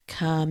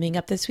Coming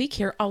up this week,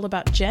 hear all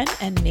about Jen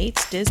and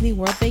Nate's Disney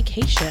World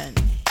vacation.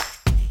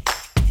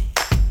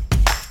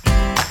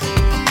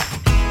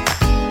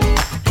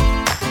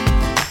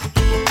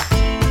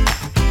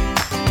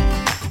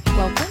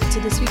 Welcome to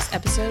this week's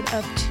episode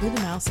of To the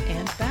Mouse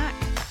and Back.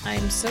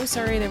 I'm so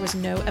sorry there was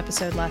no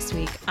episode last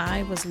week.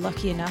 I was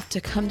lucky enough to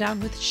come down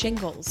with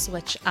shingles,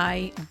 which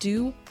I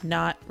do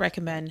not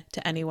recommend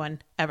to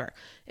anyone ever.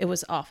 It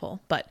was awful,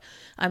 but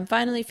I'm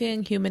finally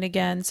feeling human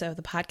again, so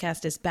the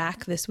podcast is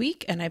back this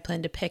week, and I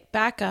plan to pick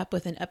back up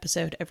with an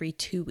episode every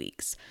 2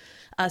 weeks.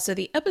 So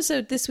the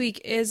episode this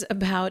week is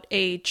about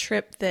a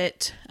trip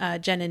that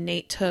Jen and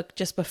Nate took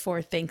just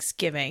before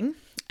Thanksgiving.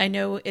 I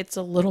know it's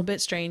a little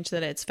bit strange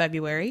that it's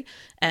February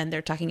and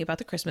they're talking about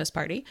the Christmas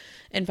party.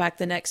 In fact,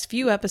 the next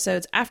few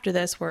episodes after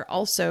this were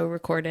also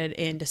recorded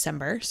in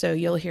December, so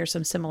you'll hear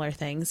some similar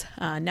things.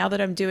 Now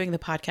that I'm doing the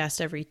podcast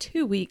every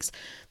 2 weeks,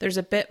 there's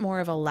a bit more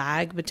of a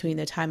lag between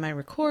the time I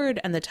record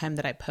and the time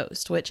that I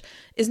post, which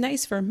is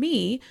nice for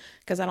me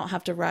because I don't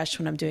have to rush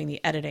when I'm doing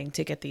the editing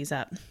to get these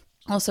up.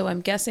 Also, I'm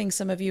guessing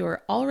some of you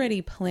are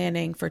already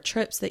planning for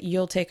trips that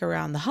you'll take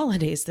around the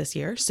holidays this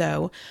year,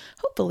 so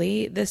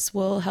hopefully this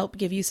will help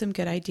give you some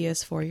good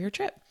ideas for your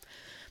trip.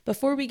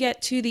 Before we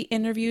get to the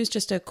interviews,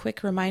 just a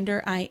quick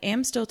reminder, I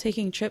am still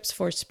taking trips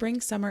for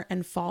spring, summer,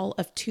 and fall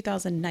of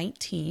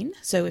 2019.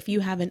 So if you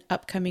have an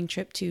upcoming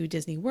trip to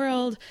Disney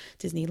World,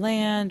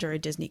 Disneyland, or a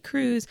Disney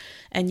cruise,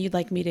 and you'd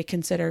like me to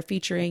consider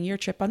featuring your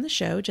trip on the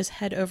show, just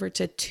head over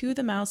to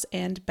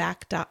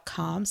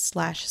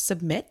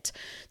tothemouseandback.com/submit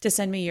to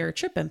send me your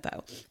trip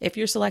info. If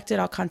you're selected,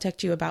 I'll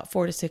contact you about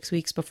 4 to 6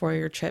 weeks before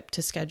your trip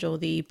to schedule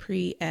the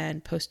pre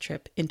and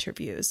post-trip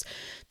interviews.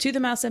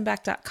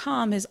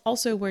 Tothemouseandback.com is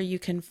also where you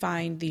can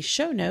find the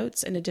show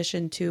notes in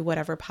addition to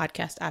whatever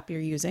podcast app you're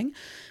using.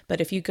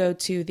 But if you go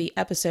to the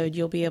episode,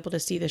 you'll be able to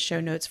see the show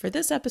notes for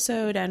this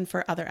episode and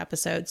for other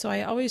episodes. So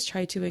I always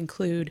try to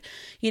include,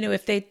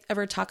 if they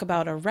ever talk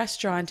about a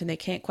restaurant and they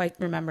can't quite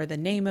remember the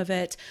name of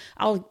it,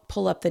 I'll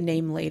pull up the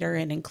name later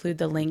and include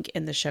the link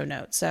in the show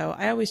notes. So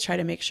I always try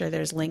to make sure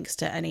there's links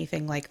to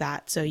anything like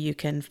that so you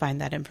can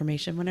find that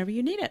information whenever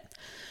you need it.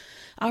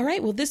 All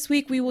right. Well, this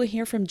week we will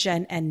hear from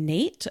Jen and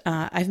Nate.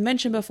 I've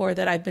mentioned before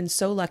that I've been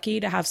so lucky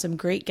to have some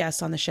great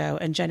guests on the show,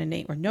 and Jen and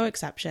Nate were no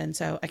exception.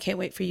 So I can't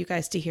wait for you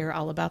guys to hear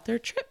all about their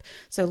trip.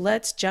 So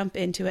let's jump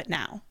into it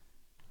now.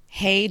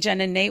 Hey, Jen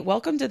and Nate,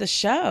 welcome to the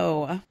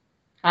show.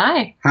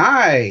 Hi.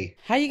 Hi.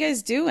 How you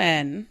guys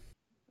doing?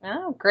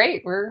 Oh,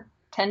 great. We're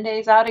 10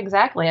 days out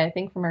exactly, I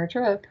think, from our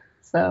trip.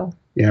 So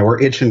yeah,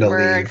 we're itching to leave.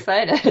 We're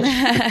excited.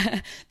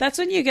 That's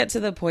when you get to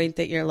the point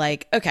that you're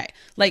like, okay,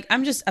 like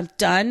I'm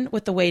done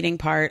with the waiting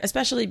part,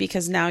 especially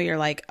because now you're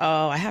like,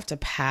 oh, I have to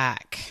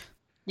pack.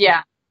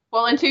 Yeah.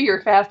 Well, and 2,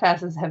 your fast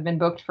passes have been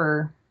booked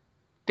for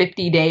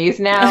 50 days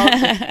now.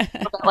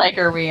 Like,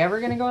 are we ever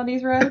going to go on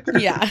these rides?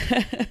 Yeah.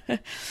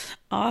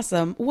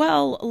 Awesome.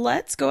 Well,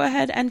 let's go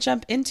ahead and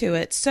jump into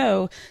it.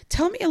 So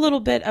tell me a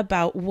little bit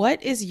about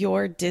what is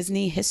your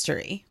Disney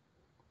history?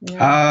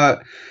 Yeah.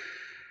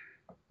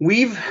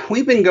 We've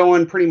been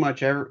going pretty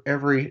much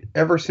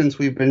ever since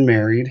we've been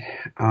married,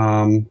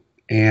 and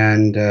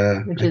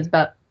which is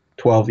about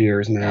 12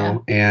 years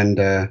now, yeah.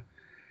 And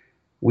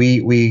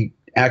we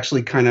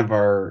actually kind of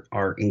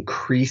are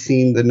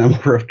increasing the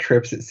number of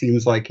trips. It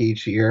seems like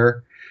each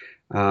year,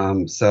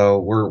 so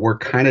we're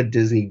kind of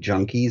Disney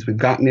junkies. We've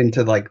gotten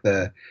into like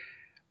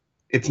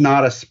it's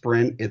not a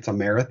sprint, it's a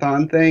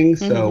marathon thing.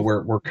 So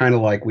we're kind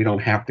of like we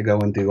don't have to go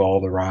and do all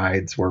the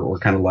rides. We're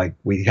kind of like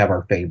we have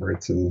our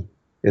favorites and.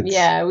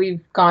 Yeah,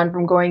 we've gone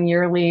from going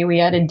yearly.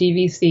 We added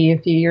DVC a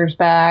few years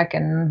back,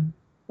 and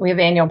we have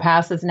annual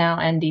passes now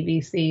and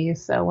DVC.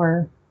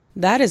 So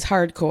that is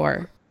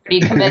hardcore.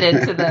 Pretty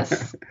committed to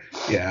this.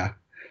 Yeah,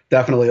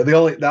 definitely. The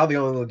only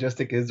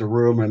logistic is the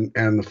room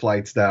and the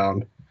flights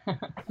down.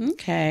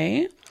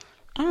 Okay.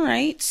 All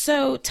right.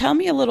 So tell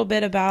me a little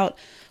bit about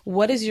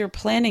what is your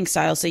planning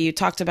style? So you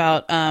talked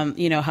about,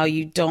 how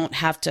you don't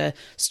have to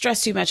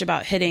stress too much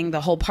about hitting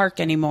the whole park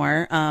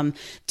anymore.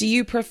 Do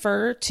you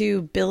prefer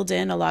to build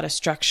in a lot of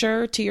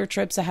structure to your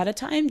trips ahead of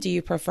time? Do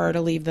you prefer to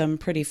leave them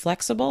pretty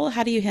flexible?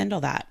 How do you handle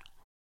that?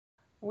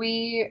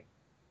 We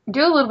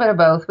do a little bit of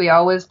both. We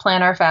always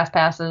plan our fast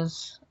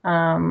passes.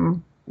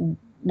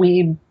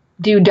 We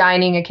do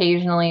dining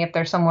occasionally if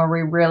there's somewhere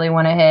we really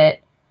want to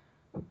hit.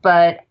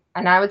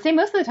 And I would say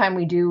most of the time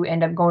we do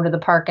end up going to the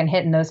park and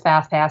hitting those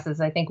fast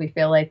passes. I think we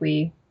feel like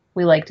we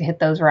like to hit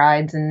those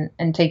rides and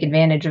take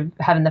advantage of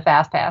having the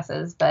fast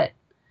passes. But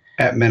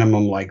at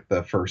minimum, like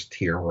the first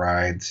tier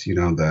rides,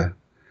 the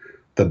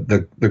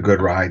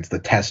good rides, the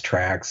test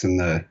tracks and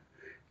the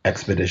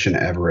Expedition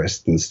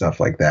Everest and stuff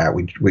like that.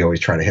 We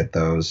always try to hit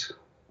those.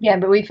 Yeah,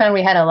 but we found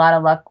we had a lot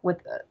of luck with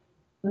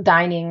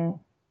dining,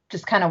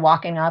 just kind of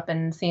walking up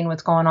and seeing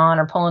what's going on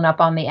or pulling up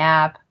on the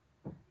app.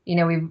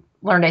 We've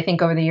learned, I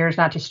think, over the years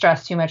not to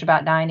stress too much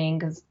about dining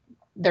because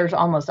there's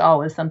almost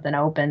always something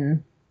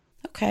open.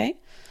 Okay.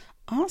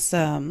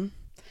 Awesome.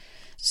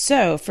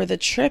 So for the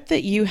trip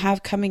that you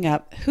have coming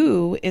up,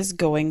 who is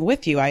going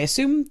with you? I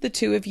assume the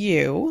two of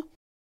you.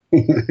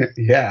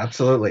 Yeah,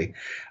 absolutely.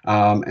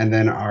 And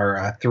then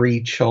our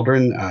three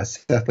children,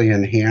 Sethley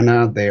and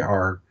Hannah, they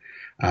are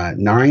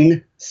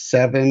 9,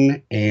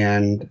 7,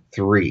 and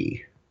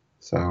 3.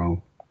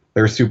 So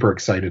they're super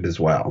excited as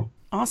well.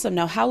 Awesome.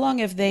 Now, how long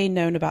have they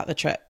known about the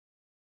trip?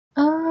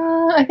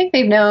 I think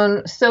they've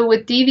known. So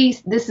with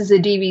DVC, this is a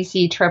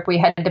DVC trip. We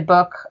had to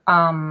book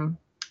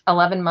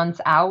 11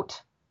 months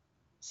out.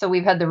 So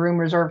we've had the room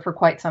reserved for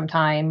quite some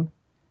time.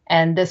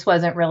 And this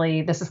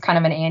is kind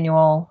of an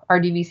annual, our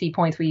DVC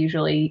points we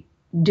usually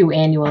do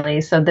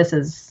annually. So this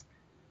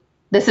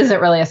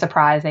isn't really a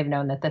surprise. They've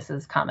known that this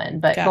is coming.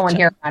 But Gotcha. Going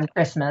here on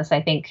Christmas,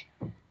 I think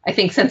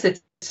since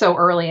it's so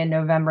early in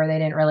November, they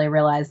didn't really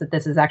realize that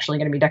this is actually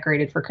going to be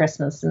decorated for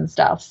Christmas and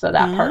stuff. So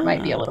that part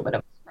might be a little bit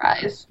of a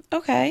surprise.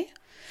 Okay.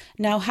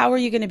 Now, how are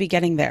you going to be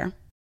getting there?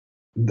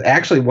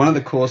 Actually, one of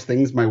the coolest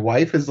things, my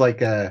wife is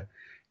like a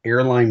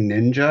airline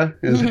ninja,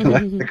 as I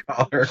like to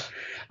call her.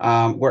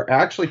 We're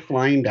actually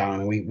flying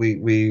down, and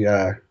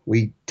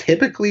we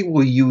typically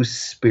will use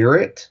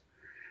Spirit,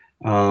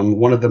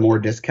 one of the more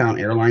discount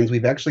airlines.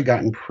 We've actually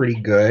gotten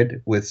pretty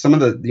good with some of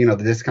the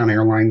discount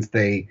airlines.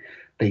 They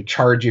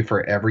charge you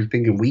for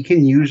everything, and we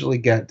can usually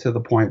get to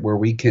the point where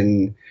we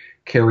can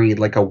carry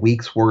like a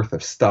week's worth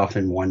of stuff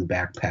in one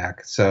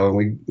backpack.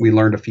 So we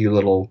learned a few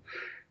little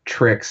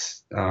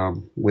tricks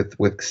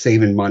with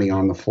saving money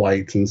on the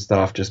flights and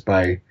stuff, just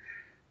by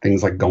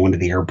things like going to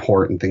the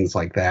airport and things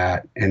like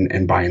that,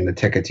 and buying the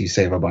tickets. You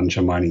save a bunch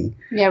of money.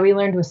 Yeah, we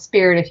learned with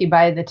Spirit, if you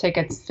buy the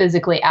tickets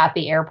physically at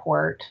the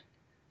airport,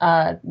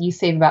 you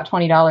save about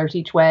 $20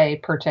 each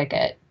way per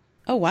ticket.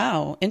 Oh,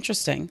 wow.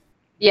 Interesting.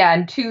 Yeah,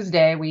 and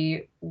Tuesday,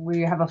 we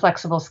have a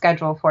flexible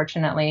schedule,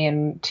 fortunately,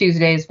 and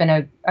Tuesday has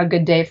been a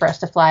good day for us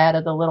to fly out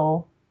of the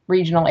little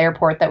regional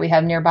airport that we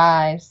have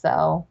nearby.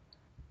 So,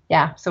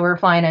 yeah, so we're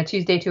flying a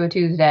Tuesday to a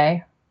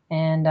Tuesday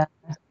and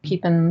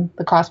keeping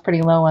the cost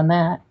pretty low on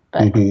that.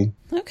 But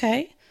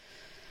Okay.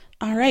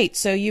 All right.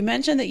 So you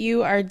mentioned that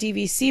you are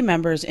DVC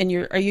members, and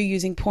are you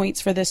using points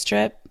for this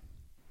trip?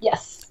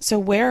 Yes. So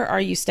where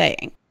are you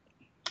staying?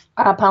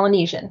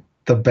 Polynesian.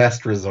 The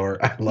best resort.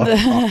 I love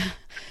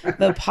it.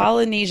 The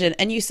Polynesian.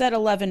 And you said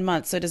 11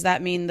 months. So does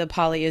that mean the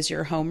Poly is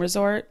your home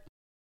resort?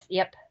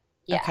 Yep.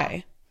 Yeah.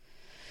 Okay.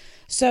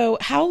 So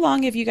how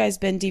long have you guys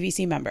been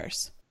DVC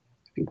members?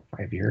 I think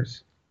 5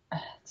 years.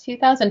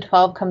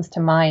 2012 comes to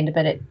mind,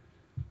 but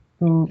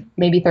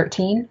maybe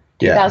 13.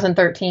 Yeah.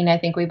 2013, I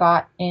think we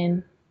bought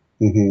in.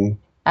 Mm-hmm.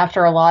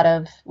 After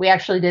we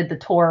actually did the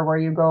tour where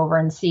you go over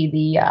and see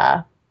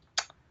the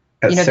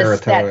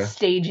that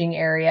staging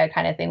area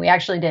kind of thing. We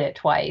actually did it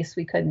twice.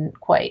 We couldn't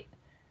quite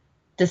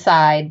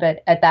decide,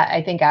 but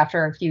I think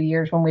after a few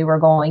years when we were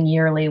going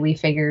yearly, we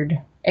figured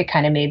it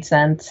kind of made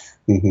sense.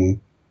 Mm-hmm.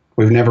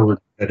 We've never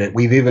regretted it.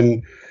 We've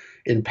even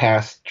in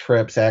past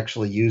trips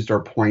actually used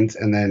our points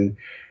and then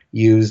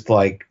used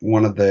like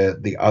one of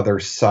the other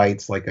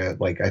sites, like I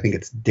think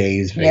it's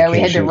Days Vacation Club. Yeah, we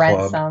had to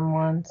rent some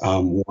once.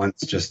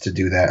 Once just to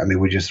do that. I mean,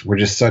 we're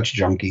just such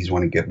junkies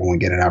when we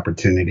get an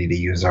opportunity to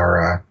use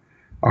our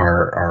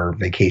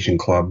vacation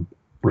club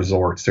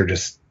resorts. They're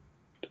just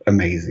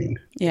amazing.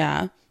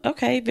 Yeah.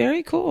 Okay.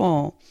 Very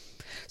cool.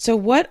 So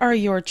what are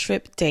your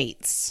trip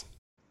dates?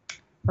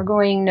 We're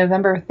going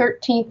November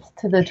 13th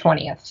to the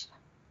 20th.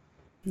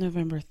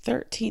 November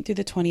 13th through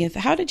the 20th.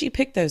 How did you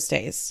pick those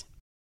days?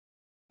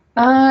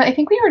 I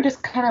think we were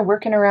just kind of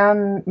working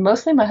around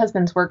mostly my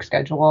husband's work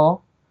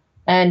schedule,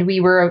 and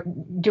we were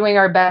doing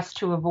our best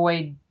to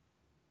avoid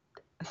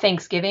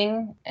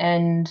Thanksgiving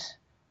and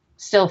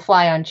still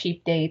fly on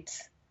cheap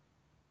dates.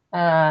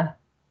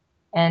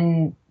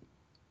 And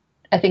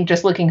I think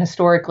just looking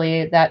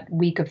historically, that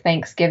week of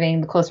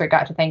Thanksgiving, the closer it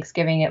got to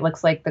Thanksgiving, it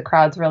looks like the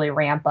crowds really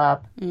ramp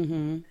up.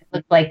 Mm-hmm. It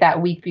looked like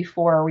that week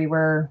before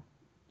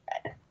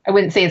I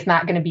wouldn't say it's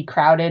not going to be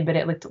crowded, but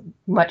it looked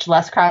much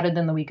less crowded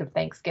than the week of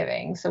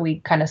Thanksgiving. So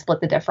we kind of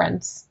split the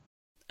difference.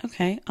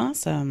 Okay,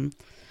 awesome.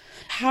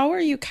 How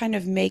are you kind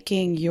of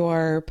making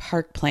your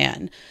park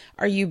plan?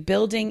 Are you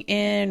building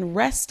in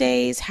rest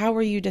days? How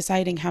are you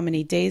deciding how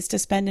many days to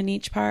spend in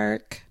each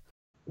park?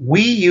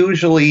 We'll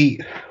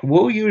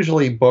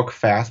usually book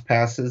fast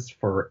passes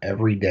for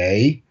every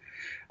day.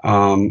 We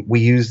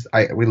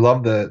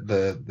love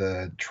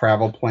the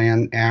travel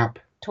plan app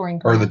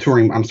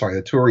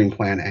the touring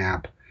plan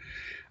app.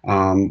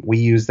 We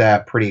use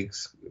that pretty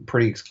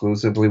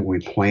exclusively when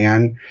we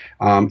plan.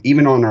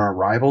 Even on our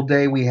arrival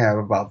day, we have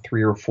about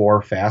 3 or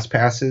 4 fast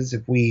passes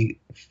if we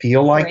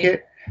feel like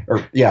it.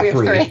 Or yeah,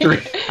 three.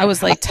 I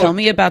was like, tell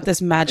me about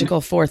this magical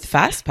 4th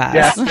fast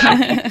pass.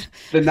 Yeah,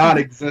 the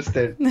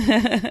non-existent.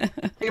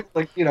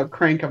 People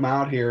crank them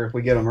out here if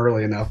we get them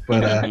early enough.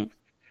 But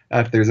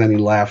if there's any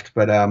left,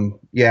 but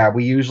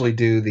we usually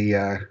do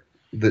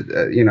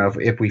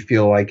if we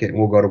feel like it,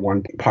 we'll go to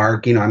one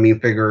park.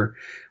 Figure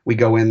we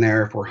go in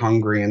there if we're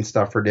hungry and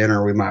stuff for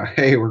dinner. We might,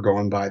 we're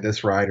going by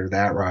this ride or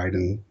that ride,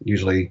 and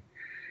usually,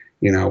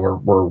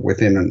 we're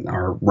within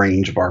our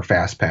range of our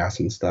fast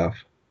pass and stuff.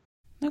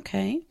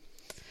 Okay.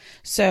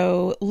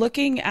 So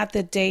looking at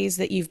the days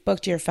that you've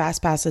booked your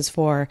fast passes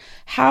for,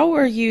 how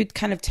are you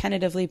kind of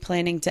tentatively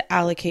planning to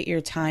allocate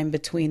your time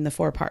between the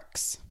 4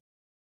 parks?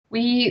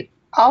 We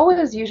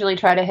always usually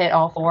try to hit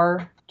all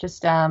 4.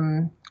 Just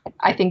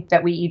I think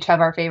that we each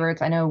have our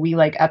favorites. I know we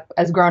like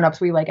as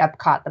grown-ups we like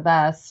Epcot the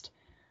best.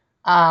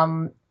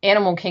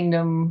 Animal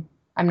Kingdom,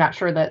 I'm not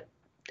sure that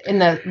in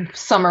the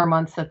summer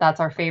months that's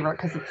our favorite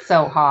because it's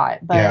so hot.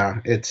 But yeah,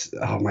 it's,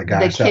 oh my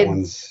gosh, that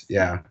one's,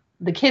 yeah.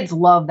 The kids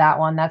love that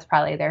one. That's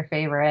probably their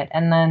favorite.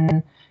 And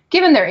then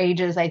given their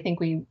ages, I think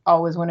we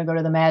always want to go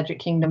to the Magic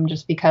Kingdom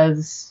just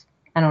because,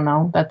 I don't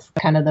know, that's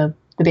kind of the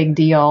big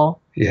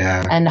deal.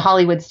 Yeah. And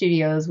Hollywood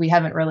Studios, we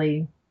haven't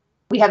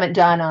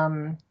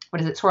done,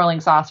 what is it, Swirling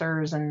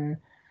Saucers and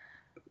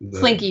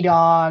Slinky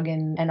Dog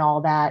and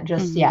all that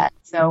just yet.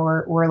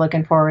 So we're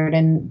looking forward,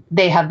 and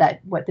they have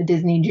the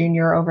Disney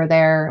Junior over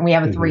there, and we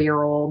have a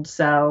 3-year-old.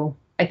 So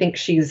I think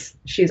she's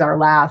our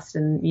last,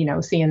 and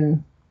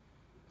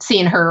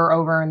seeing her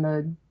over in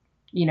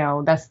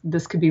the,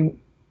 this could be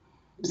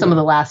some of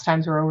the last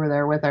times we're over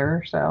there with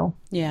her. So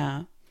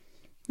yeah.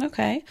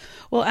 Okay.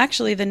 Well,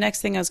 actually, the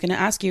next thing I was going to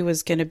ask you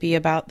was going to be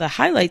about the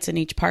highlights in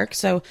each park.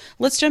 So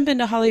let's jump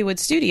into Hollywood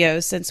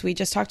Studios since we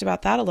just talked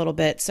about that a little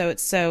bit. So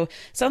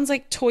sounds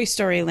like Toy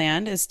Story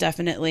Land is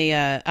definitely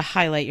a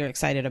highlight you're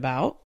excited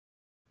about.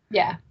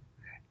 Yeah.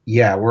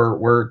 Yeah,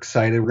 we're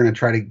excited.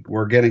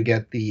 We're gonna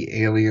get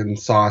the alien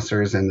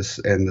saucers and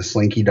the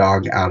Slinky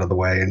Dog out of the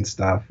way and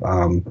stuff.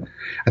 I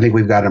think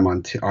we've got them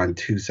on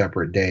 2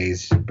 separate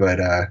days, but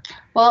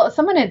well,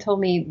 someone had told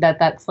me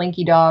that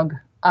Slinky Dog,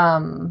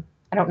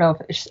 I don't know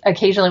if it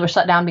occasionally was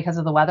shut down because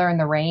of the weather and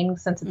the rain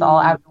since it's all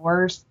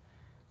outdoors.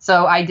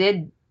 So I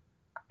did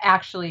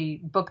actually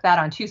book that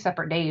on 2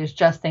 separate days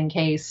just in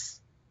case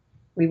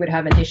we would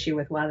have an issue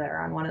with weather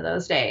on one of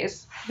those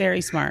days. Very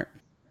smart.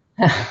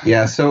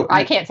 Yeah, so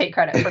I can't take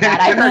credit for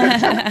that. I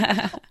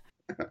heard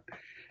it.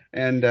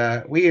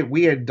 And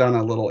we had done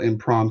a little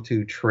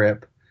impromptu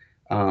trip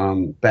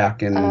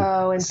back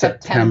in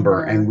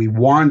September, and we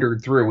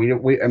wandered through.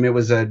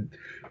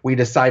 We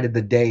decided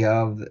the day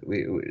of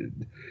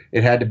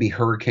it had to be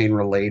hurricane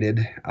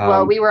related.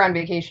 Well, we were on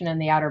vacation in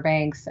the Outer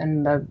Banks,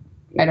 and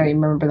I don't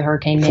even remember the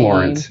hurricane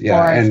Florence, name.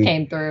 yeah, Florence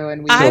came through,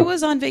 and I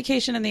was on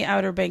vacation in the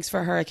Outer Banks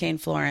for Hurricane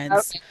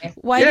Florence. Okay.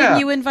 Why didn't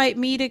you invite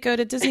me to go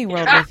to Disney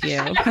World with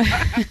you?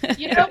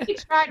 We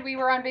tried. We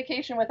were on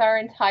vacation with our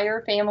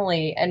entire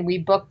family, and we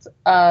booked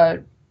a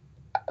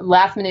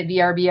last-minute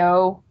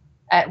VRBO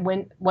at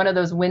one of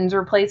those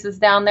Windsor places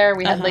down there.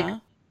 We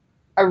had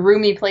a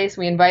roomy place.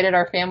 We invited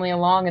our family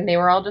along, and they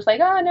were all just like,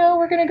 "Oh no,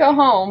 we're gonna go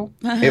home."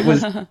 It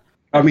was.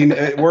 I mean,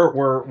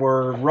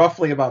 we're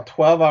roughly about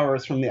 12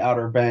 hours from the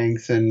Outer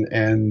Banks,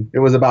 and it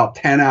was about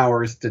 10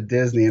 hours to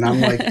Disney, and I'm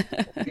like,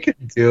 we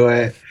could do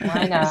it.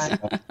 Why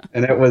not?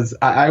 And it was,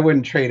 I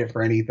wouldn't trade it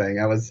for anything.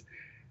 I was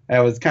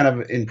kind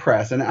of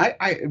impressed, and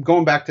I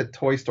going back to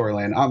Toy Story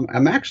Land,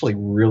 I'm actually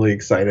really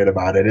excited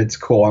about it. It's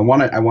cool. I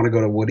want to go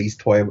to Woody's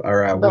Woody's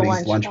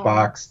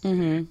Lunchbox.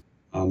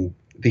 Mm-hmm.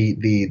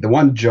 The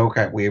one joke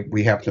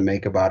we have to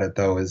make about it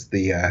though is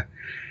the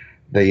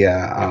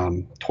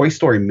Toy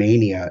Story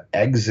Mania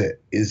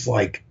exit is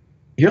like,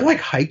 you're like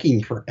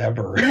hiking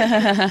forever.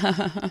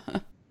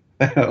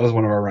 That was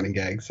one of our running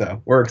gags.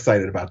 So we're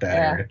excited about that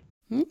area.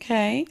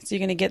 Okay. So you're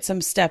going to get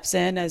some steps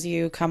in as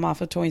you come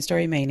off of Toy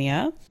Story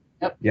Mania.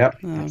 Yep.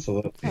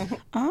 Absolutely.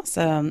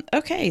 Awesome.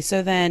 Okay.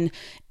 So then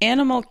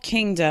Animal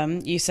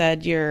Kingdom, you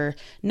said you're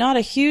not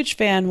a huge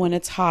fan when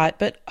it's hot,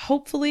 but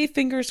hopefully,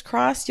 fingers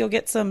crossed, you'll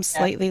get some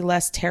slightly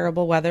less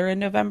terrible weather in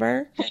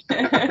November.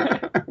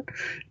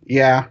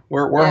 Yeah,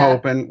 we're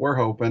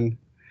hoping.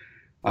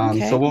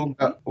 Okay. So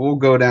we'll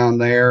go down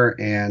there,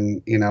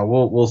 and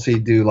we'll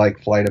do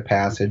like Flight of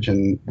Passage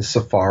and the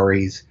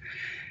safaris.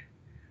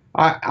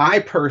 I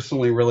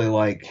personally really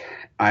like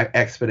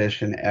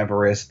Expedition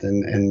Everest,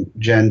 and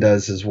Jen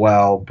does as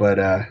well. But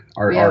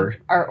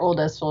our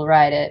oldest will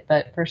ride it,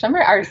 but for some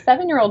reason, our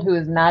 7-year-old, who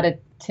is not a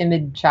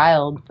timid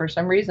child, for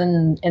some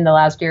reason in the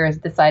last year has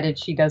decided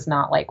she does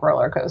not like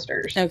roller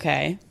coasters.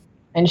 Okay.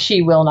 And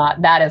she will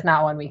not. That is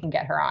not one we can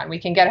get her on. We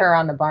can get her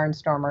on the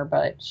Barnstormer,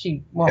 but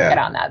she won't get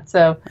on that.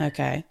 So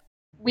okay.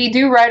 We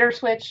do Rider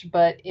Switch,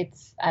 but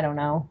it's, I don't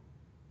know.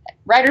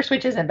 Rider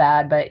Switch isn't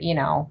bad, but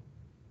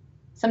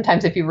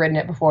sometimes if you've ridden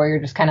it before, you're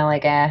just kind of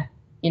like,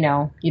 you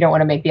don't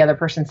want to make the other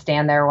person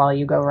stand there while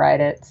you go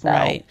ride it. So.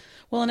 Right.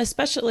 Well, and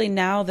especially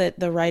now that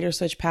the Rider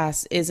Switch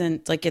Pass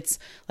isn't like, it's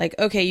like,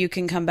 okay, you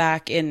can come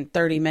back in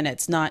 30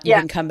 minutes, not you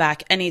can come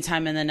back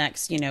anytime in the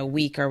next,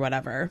 week or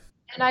whatever.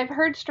 And I've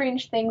heard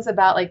strange things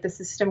about like the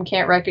system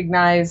can't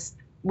recognize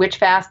which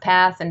fast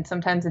pass, and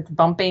sometimes it's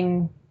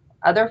bumping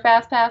other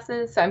fast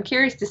passes. So I'm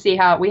curious to see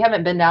how, we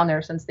haven't been down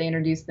there since they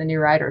introduced the new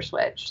Rider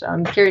Switch. So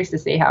I'm curious to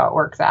see how it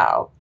works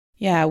out.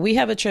 Yeah, we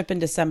have a trip in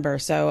December,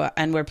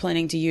 and we're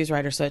planning to use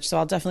Rider Switch, so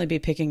I'll definitely be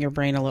picking your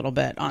brain a little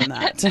bit on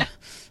that.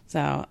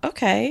 So,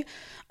 okay.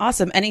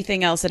 Awesome.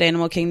 Anything else at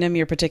Animal Kingdom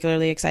you're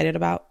particularly excited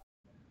about?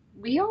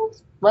 We all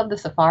love the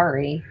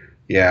safari.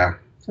 Yeah.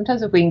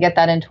 sometimes if we can get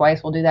that in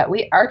twice, we'll do that.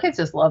 Our kids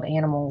just love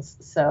animals,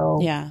 so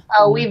Yeah.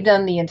 Oh, we've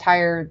done the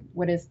entire,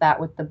 what is that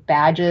with the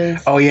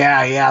badges? Oh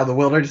yeah, the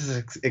Wilderness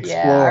Explorer.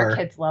 Yeah, our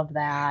kids love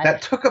that.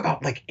 That took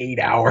about like 8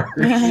 hours.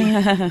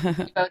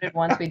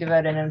 We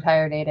devoted an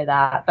entire day to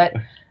that. But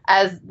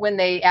when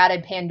they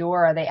added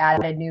Pandora, they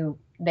added new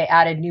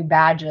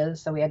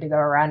badges, so we had to go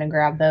around and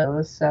grab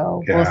those.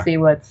 So we'll see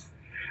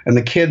And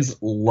the kids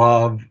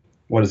love,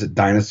 what is it,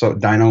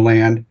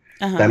 Dinoland?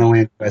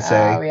 Dinoland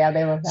USA. Oh yeah,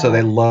 they love that. So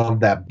they love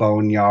that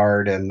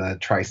boneyard and the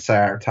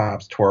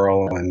Triceratops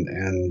twirl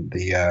and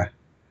the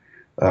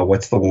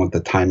what's the one with the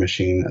time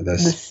machine? The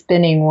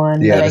spinning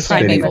one. Yeah, the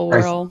Primeval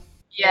Whirl.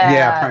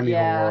 Primeval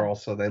Whirl.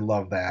 So they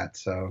love that.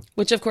 So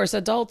which of course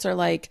adults are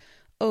like,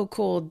 oh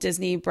cool,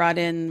 Disney brought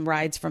in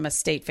rides from a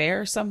state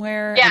fair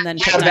somewhere and then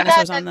put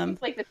dinosaurs on them.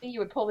 It's like the thing you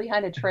would pull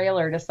behind a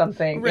trailer to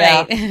something.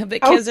 Right. Yeah.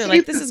 But kids are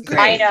like, this is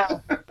great. I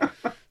know.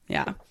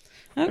 Yeah.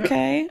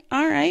 Okay.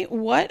 All right.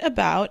 What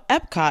about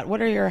Epcot?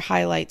 What are your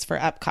highlights for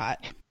Epcot?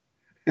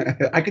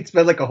 I could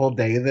spend like a whole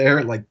day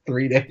there, like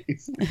 3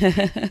 days.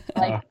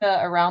 Like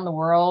around the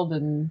world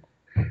and.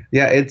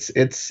 Yeah, it's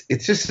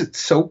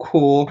so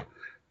cool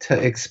to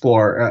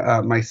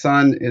explore. My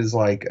son is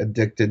like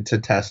addicted to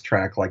Test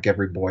Track, like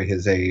every boy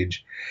his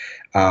age.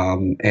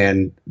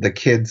 And the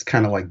kids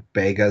kind of like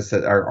beg us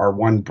that our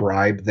one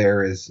bribe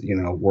there is,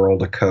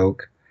 World of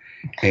Coke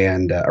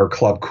and or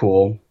Club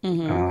Cool.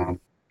 Mm-hmm.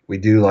 We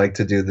do like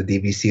to do the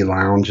DVC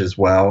Lounge as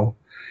well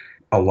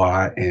a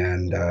lot.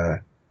 And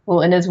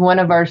and as one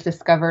of ours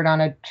discovered on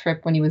a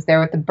trip when he was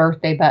there with the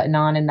birthday button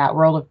on in that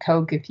World of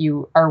Coke, if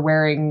you are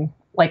wearing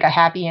like a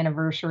happy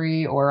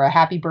anniversary or a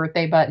happy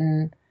birthday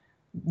button,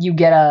 you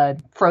get a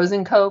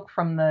frozen Coke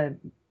from the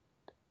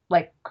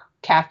like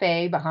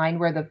cafe behind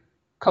where the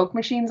Coke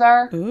machines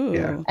are. Ooh.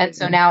 Yeah. And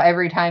so now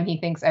every time he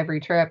thinks every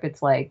trip,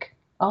 it's like,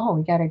 oh,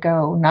 we got to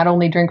go not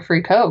only drink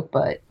free Coke,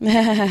 but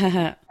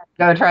go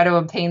try to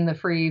obtain the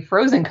free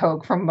frozen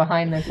Coke from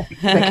behind the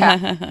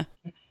cafe.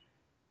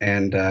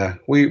 And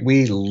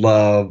we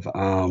love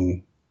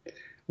the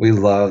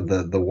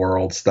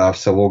world stuff.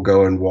 So we'll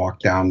go and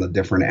walk down the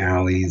different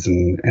alleys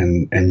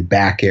and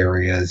back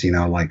areas,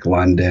 like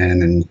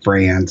London and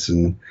France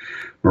and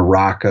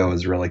Morocco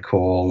is really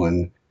cool.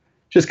 And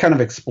just kind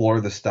of explore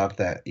the stuff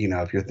that,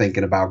 if you're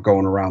thinking about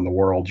going around the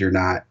world,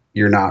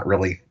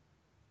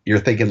 you're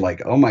thinking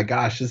like, oh my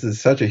gosh, this is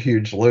such a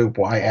huge loop.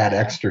 Why add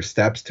extra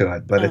steps to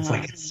it? But it's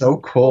like, it's so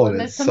cool.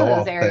 And it's so authentic. Some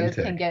of those areas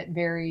can get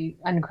very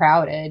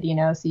uncrowded,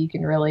 so you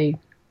can really,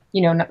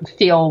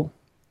 feel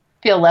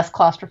less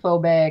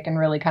claustrophobic and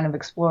really kind of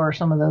explore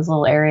some of those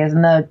little areas.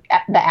 And the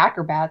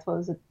acrobats, what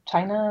was it?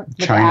 China,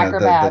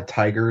 the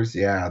tigers.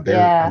 Yeah.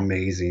 They're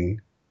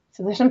amazing.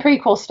 So there's some pretty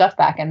cool stuff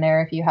back in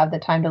there if you have the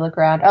time to look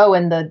around. Oh,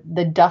 and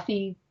the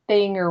Duffy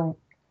thing, or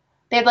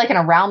they had like an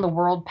around the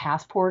world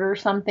passport or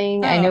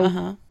something. I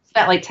know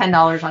spent like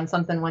 $10 on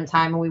something one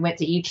time, and we went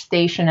to each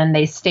station and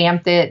they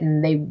stamped it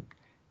and they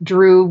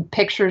drew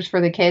pictures for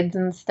the kids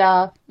and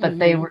stuff. But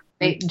they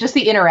just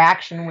the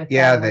interaction with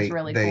them was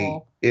really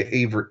cool.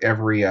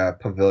 Every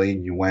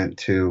pavilion you went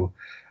to,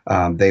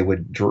 they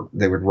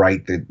would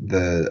write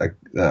the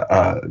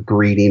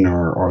greeting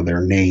or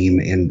their name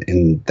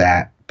in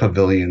that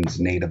pavilion's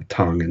native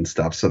tongue and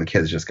stuff. So the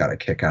kids just got a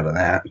kick out of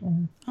that.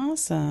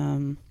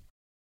 Awesome.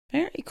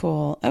 Very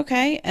cool.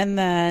 Okay. And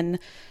then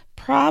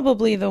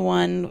probably the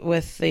one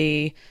with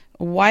the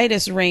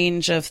widest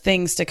range of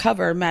things to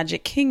cover,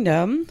 Magic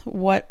Kingdom.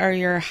 What are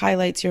your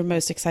highlights you're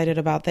most excited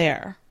about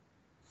there?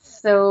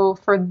 So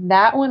for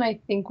that one, I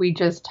think we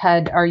just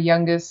had our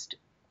youngest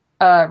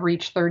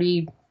reach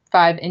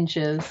 35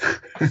 inches.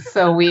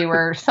 So we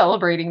were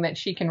celebrating that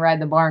she can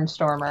ride the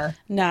Barnstormer.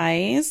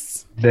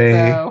 Nice.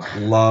 They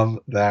love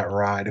that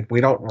ride. If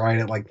we don't ride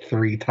it like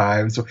 3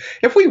 times,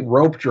 if we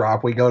rope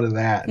drop, we go to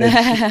that.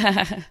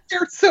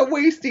 They're so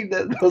wasting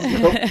those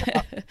rope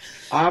drop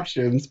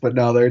options, but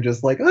no, they're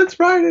just like, let's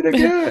ride it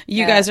again.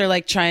 You guys are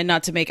like trying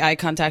not to make eye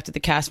contact with the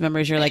cast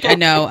members. You're like, I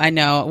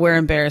know. We're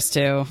embarrassed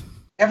too.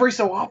 Every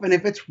so often,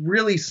 if it's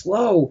really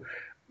slow,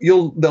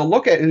 they'll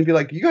look at it and be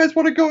like, you guys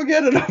want to go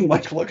again? And I'm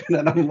like looking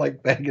at them,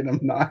 like begging them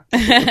not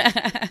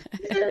to.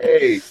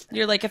 Yay.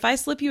 You're like, if I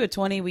slip you a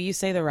 20, will you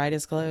say the ride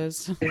is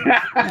closed?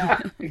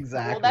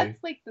 Exactly. Well,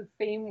 that's like the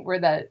theme where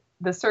the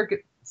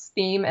circuit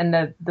steam and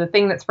the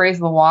thing that sprays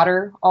the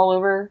water all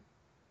over.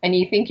 And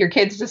you think your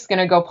kid's just going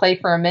to go play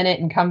for a minute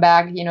and come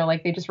back,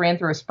 like they just ran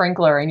through a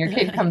sprinkler, and your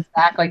kid comes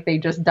back like they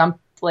just dumped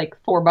like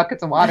 4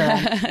 buckets of water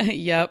on.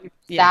 Yep.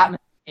 That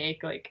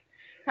mistake, like,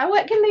 how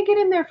wet can they get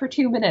in there for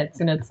 2 minutes?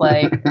 And it's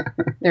like,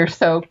 they're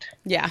soaked.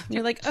 Yeah.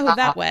 You're like, oh,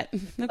 that wet.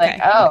 Okay. Like,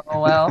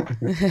 oh, well.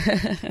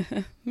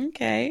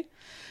 Okay.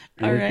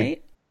 All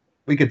right.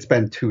 We could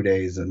spend 2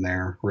 days in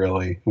there,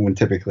 really, when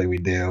typically we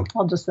do.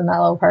 Well, just the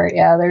mellow part.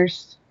 Yeah,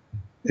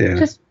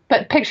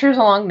 but pictures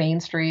along Main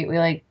Street. We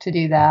like to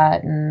do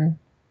that. And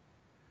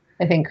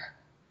I think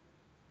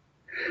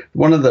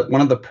one of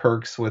the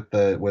perks with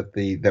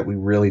the that we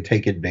really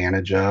take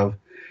advantage of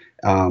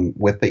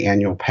with the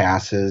annual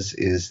passes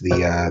is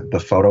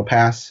the photo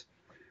pass.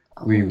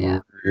 We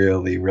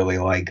really, really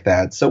like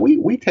that. So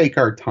we take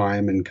our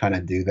time and kind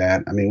of do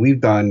that. I mean,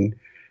 we've done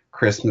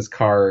Christmas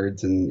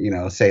cards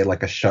and, say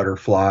like a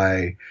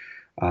Shutterfly,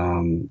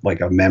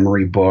 like a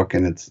memory book,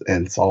 and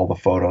it's all the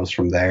photos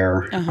from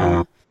there.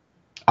 Uh-huh.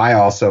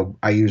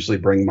 I usually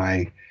bring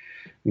my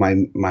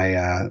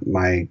camera,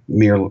 my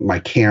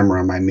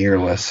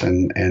mirrorless,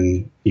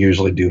 and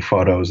usually do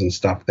photos and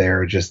stuff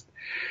there. Just,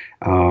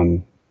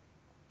 I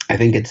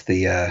think it's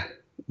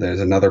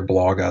there's another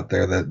blog out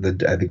there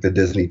I think the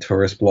Disney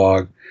Tourist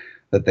blog,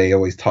 that they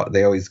always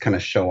kind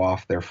of show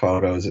off their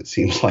photos, it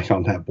seems like,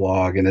 on that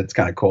blog, and it's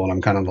kind of cool. And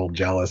I'm kind of a little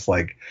jealous,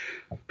 like,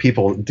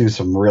 people do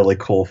some really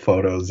cool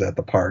photos at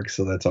the park.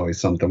 So that's always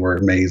something we're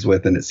amazed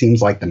with. And it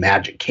seems like the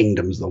Magic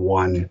Kingdom's the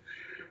one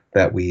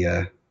that we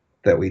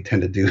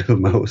tend to do the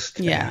most.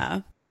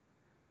 Yeah.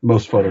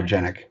 Most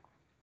photogenic.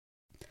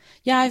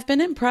 Yeah, I've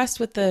been impressed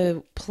with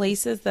the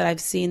places that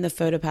I've seen the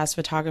PhotoPass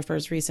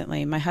photographers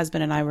recently. My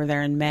husband and I were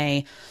there in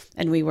May,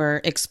 and we were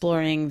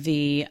exploring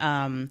the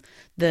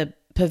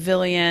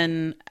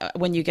pavilion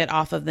when you get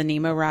off of the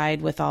Nemo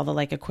ride with all the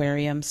like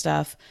aquarium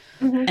stuff.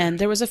 Mm-hmm. And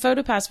there was a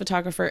PhotoPass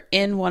photographer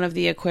in one of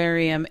the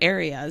aquarium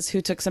areas who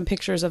took some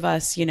pictures of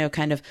us,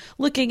 kind of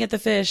looking at the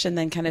fish and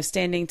then kind of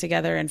standing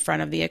together in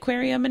front of the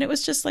aquarium. And it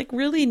was just like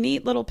really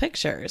neat little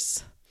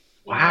pictures.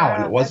 Wow.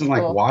 And it wasn't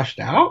like washed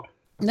out?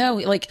 No,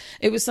 like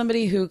it was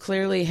somebody who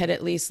clearly had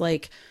at least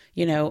like,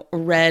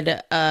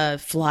 read a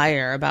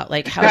flyer about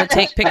like how to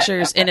take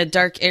pictures in a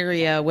dark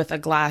area with a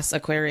glass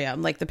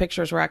aquarium. Like the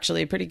pictures were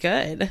actually pretty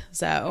good.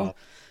 So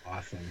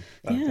awesome.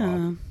 That's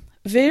awesome.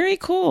 Very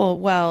cool.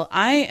 Well,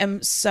 I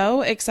am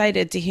so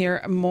excited to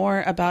hear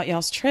more about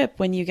y'all's trip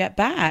when you get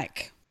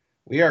back.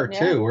 We are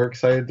too. We're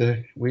excited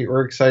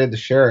to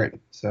share it.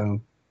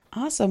 So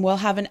awesome. We'll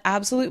have an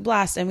absolute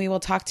blast, and we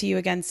will talk to you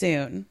again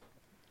soon.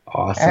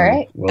 Awesome. All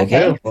right. Will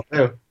do. All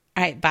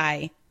right.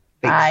 Bye.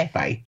 Thanks.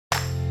 Bye.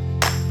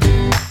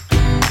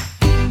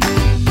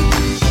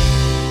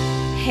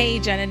 Hey,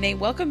 Jen and Nate,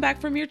 welcome back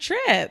from your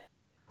trip.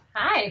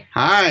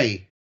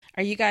 Hi.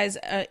 Are you guys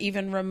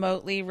even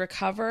remotely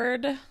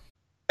recovered?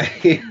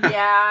 Yeah,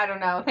 I don't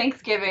know.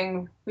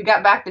 Thanksgiving, we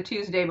got back the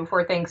Tuesday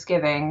before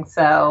Thanksgiving,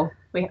 so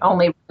we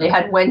only really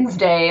had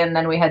Wednesday, and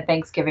then we had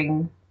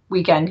Thanksgiving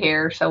weekend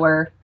here, so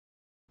we're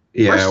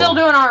still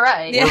doing all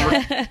right. Yeah.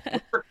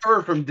 We're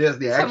recovered from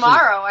Disney.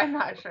 Tomorrow, I'm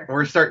not sure.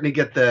 We're starting to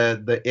get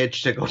the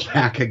itch to go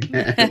back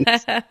again.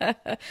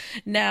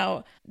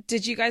 Now,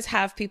 did you guys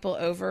have people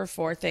over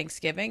for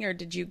Thanksgiving, or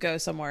did you go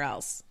somewhere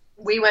else?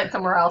 We went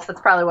somewhere else.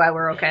 That's probably why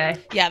we're okay.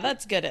 Yeah,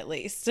 that's good at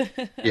least.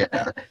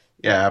 Yeah,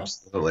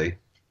 absolutely.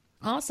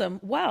 Awesome.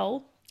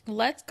 Well,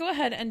 let's go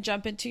ahead and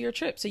jump into your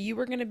trip. So you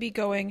were going to be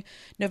going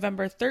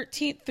November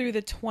 13th through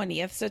the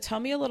 20th. So tell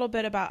me a little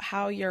bit about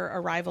how your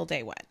arrival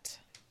day went.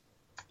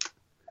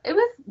 It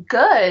was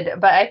good,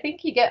 but I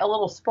think you get a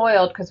little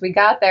spoiled because we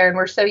got there and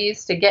we're so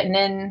used to getting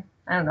in,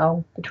 I don't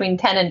know, between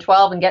 10 and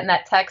 12 and getting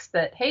that text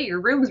that, hey, your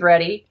room's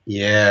ready.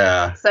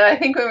 Yeah. So I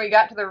think when we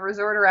got to the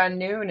resort around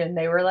noon and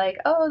they were like,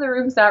 oh, the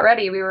room's not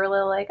ready, we were a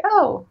little like,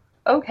 oh,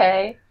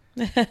 okay.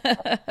 2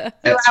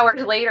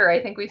 hours later,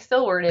 I think we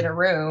still weren't in a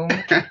room.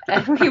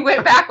 And we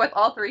went back with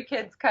all 3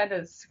 kids kind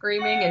of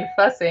screaming and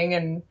fussing,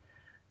 and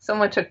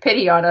someone took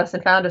pity on us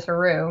and found us a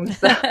room.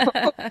 So.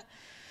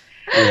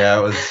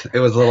 Yeah, it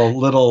was a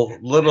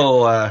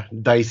little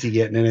dicey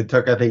getting in. It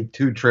took, I think,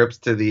 2 trips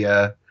to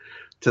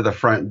the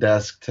front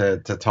desk to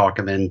talk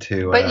them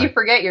into. But you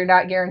forget you're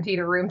not guaranteed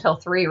a room till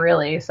 3,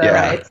 really. So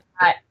it's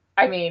not.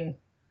 I mean,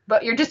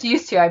 but you're just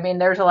used to. I mean,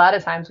 there's a lot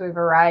of times we've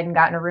arrived and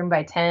gotten a room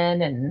by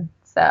 10, and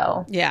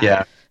so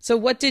yeah. So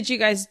what did you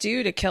guys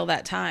do to kill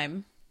that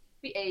time?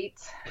 We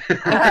ate.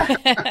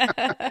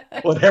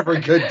 Whatever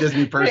good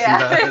Disney person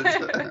does.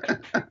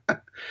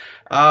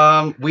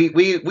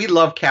 We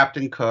love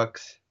Captain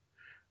Cook's.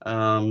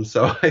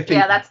 So I think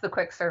that's the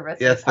quick service.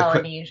 Yeah,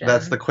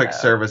 that's the quick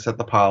service at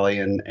the Poly,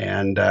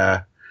 and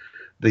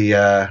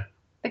the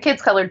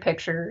kids colored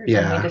pictures.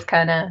 Yeah. And we just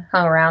kind of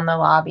hung around the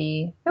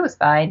lobby. It was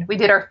fine. We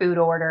did our food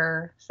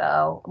order.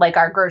 So like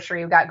our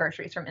grocery, we got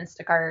groceries from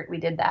Instacart. We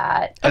did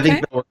that. I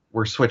think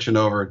we're switching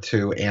over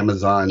to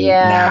Amazon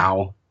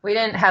now. We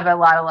didn't have a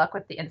lot of luck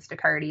with the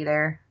Instacart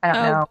either. I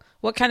don't know.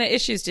 What kind of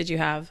issues did you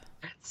have?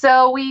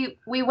 So we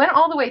went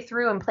all the way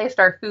through and placed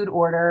our food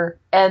order,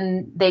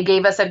 and they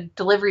gave us a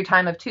delivery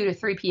time of 2 to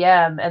 3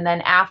 p.m. And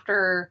then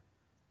after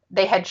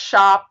they had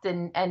shopped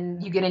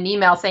and you get an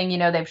email saying,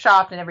 they've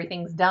shopped and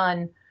everything's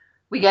done,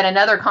 we get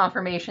another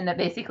confirmation that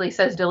basically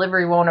says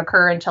delivery won't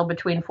occur until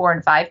between 4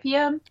 and 5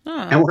 p.m.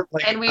 And we're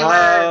like, and we were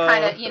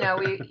kind of,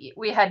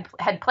 we had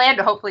planned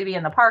to hopefully be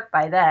in the park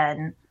by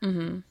then.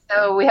 Mm-hmm.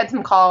 So we had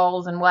some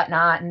calls and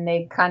whatnot, and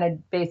they kind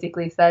of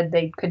basically said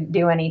they couldn't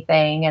do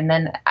anything. And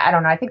then, I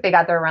don't know, I think they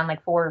got there around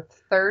like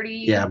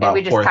 4:30. Yeah, about 4:30.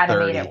 And we just kind of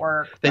made it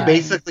work. They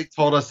basically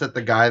told us that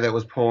the guy that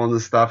was pulling the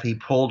stuff, he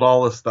pulled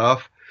all the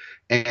stuff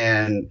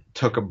and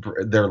took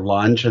their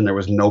lunch, and there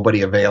was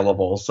nobody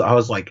available. So I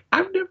was like,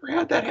 I've never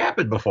had that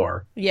happen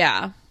before.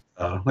 Yeah.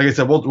 Like I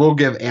said, we'll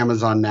give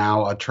Amazon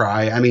Now a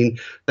try. I mean,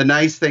 the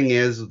nice thing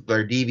is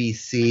their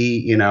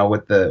DVC,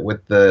 with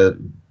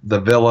the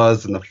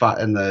villas and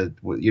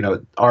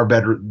our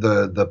bedroom,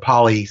 the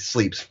Polly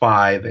sleeps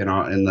 5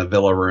 in the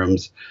villa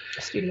rooms,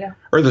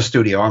 the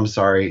studio. I'm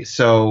sorry.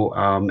 So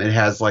it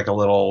has like a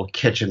little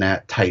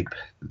kitchenette type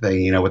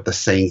thing, with the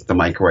sink, the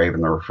microwave,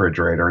 and the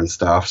refrigerator and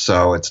stuff.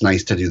 So it's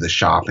nice to do the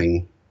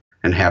shopping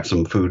and have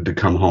some food to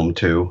come home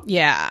to.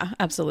 Yeah,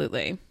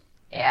 absolutely.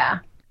 Yeah.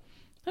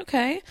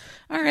 Okay.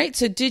 All right.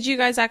 So did you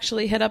guys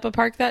actually hit up a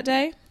park that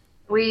day?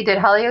 We did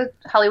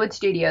Hollywood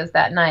Studios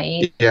that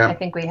night. Yeah. I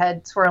think we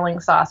had Swirling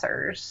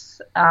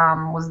Saucers,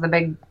 was the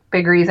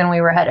big reason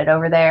we were headed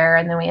over there.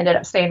 And then we ended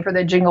up staying for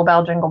the Jingle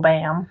Bell Jingle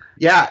Bam.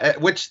 Yeah,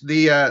 which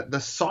the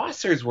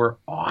saucers were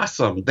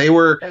awesome. They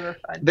were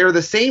fun. They were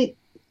the same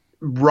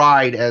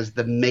ride as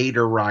the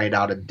Mater ride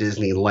out of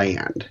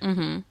Disneyland.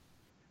 Mm-hmm.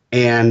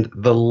 And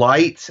the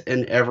lights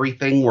and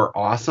everything were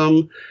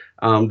awesome.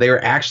 They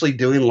were actually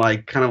doing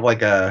kind of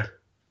like a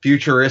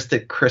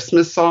futuristic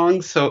Christmas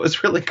song, so it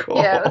was really cool.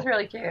 Yeah, it was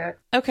really cute.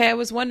 Okay, I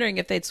was wondering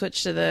if they'd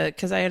switch to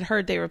because I had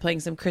heard they were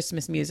playing some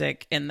Christmas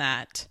music in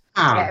that.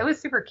 Yeah, it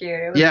was super cute.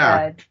 It was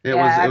good. It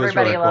was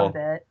everybody really loved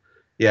cool. it.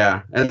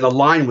 Yeah, and the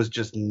line was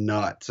just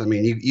nuts. I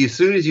mean, you as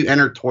soon as you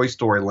enter Toy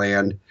Story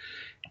Land,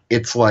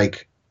 it's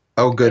like,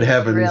 oh good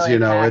heavens, really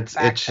it's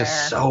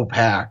just so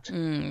packed.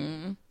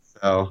 Mm.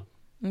 So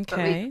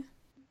okay.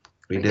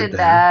 We did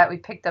that. We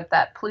picked up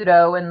that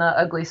Pluto in the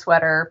ugly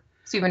sweater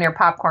souvenir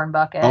popcorn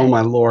bucket. Oh my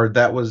Lord,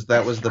 that was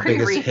the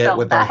biggest hit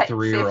with our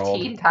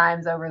 3-year-old. 15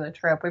 times over the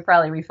trip. We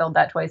probably refilled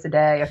that twice a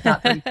day, if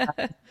not 3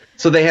 times.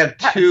 So they have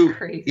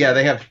two. Yeah,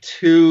 they have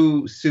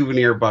 2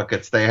 souvenir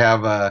buckets. They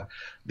have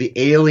the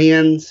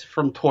aliens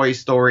from Toy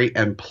Story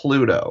and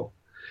Pluto.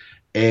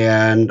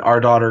 And our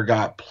daughter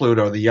got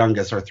Pluto, the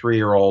youngest, our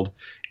 3-year-old,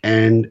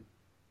 and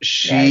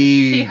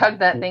she hugged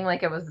that thing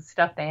like it was a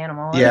stuffed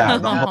animal. Yeah,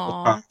 the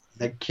whole time.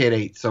 That kid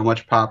ate so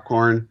much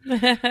popcorn,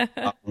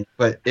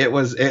 but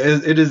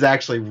it is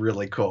actually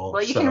really cool.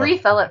 Well, you can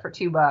refill it for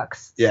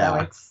 $2.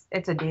 Yeah, so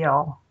it's a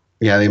deal.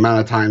 Yeah, the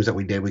amount of times that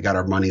we did, we got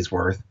our money's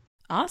worth.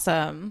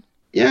 Awesome.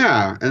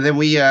 Yeah, and then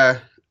we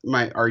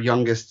our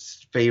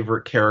youngest's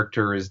favorite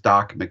character is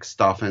Doc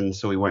McStuffin,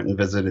 so we went and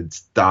visited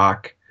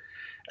Doc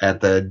at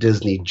the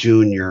Disney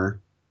Junior,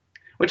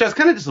 which I was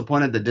kind of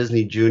disappointed the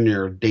Disney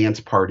Junior dance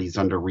party's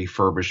under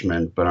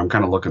refurbishment, but I'm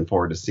kind of looking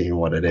forward to seeing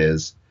what it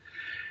is.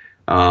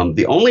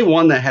 The only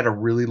one that had a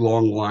really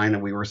long line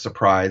and we were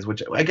surprised,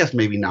 which I guess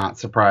maybe not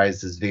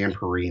surprised, is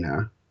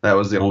Vampirina. That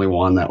was the only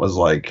one that was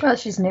like... Well,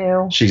 she's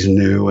new. She's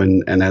new,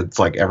 and it's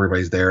like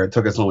everybody's there. It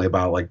took us only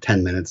about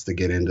 10 minutes to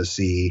get in to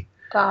see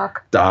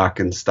Doc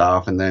and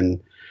stuff. And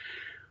then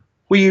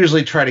we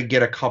usually try to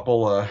get a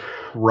couple of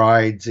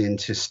rides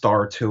into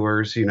Star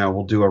Tours.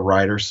 We'll do a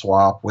rider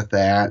swap with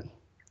that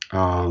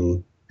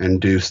and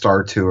do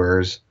Star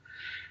Tours.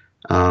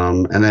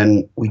 And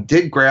then we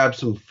did grab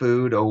some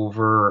food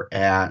over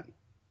at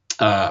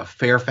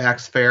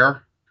Fairfax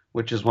Fair,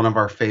 which is one of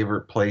our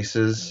favorite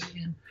places.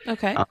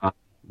 Okay.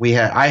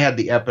 I had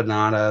the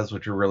empanadas,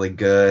 which were really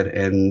good,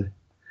 and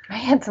I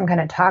had some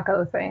kind of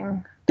taco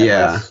thing.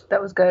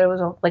 That was good. It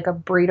was like a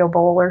burrito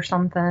bowl or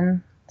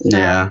something. So.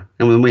 Yeah,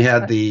 and when we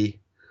had the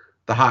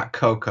hot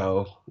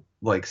cocoa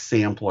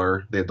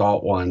sampler, the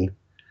adult one,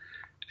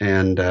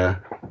 and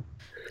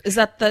is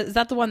that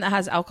the one that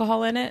has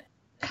alcohol in it?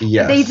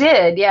 Yes. They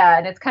did, yeah.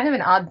 And it's kind of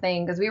an odd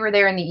thing because we were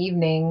there in the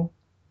evening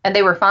and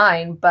they were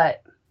fine,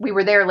 but we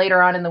were there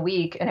later on in the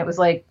week and it was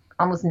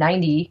almost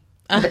 90.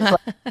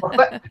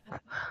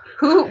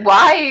 Who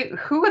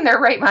in their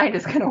right mind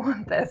is going to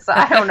want this?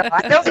 I don't know.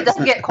 I know it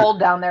doesn't get cold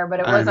down there, but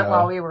it wasn't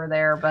while we were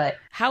there. But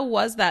how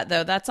was that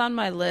though? That's on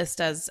my list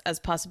as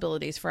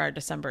possibilities for our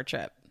December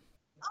trip.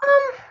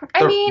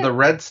 The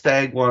Red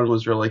Stag one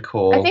was really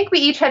cool. I think we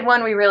each had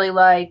one we really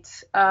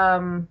liked.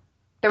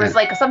 There was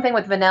something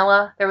with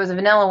vanilla. There was a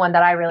vanilla one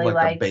that I really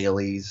liked. The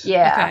Baileys.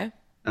 Yeah. Okay.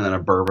 And then a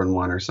bourbon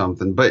one or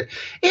something. But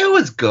it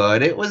was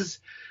good. It was,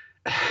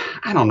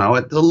 I don't know,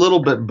 it's a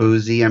little bit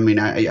boozy. I mean,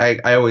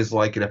 I always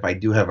like it if I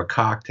do have a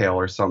cocktail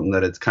or something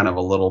that it's kind of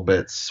a little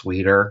bit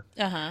sweeter.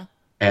 Uh-huh.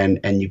 And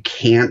you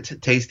can't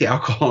taste the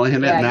alcohol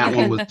in it. Yeah, and that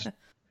one was...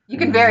 You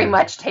can very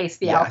much taste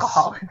the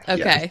alcohol. Okay.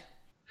 Yes.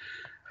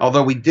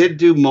 Although we did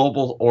do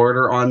mobile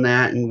order on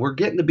that, and we're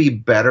getting to be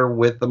better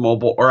with the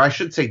mobile, or I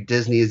should say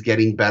Disney is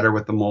getting better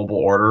with the mobile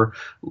order.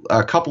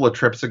 A couple of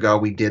trips ago,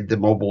 we did the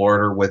mobile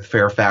order with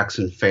Fairfax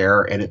and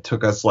Fair, and it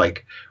took us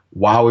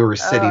while we were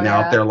sitting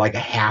out there, a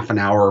half an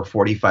hour or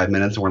 45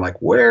 minutes, and we're like,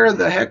 where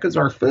the heck is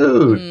our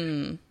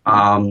food?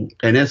 And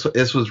this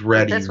was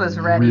ready. This was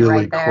ready really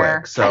right there.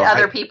 Quick. So and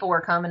other people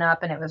were coming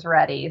up, and it was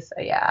ready. So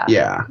yeah.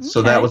 Yeah. Okay.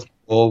 So that was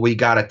cool. We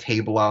got a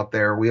table out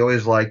there. We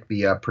always like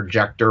the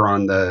projector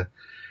on the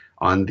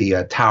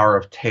Tower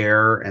of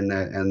Terror and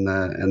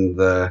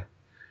the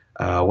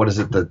what is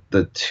it,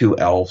 the 2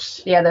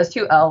 elves? Yeah, those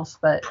 2 elves,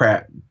 but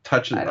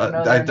touch and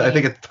I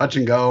think it's Touch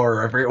and Go,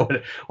 or I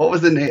forget what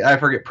was the name. I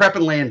forget. Prep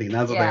and Landing.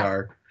 That's what they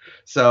are.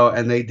 So,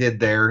 and they did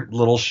their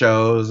little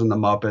shows and the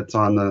Muppets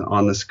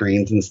on the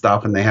screens and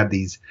stuff. And they had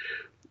these,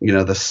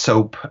 the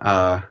soap,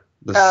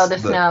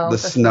 the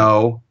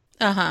snow,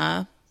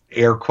 Uh-huh.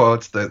 air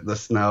quotes, the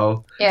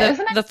snow. Yeah,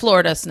 The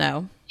Florida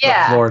snow.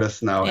 Yeah. The Florida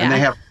snow. Yeah. And they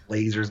have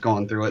lasers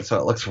going through it. So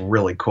it looks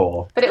really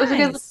cool. But it was a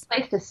good Nice.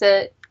 place to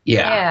sit.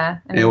 Yeah.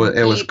 And It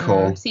was eat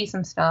cool. and see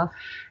some stuff.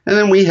 And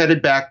then we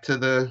headed back to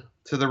the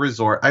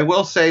resort. I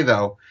will say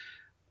though,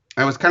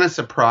 I was kind of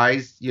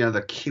surprised,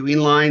 the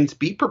queuing lines.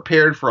 Be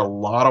prepared for a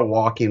lot of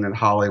walking at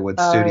Hollywood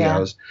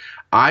Studios. Yeah.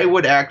 I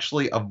would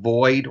actually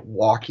avoid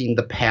walking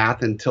the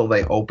path until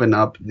they open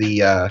up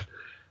the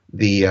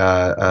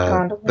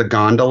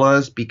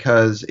gondolas,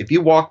 because if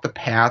you walk the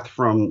path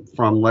from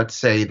let's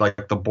say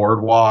like the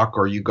boardwalk,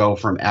 or you go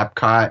from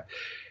Epcot,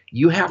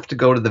 you have to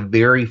go to the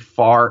very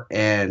far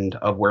end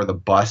of where the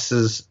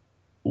buses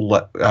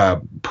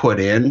come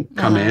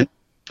in.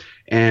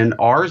 And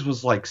ours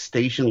was like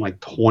station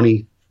like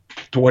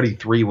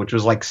 23, which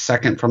was like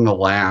second from the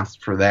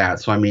last for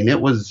that. So, I mean,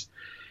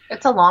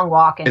 it's a long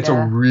walk. It's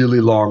a really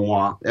long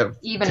walk.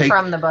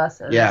 From the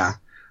buses. Yeah.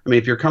 I mean,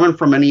 if you're coming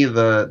from any of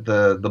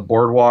the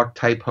boardwalk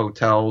type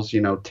hotels,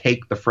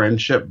 take the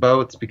Friendship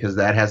boats, because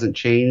that hasn't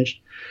changed.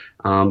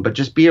 But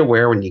just be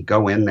aware when you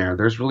go in there,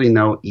 there's really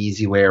no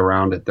easy way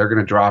around it. They're going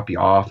to drop you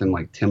off in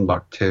like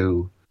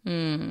Timbuktu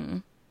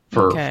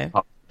for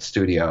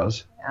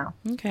studios. Yeah.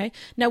 Okay.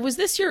 Now, was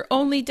this your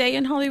only day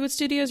in Hollywood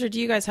Studios, or do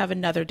you guys have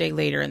another day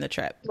later in the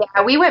trip?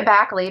 Yeah, we went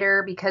back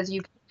later because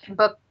you can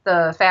book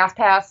the Fast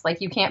Pass.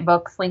 Like, you can't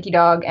book Slinky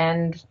Dog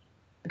and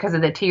because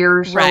of the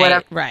tiers or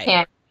whatever. Right. You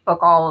can't book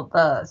all of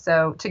the.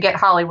 So to get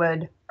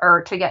Hollywood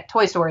or to get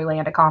Toy Story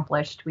Land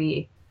accomplished,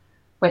 we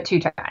went 2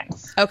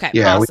 times. Okay.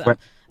 Yeah. Awesome.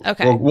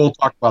 Okay. We'll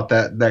talk about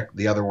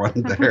the other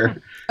one there.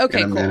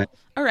 Okay. In a cool. minute.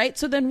 All right.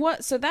 So then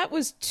what? So that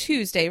was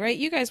Tuesday, right?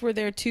 You guys were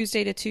there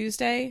Tuesday to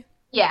Tuesday.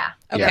 Yeah.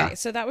 Okay. Yeah.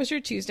 So that was your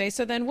Tuesday.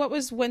 So then what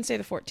was Wednesday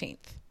the 14th?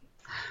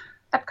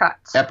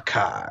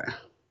 Epcot.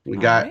 We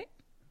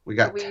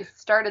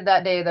started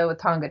that day though with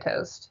Tonga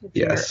Toast. If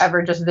Yes. you're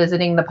ever just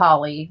visiting the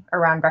Poly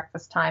around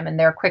breakfast time, and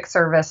their quick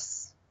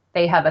service,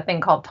 they have a thing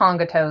called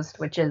Tonga Toast,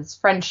 which is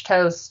French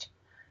toast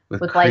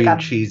with like cream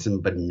cheese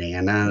and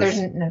bananas.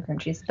 There's no cream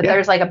cheese, but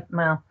there's like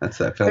that's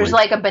that filling. There's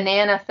like a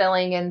banana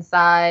filling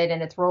inside,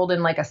 and it's rolled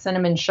in like a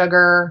cinnamon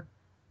sugar,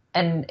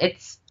 and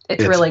it's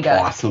really good.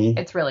 Awesome.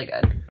 It's really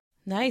good.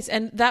 Nice.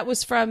 And that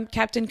was from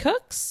Captain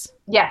Cook's?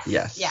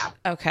 Yes. Yeah.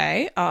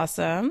 Okay.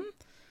 Awesome.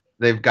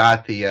 They've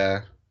got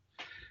the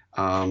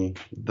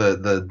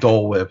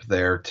Dole Whip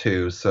there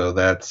too, so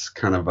that's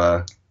kind of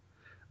a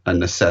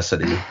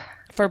necessity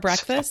For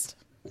breakfast?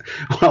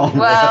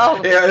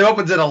 Well, it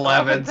opens at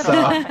 11,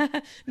 so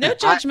No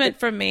judgment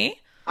from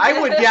me.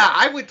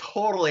 I would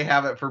totally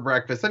have it for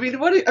breakfast. I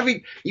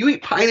mean, you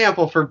eat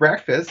pineapple for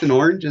breakfast and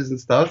oranges and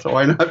stuff, so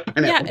why not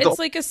pineapple? Yeah, it's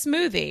like a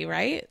smoothie,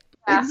 right?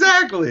 Yeah.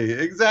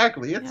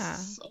 Exactly.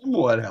 It's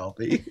somewhat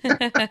healthy.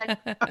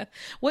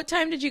 What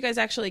time did you guys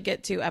actually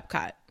get to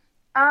Epcot?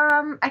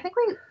 I think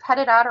we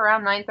headed out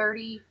around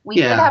 9:30. We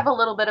did have a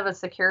little bit of a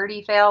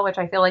security fail, which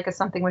I feel like is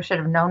something we should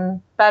have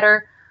known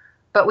better.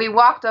 But we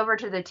walked over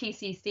to the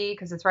TCC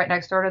because it's right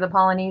next door to the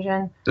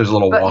Polynesian. There's a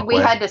little walkway.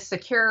 We had to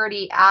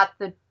security at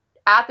the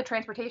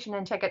Transportation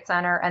and Ticket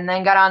Center, and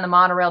then got on the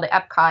monorail to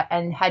Epcot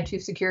and head to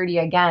security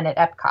again at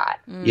Epcot.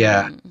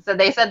 Yeah. So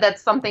they said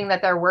that's something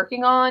that they're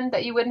working on,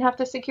 that you wouldn't have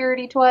to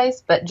security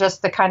twice, but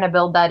just to kind of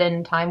build that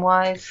in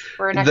time-wise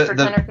for an extra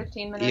 10 or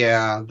 15 minutes.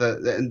 Yeah.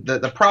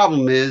 The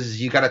problem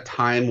is you got a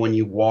time when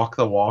you walk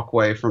the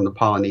walkway from the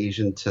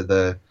Polynesian to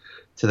the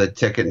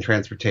Ticket and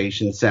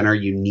Transportation Center.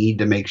 You need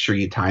to make sure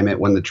you time it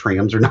when the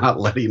trams are not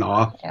letting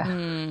off.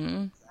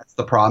 Yeah. That's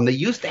the problem. They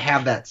used to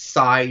have that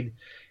side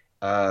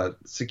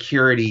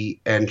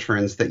security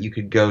entrance that you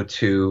could go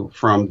to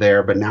from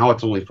there, but now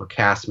it's only for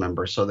cast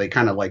members, so they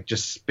kind of like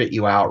just spit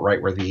you out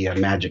right where the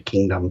Magic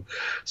Kingdom.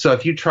 So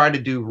if you try to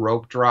do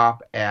rope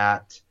drop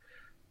at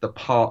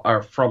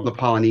from the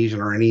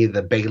Polynesian or any of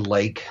the Bay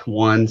Lake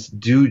ones,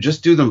 do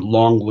the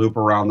long loop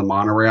around the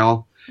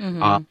monorail.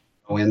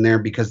 Go in there,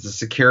 because the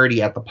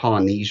security at the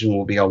Polynesian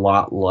will be a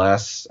lot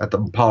less at the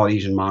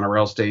Polynesian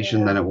monorail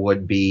station than it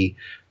would be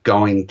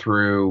going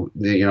through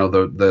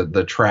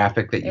the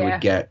traffic that you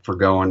would get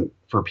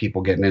for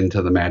people getting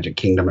into the Magic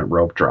Kingdom at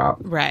rope drop.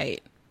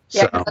 Right.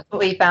 Yeah, that's what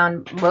we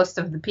found. Most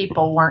of the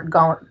people weren't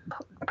going.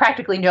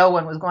 Practically no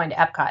one was going to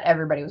Epcot.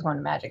 Everybody was going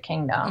to Magic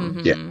Kingdom.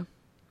 Mm-hmm. Yeah.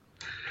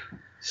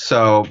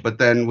 So, but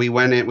then we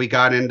went in. We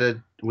got into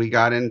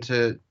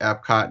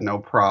Epcot, no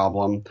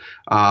problem.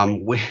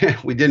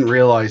 We didn't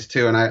realize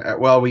too,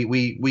 and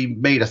we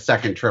made a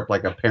second trip,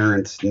 like a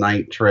parents'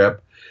 night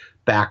trip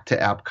back to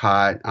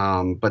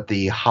Epcot, but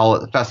the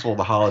Festival of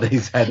the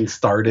Holidays hadn't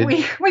started.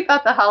 We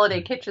thought the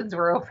holiday kitchens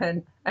were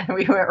open, and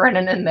we went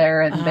running in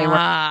there, and they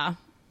were.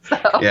 So.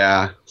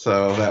 Yeah,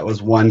 so that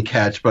was one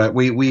catch, but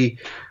we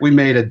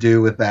made a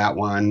do with that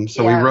one.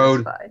 So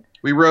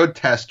we rode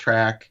Test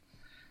Track,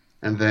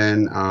 and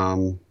then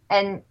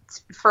and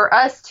for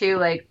us too,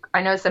 like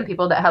I know some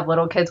people that have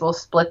little kids will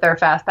split their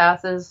fast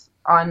passes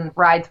on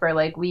rides where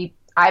like we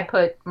I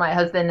put my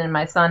husband and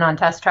my son on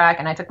Test Track,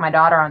 and I took my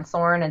daughter on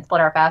Soarin' and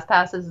split our fast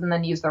passes, and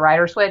then used the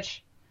rider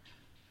switch.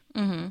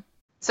 Mm-hmm.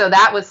 So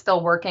that was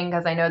still working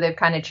because I know they've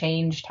kind of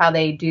changed how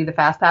they do the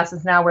fast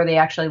passes now, where they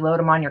actually load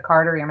them on your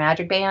card or your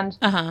Magic Band.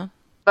 Uh-huh.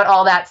 But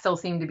all that still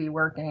seemed to be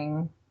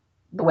working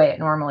the way it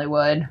normally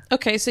would.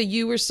 Okay, so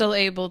you were still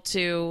able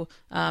to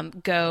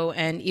go,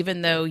 and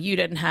even though you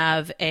didn't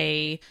have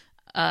a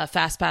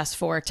fast pass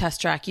for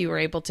Test Track, you were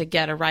able to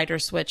get a rider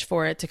switch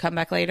for it to come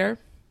back later?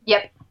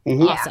 Yep.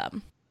 Mm-hmm.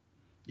 Awesome.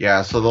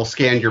 Yeah, so they'll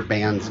scan your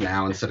bands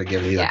now instead of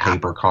giving you the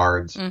paper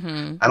cards.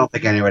 Mm-hmm. I don't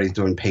think anybody's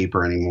doing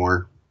paper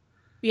anymore.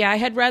 Yeah, I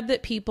had read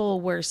that people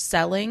were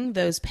selling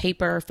those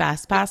paper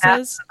fast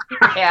passes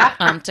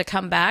to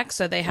come back,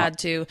 so they had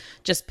to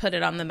just put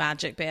it on the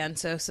Magic Band.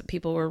 So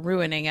people were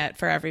ruining it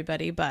for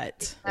everybody,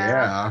 but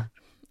yeah.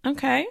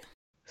 Okay.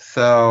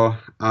 So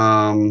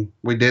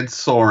we did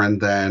Soarin'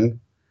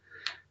 then.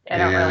 I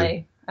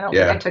don't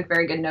think I took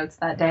very good notes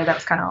that day. That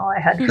was kind of all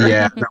I had.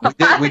 Yeah,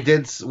 no, we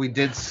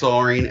did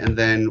Soaring, and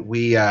then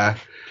we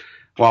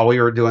while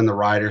we were doing the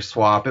rider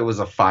swap, it was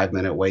a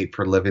 5-minute wait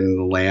for Living in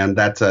the Land.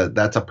 That's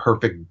a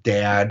perfect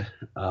dad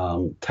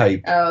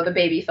type. Oh, the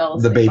baby fell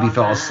asleep. The baby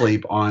fell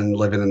asleep on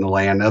Living in the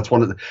Land. That's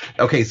one of the.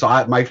 Okay, so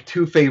my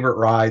 2 favorite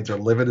rides are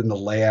Living in the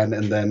Land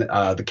and then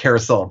the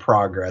Carousel of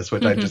Progress,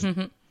 which I just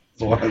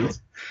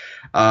ones.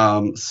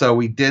 So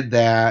we did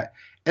that.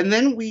 And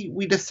then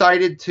we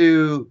decided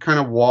to kind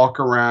of walk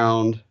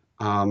around.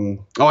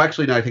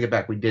 Actually, no, I take it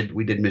back. We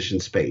did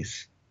Mission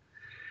Space,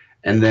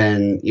 and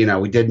then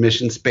we did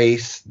Mission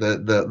Space,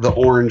 the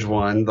orange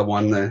one, the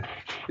one that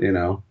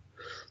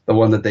the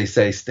one that they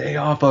say stay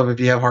off of if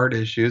you have heart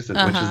issues, which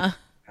is the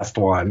last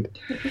one.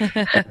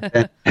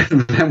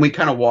 and then we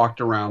kind of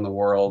walked around the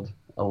world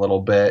a little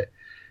bit,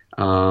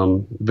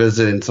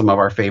 visiting some of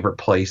our favorite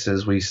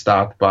places. We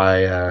stopped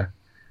by.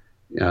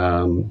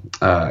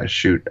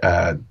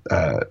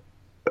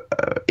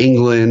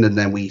 England, and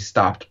then we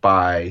stopped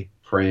by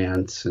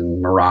France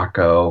and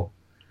Morocco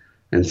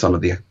and some of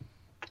the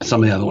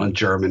other ones,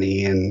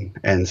 Germany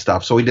and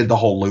stuff. So we did the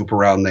whole loop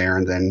around there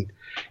and then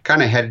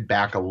kind of headed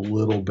back a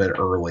little bit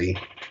early.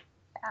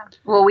 Yeah.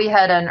 Well, we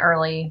had an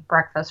early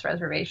breakfast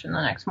reservation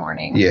the next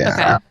morning. Yeah.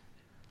 Okay.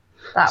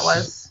 That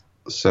was.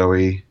 So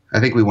I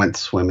think we went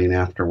swimming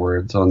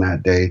afterwards on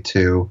that day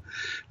too,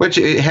 which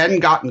it hadn't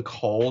gotten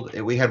cold.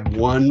 We had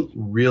one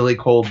really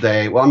cold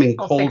day. Well, I mean,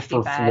 cold 65.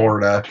 For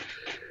Florida.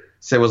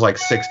 So it was like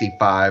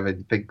 65. I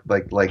think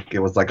like it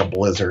was like a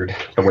blizzard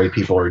the way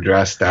people were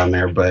dressed down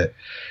there. But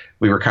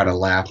we were kind of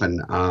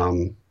laughing.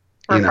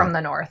 We're from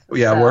the north.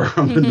 Yeah, so. We're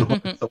from the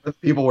north. So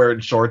people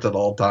wearing shorts at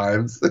all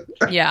times.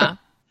 Yeah.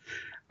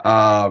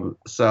 So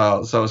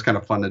it was kind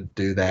of fun to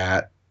do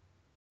that.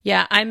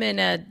 Yeah, I'm in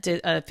a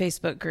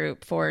Facebook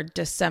group for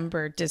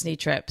December Disney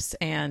trips,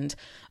 and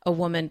a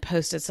woman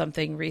posted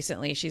something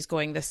recently. She's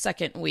going the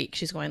second week.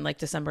 She's going like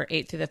December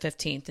 8th through the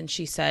 15th. And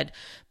she said,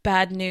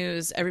 bad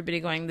news, everybody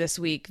going this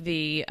week.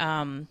 The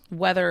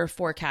weather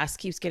forecast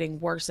keeps getting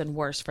worse and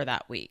worse for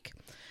that week.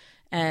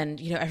 And,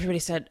 everybody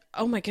said,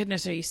 oh my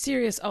goodness, are you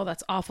serious? Oh,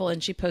 that's awful.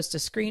 And she posted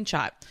a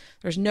screenshot.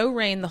 There's no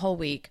rain the whole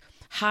week.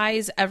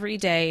 Highs every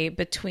day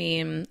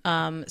between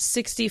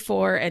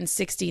 64 and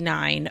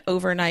 69,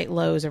 overnight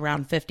lows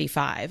around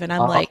 55. And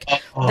I'm like,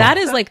 that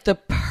is like the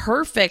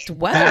perfect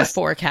weather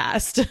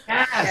forecast.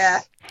 Yes.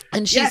 Yeah.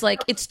 And she's like,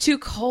 it's too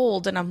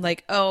cold. And I'm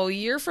like, oh,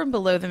 you're from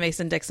below the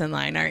Mason-Dixon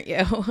line, aren't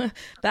you?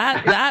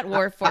 that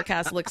war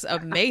forecast looks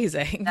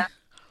amazing.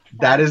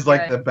 That is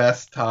like the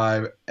best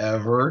time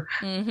ever.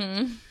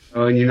 Mm-hmm.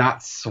 When you're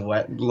not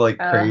sweating like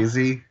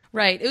crazy.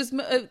 Right. It was,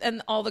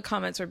 and all the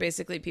comments were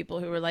basically people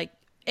who were like,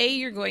 A,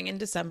 you're going in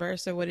December,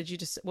 so what did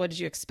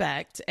you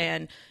expect?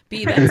 And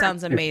B, that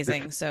sounds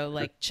amazing, so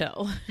like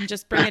chill.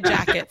 Just bring a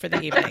jacket for the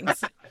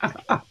evenings.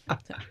 So,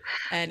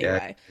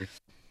 anyway.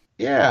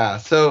 Yeah.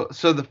 So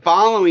the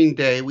following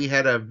day we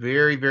had a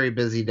very, very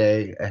busy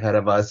day ahead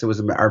of us. It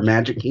was our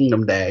Magic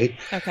Kingdom day.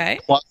 Okay.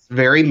 Plus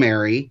very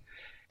merry.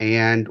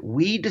 And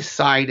we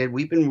decided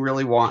we've been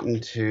really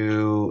wanting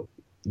to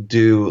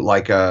do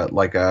like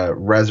a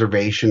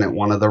reservation at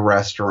one of the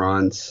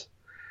restaurants.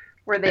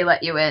 Where they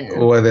let you in.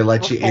 Where they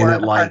let you in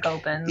at like, park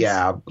opens.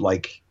 Yeah,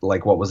 like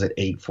what was it,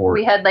 8:40?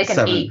 We had like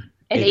an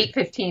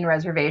 8:15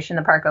 reservation.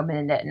 The park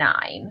opened at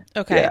 9.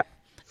 Okay. Yeah.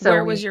 So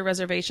where was your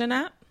reservation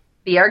at?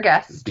 Be Our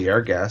Guest. Be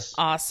Our Guest.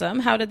 Awesome.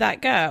 How did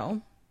that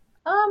go?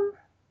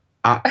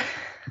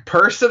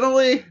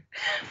 Personally,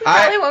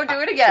 I won't do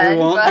it again. We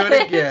won't do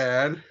it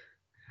again.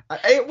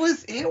 It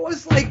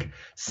was like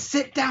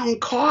sit down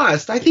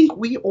cost. I think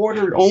we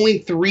ordered only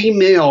 3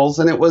 meals,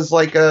 and it was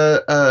like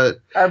our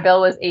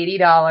bill was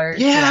 $80.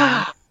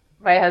 Yeah.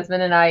 My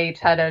husband and I each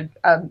had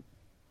a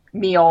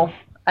meal,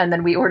 and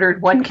then we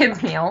ordered one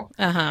kid's meal.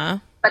 Uh-huh.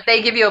 But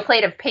they give you a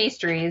plate of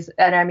pastries,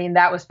 and I mean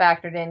that was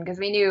factored in because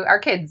we knew our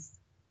kids,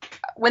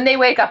 when they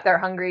wake up, they're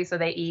hungry, so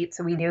they eat.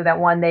 So we knew that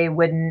one, they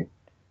wouldn't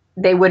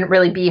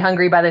really be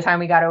hungry by the time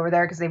we got over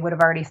there because they would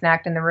have already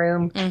snacked in the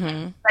room.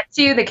 Mm-hmm. But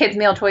 2, the kids'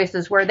 meal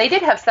choices were, they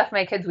did have stuff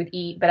my kids would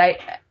eat, but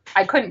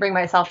I couldn't bring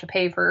myself to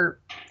pay for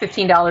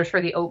 $15 for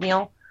the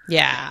oatmeal.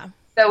 Yeah.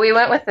 So we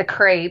went with the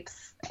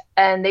crepes,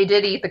 and they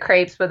did eat the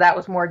crepes, but that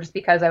was more just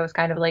because I was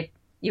kind of like,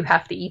 you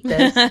have to eat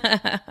this.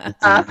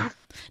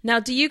 Now,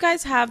 do you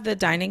guys have the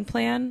dining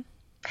plan?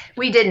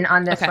 We didn't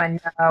on this one.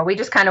 No. We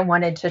just kind of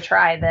wanted to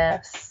try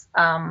this.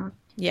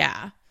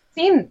 Yeah.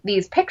 Seen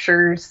these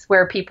pictures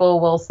where people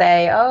will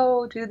say,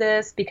 "Oh, do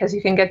this because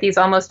you can get these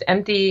almost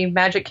empty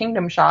Magic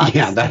Kingdom shots."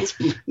 Yeah, that's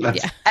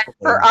yeah.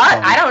 For us,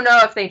 I don't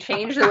know if they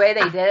changed the way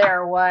they did it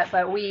or what,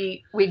 but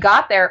we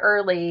got there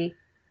early,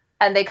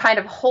 and they kind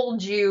of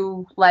hold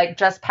you like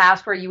just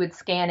past where you would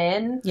scan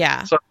in.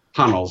 Yeah. So,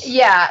 tunnels.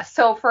 Yeah.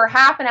 So for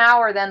half an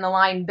hour, then the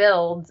line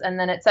builds, and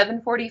then at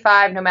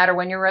 7:45, no matter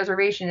when your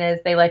reservation is,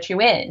 they let you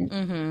in.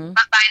 Mm-hmm.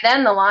 But by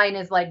then, the line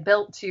is like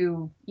built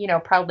to,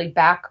 probably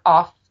back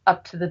off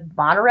up to the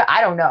monorail.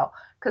 I don't know.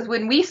 Because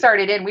when we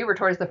started in, we were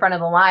towards the front of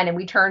the line, and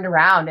we turned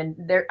around,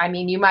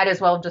 and you might as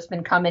well have just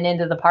been coming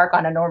into the park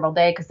on a normal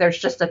day, because there's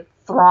just a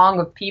throng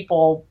of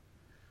people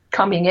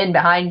coming in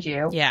behind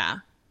you. Yeah.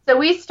 So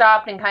we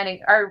stopped and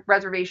our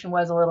reservation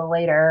was a little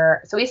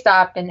later. So we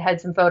stopped and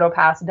had some photo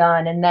pass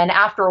done. And then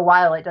after a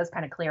while, it does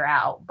kind of clear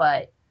out,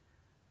 but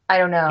I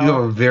don't know. You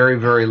have a very,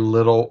 very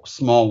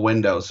small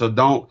window.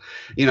 So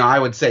I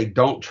would say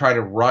don't try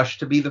to rush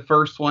to be the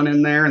first one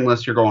in there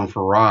unless you're going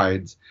for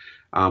rides.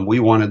 We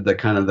wanted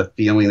the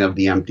feeling of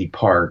the empty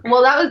park.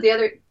 Well, that was the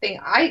other thing.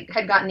 I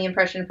had gotten the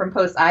impression from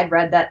posts I'd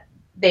read that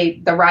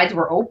the rides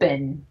were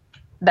open,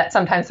 that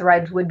sometimes the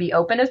rides would be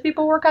open as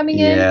people were coming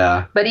in.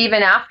 Yeah. But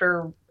even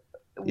after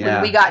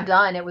when we got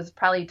done, it was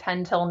probably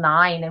 10 till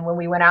 9. And when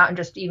we went out and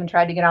just even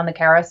tried to get on the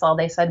carousel,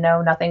 they said,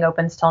 no, nothing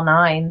opens till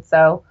 9.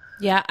 So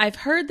yeah, I've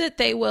heard that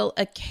they will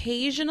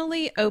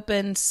occasionally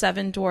open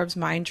Seven Dwarfs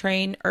Mine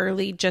Train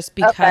early just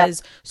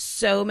because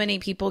so many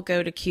people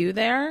go to queue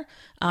there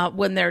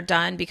when they're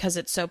done because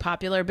it's so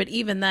popular. But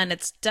even then,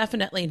 it's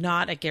definitely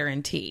not a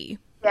guarantee.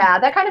 Yeah,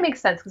 that kind of makes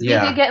sense because we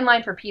did get in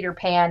line for Peter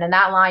Pan, and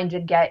that line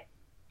did get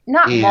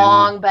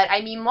long, but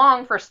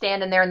long for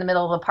standing there in the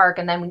middle of the park,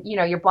 and then,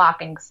 you're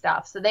blocking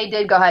stuff. So they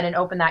did go ahead and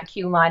open that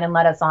queue line and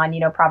let us on,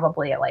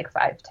 probably at like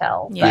 5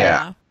 till.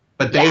 Yeah.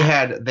 But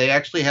they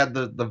actually had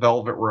the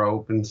velvet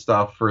rope and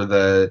stuff for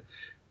the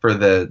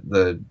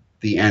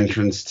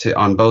entrance to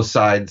on both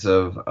sides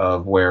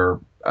of where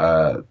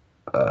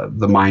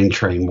the mine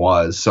train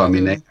was. So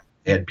they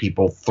had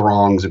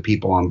throngs of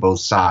people on both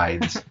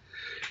sides.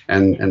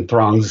 And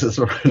throngs is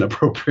an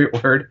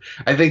appropriate word.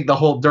 I think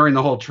during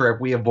the whole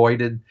trip we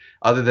avoided,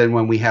 other than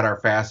when we had our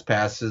fast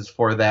passes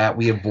for that,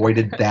 we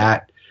avoided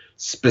that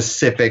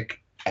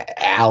specific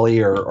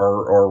alley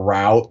or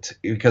route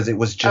because it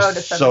was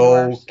just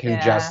so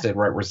congested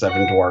right where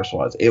Seven Dwarfs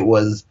was. It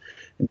was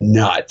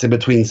nuts. In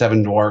between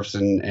Seven Dwarfs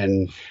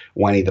and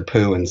Winnie the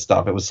Pooh and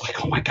stuff, it was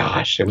like, oh my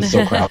gosh, it was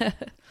so crowded.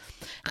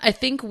 I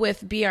think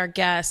with Be Our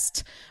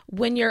Guest,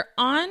 when you're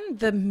on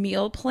the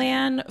meal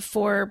plan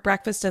for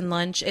breakfast and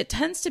lunch, it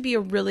tends to be a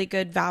really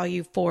good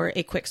value for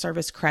a quick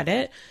service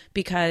credit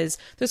because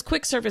those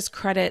quick service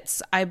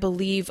credits, I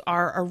believe,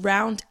 are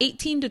around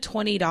 $18 to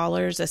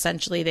 $20.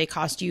 Essentially, they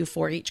cost you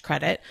for each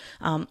credit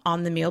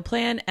on the meal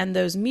plan. And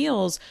those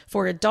meals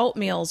for adult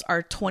meals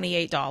are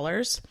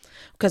 $28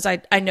 because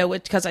I know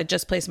it because I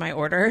just placed my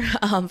order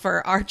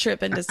for our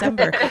trip in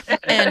December.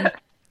 And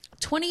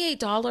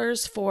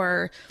 $28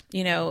 for,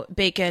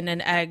 bacon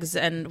and eggs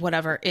and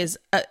whatever is,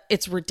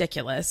 it's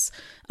ridiculous.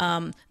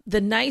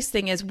 The nice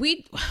thing is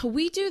we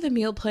do the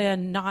meal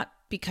plan not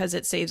because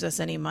it saves us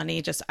any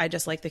money. I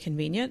just like the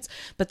convenience.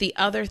 But the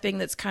other thing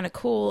that's kind of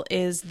cool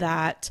is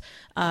that,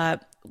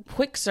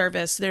 quick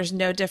service, there's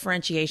no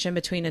differentiation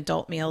between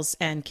adult meals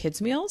and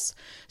kids meals.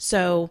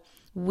 So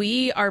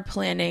we are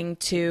planning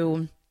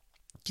to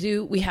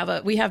we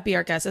have Be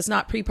Our Guest. It's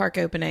not pre-park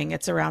opening.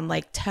 It's around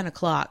like 10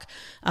 o'clock.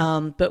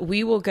 But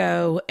we will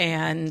go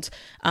and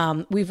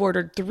we've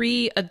ordered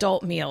 3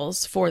 adult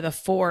meals for the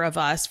 4 of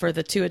us, for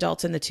the 2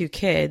 adults and the 2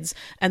 kids.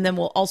 And then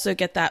we'll also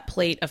get that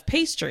plate of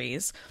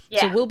pastries.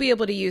 Yeah. So we'll be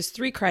able to use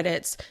 3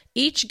 credits,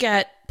 each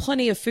get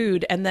plenty of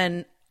food. And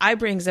then I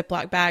bring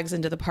Ziploc bags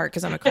into the park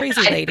because I'm a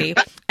crazy lady.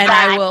 And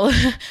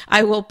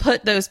I will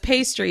put those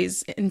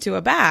pastries into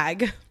a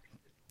bag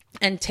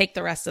and take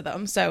the rest of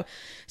them. So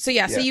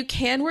you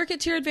can work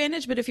it to your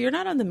advantage, but if you're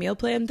not on the meal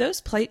plan,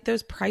 those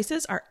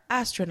prices are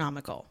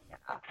astronomical.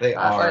 They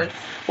are.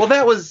 Well,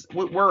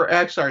 we're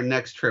actually our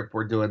next trip,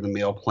 we're doing the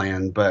meal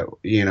plan, but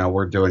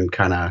we're doing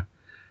kind of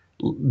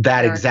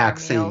that exact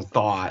same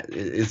thought.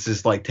 It's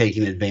just like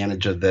taking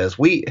advantage of this.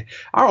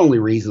 Our only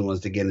reason was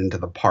to get into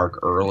the park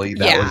early.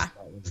 That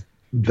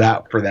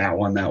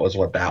was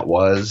what that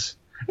was.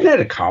 And it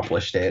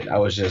accomplished it. I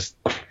was just,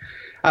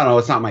 I don't know.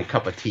 It's not my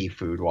cup of tea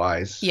food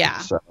wise. Yeah.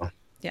 So.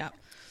 Yeah.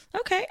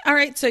 Okay. All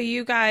right. So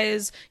you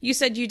guys, you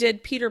said you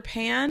did Peter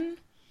Pan.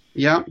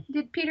 Yeah.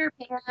 Did Peter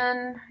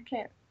Pan.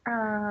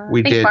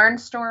 We did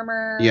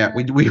Barnstormer. Yeah.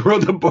 We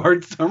rode the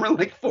Barnstormer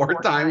like four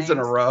times in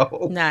a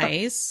row.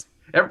 Nice.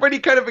 Everybody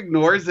kind of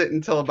ignores it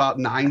until about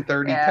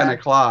 9:30, 10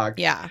 o'clock.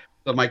 Yeah.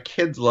 So my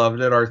kids loved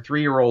it. Our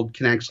 3-year-old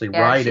can actually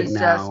ride it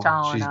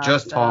now. She's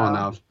just tall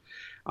enough.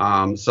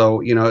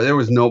 So there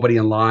was nobody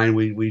in line.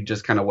 We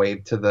just kind of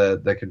waved to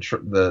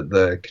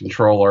the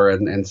controller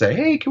and say,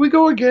 hey, can we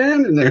go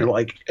again? And they're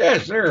like, yeah,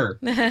 sure.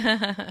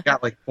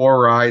 Got like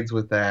 4 rides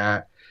with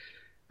that.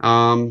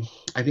 I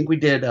think we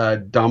did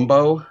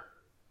Dumbo.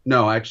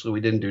 No, actually,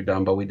 we didn't do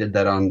Dumbo. We did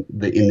that in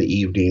the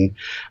evening,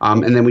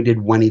 and then we did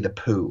Winnie the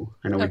Pooh.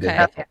 I know we did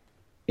that.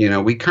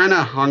 We kind of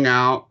hung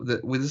out.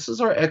 This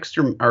is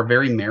our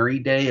very merry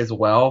day as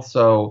well.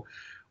 So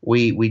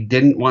we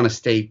didn't want to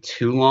stay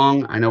too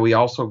long. I know we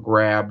also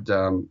grabbed.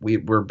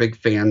 We're big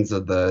fans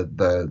of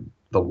the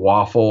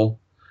waffle,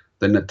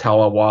 the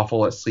Nutella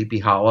waffle at Sleepy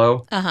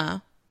Hollow.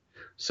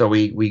 So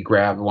we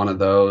grabbed one of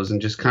those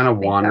and just kind of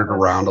wandered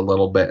around a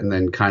little bit, and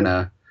then kind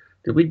of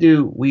we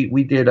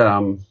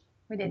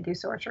didn't do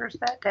Sorcerers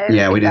that day.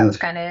 Yeah, we didn't. That was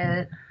kind of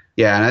it.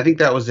 Yeah, and I think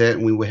that was it.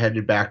 And we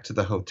headed back to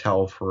the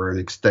hotel for an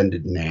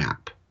extended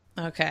nap.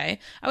 Okay.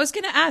 I was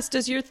going to ask,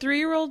 does your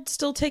 3-year-old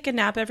still take a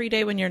nap every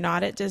day when you're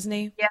not at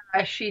Disney?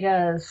 Yeah, she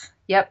does.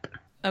 Yep.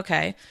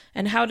 Okay.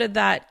 And how did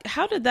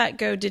that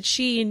go? Did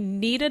she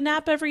need a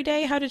nap every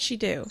day? How did she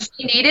do?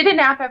 She needed a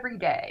nap every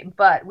day,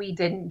 but we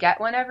didn't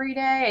get one every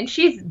day. And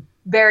she's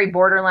very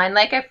borderline.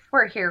 Like, if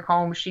we're here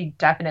home, she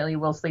definitely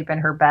will sleep in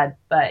her bed,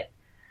 but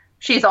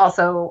she's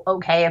also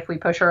okay if we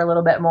push her a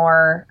little bit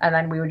more, and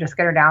then we would just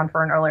get her down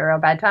for an earlier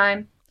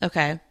bedtime.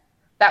 Okay.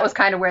 That was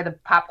kind of where the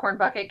popcorn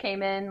bucket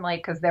came in, like,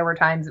 because there were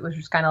times it was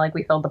just kind of like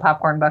we filled the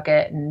popcorn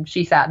bucket, and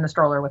she sat in the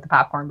stroller with the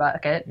popcorn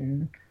bucket,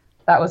 and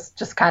that was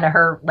just kind of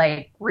her,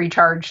 like,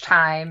 recharge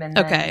time. And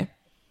then,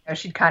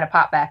 she'd kind of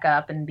pop back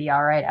up and be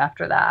all right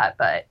after that,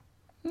 but...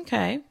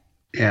 Okay.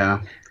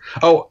 Yeah.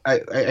 Oh,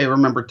 I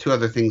remember 2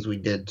 other things we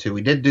did, too.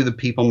 We did do the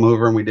People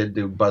Mover, and we did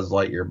do Buzz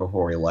Lightyear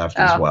before we left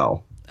as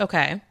well.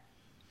 Okay.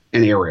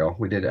 And Ariel.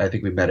 I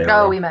think we met Ariel.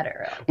 Oh, we met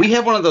Ariel. We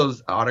have one of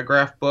those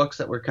autograph books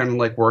that we're kind of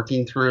like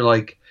working through,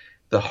 like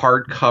the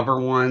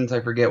hardcover ones,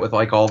 I forget, with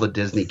like all the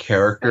Disney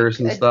characters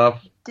and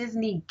stuff.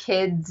 Disney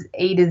Kids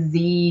A to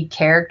Z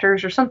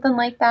characters or something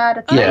like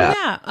that.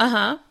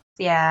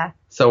 Yeah.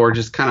 So we're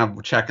just kind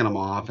of checking them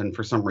off, and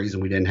for some reason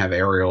we didn't have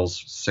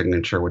Ariel's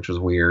signature, which was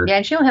weird. Yeah,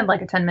 and she only had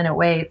like a 10-minute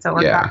wait, so it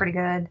worked out pretty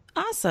good.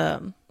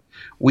 Awesome.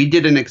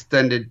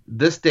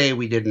 This day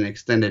we did an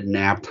extended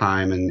nap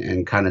time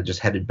and kind of just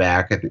headed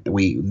back. I think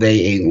they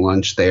ate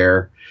lunch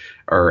there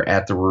or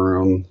at the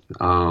room.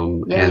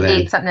 We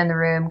ate something in the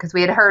room because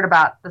we had heard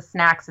about the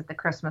snacks at the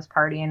Christmas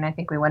party, and I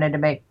think we wanted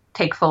to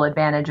take full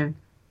advantage of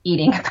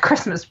eating at the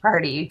Christmas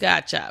party.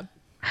 Gotcha.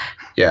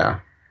 Yeah.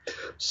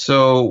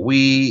 So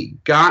we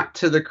got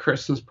to the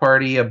Christmas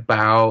party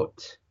about...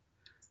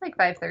 It's like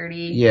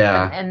 5:30.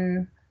 Yeah.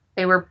 And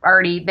they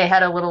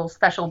had a little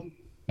special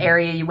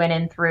area you went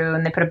in through,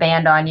 and they put a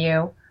band on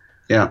you.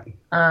 Yeah.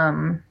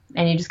 And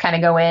you just kind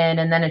of go in,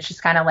 and then it's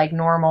just kind of like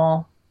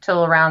normal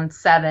till around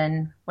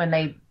 7 when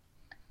they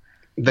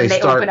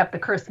open up the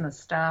Christmas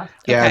stuff.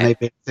 Yeah, and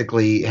they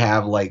basically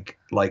have like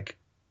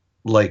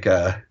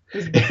a...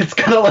 It's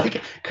kind of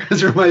like,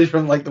 because it reminds me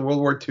from like the World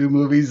War II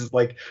movies. It's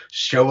like,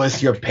 show us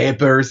your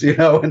papers,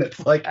 and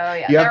it's like, oh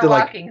yeah, you have they're to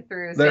walking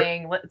through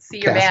saying, let's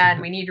see your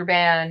band. We need your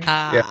band.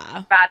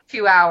 About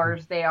 2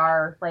 hours, they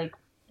are like,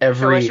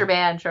 show us your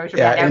band.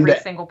 Every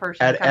single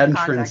person at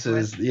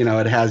entrances,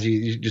 it has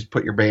you just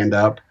put your band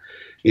up,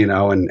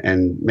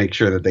 and make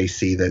sure that they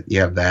see that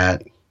you have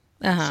that.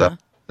 So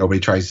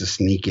nobody tries to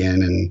sneak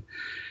in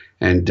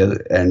and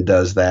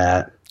does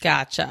that.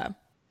 Gotcha.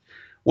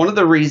 One of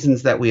the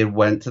reasons that we had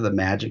went to the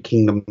Magic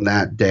Kingdom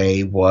that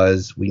day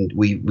was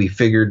we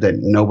figured that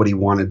nobody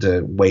wanted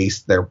to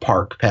waste their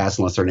park pass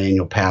unless they're an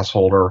annual pass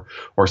holder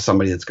or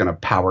somebody that's going to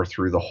power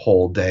through the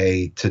whole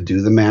day to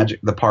do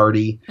the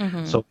party.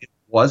 Mm-hmm. So it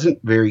wasn't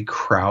very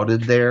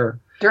crowded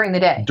there during the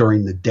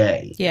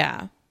day.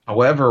 Yeah.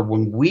 However,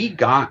 when we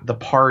got the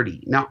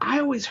party, now I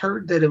always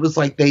heard that it was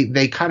like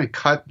they kind of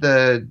cut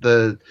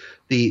the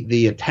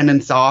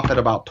attendance off at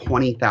about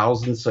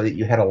 20,000 so that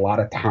you had a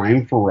lot of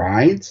time for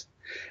rides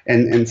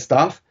and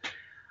stuff.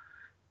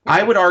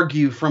 I would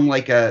argue from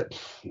like a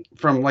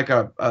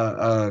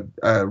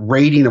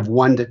rating of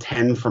 1 to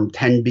 10, from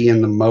 10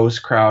 being the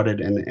most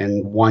crowded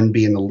and 1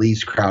 being the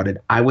least crowded,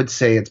 I would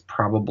say it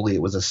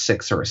was a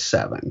 6 or a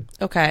 7.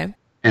 Okay.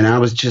 And I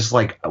was just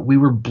like, we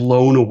were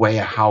blown away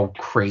at how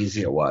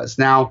crazy it was.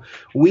 Now,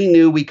 we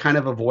knew we kind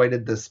of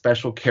avoided the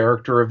special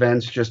character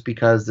events just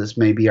because this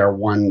may be our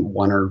one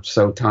or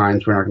so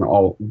times. We're not going to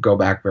all go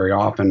back very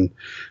often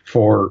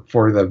for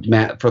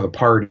the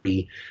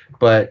party.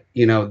 But,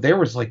 there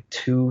was like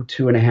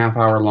 2.5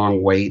 hour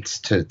long waits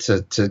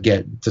to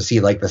get to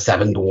see like the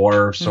 7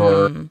 Dwarfs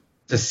or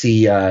to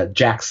see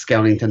Jack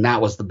Skellington.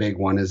 That was the big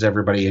one, is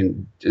everybody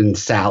in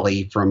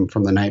Sally from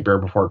The Nightmare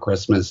Before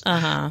Christmas.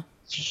 Uh-huh.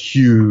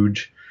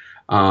 Huge.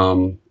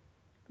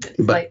 It's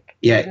like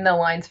in the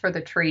lines for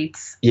the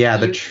treats. Yeah,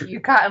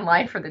 you got in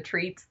line for the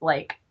treats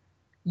like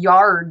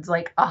yards,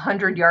 like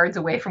 100 yards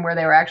away from where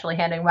they were actually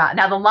handing them out.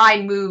 Now the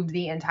line moved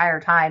the entire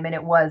time, and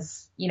it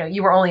was,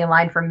 you were only in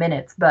line for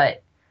minutes,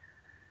 but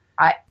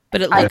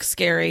it looked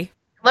scary.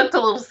 looked a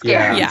little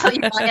scary Yeah. until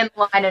you got in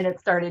line and it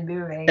started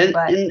moving. And,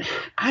 But and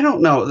I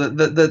don't know.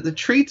 The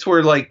treats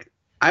were like,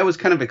 I was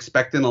kind of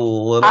expecting a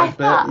little bit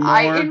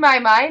more. in my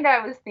mind,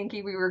 I was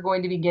thinking we were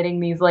going to be getting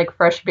these like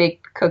fresh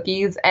baked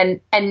cookies,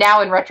 and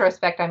now in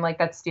retrospect, I'm like,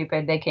 that's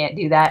stupid. They can't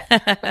do that.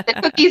 But the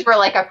cookies were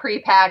like a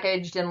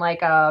prepackaged in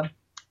like a,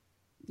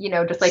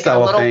 just like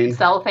Cellophane. a little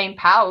cellophane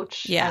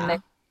pouch. Yeah. And they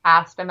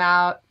passed them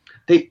out.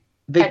 They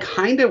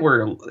kind of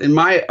were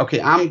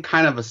I'm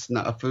kind of a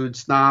food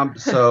snob,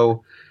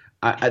 so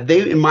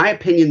they, in my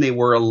opinion, they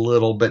were a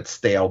little bit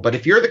stale. But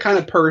if you're the kind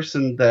of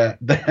person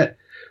that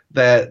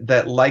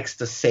likes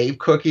to save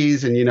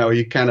cookies and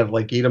you kind of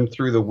like eat them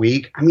through the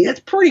week, I mean, it's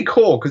pretty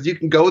cool because you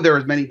can go there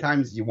as many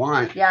times as you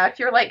want. Yeah, if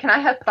you're like, can I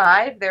have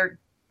 5? Here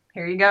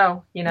you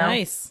go.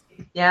 Nice.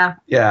 Yeah.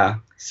 Yeah.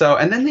 So,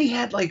 and then they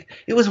had like,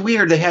 it was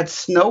weird. They had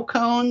snow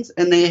cones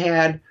and they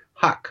had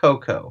hot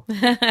cocoa.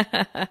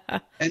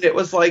 And it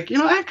was like,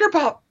 after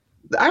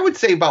I would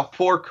say about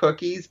 4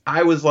 cookies,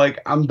 I was like,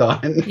 I'm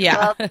done.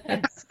 Yeah.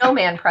 Well,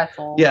 snowman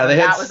pretzels. Yeah, they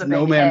had That was a big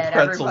snowman hit.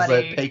 pretzels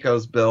at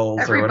Pecos Bills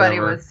or Everybody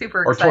whatever. was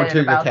super Or excited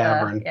Tortuga about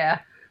Tavern. that. Yeah.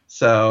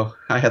 So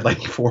I had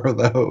like 4 of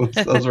those.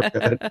 Those were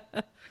good.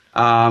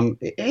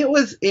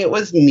 It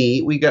was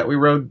neat. We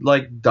rode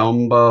like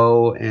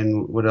Dumbo,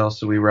 and what else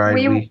did we ride?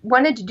 We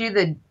wanted to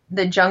do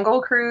the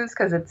Jungle Cruise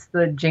because it's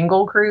the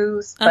Jingle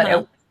Cruise,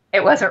 but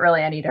it wasn't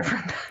really any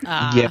different.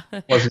 Yeah,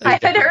 it wasn't I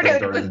had heard different it was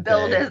during the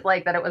billed day. as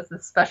like that it was the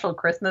special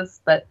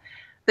Christmas, but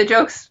the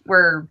jokes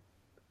were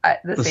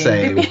the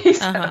same. to me.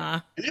 So.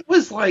 And it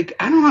was like,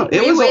 I don't know.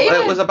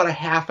 It was about a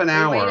half an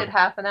hour. We waited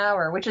half an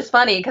hour, which is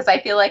funny because I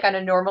feel like on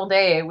a normal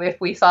day, if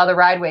we saw the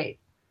ride wait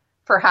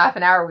for half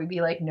an hour, we'd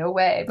be like, no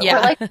way. But we're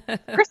like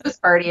Christmas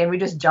party, and we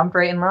just jumped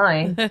right in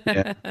line.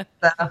 Yeah.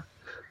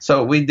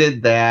 So we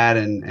did that,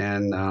 and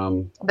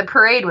the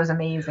parade was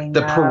amazing.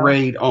 the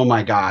parade. Oh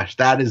my gosh,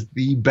 that is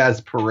the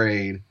best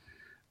parade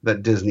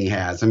that Disney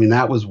has. I mean,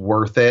 that was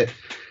worth it.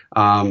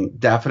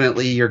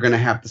 Definitely, you're going to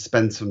have to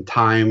spend some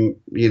time,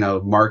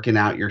 marking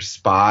out your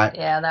spot.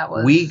 Yeah, that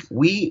was.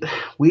 We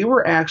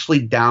were actually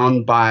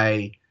down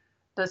by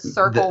the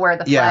circle where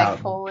the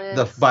flagpole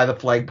is. By the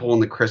flagpole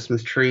and the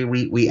Christmas tree.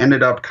 We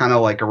ended up kind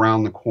of like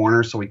around the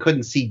corner, so we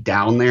couldn't see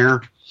down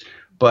there.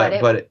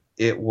 But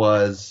it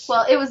was.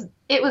 Well, it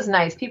was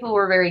nice. People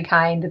were very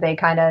kind. They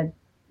kind of,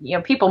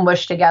 people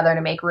mushed together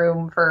to make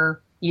room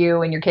for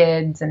you and your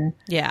kids, and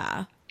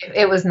yeah,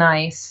 it was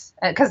nice.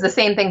 Because the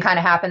same thing kind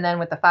of happened then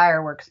with the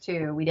fireworks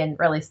too. We didn't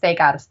really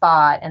stake out a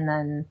spot, and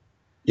then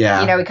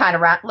we kind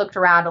of looked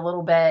around a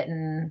little bit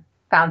and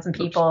found some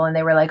people, and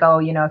they were like, "Oh,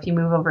 if you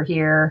move over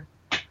here."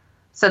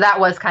 So that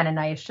was kind of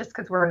nice, just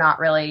because we're not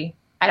really.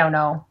 I don't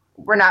know.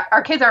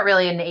 Our kids aren't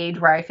really in an age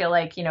where I feel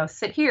like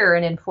sit here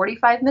and in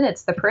 45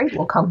 minutes the parade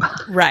will come by.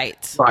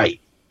 Right.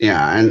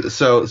 Yeah, and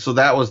so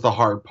that was the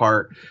hard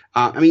part.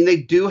 I mean, they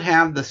do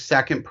have the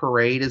second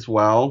parade as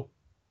well.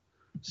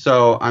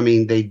 So I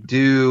mean, they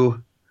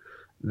do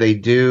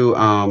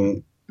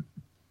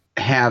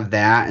have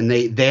that, and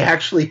they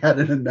actually had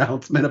an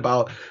announcement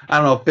about, I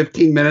don't know,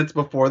 15 minutes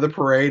before the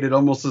parade. It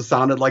almost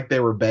sounded like they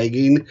were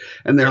begging,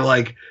 and they're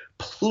like,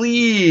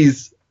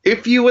 please,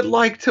 if you would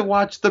like to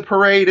watch the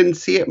parade and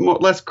see it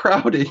less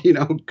crowded,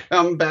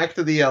 come back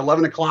to the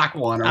 11 o'clock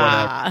one or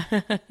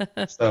whatever.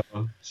 So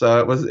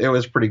it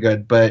was pretty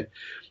good, but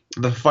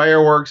the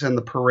fireworks and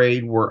the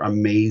parade were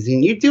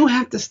amazing. You do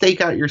have to stake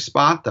out your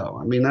spot, though.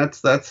 I mean,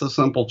 that's the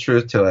simple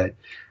truth to it.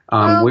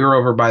 We were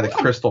over by the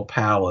Crystal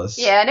Palace.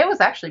 Yeah, and it was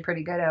actually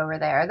pretty good over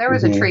there. There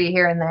was a tree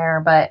here and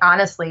there, but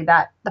honestly,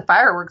 the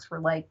fireworks were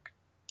like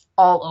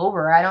all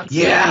over. I don't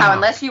see how,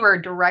 unless you were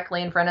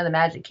directly in front of the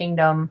Magic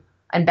Kingdom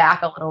and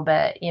back a little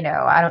bit,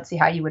 I don't see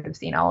how you would have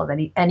seen all of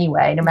it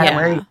anyway, no matter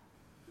where you.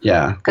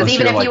 Yeah. Because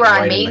even if you were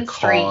on Main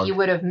Street, you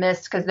would have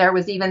missed, because there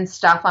was even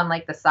stuff on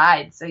like the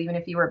sides. So even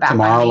if you were back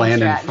Tomorrowland on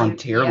Main and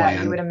Street,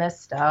 Frontierland, you would have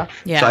missed stuff.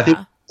 Yeah. So I think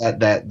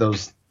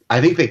I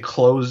think they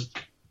closed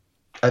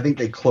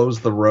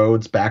the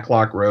roads,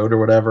 Backlot Road or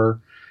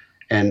whatever,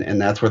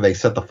 and that's where they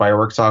set the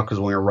fireworks off, because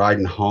when we were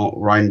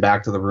riding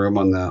back to the room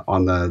on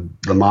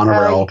the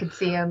monorail, you could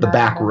see them, the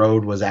back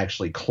road was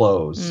actually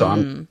closed. So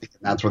I'm thinking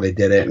that's where they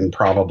did it, and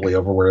probably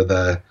over where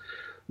the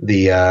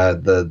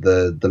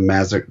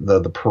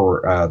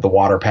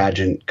water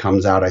pageant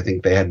comes out. I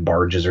think they had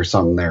barges or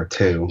something there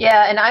too.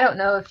 Yeah, and I don't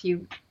know if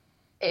you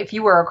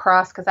were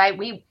across, because I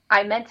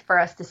meant for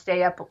us to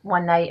stay up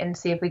one night and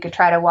see if we could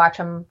try to watch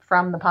them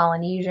from the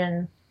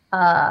Polynesian,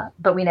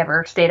 but we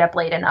never stayed up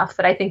late enough.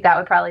 But I think that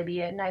would probably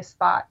be a nice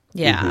spot.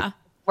 Yeah.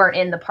 We're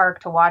in the park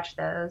to watch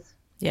those.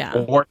 Yeah.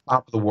 Or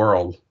Top of the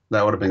World.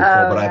 That would have been cool,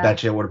 but I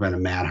bet you it would have been a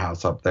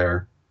madhouse up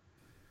there.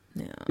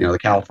 Yeah. The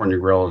California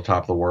Grill at the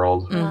top of the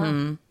world.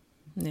 Mm-hmm.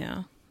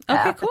 Yeah.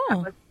 Okay,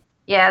 cool.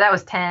 That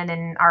was 10,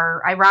 and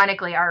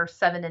ironically our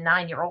 7 and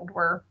 9-year-old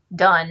were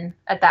done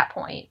at that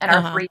point, and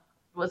our 3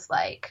 was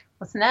like,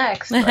 what's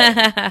next?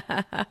 Like,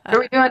 what are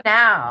we doing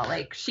now?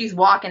 Like, she's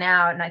walking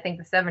out, and I think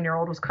the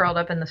 7-year-old was curled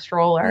up in the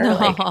stroller.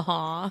 Like,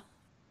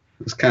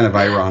 it's kind of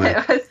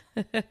ironic.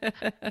 It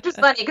was just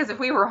funny, because if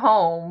we were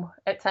home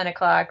at 10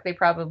 o'clock, they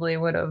probably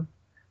would have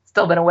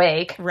still been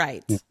awake.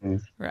 Right. Mm-hmm.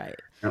 Right.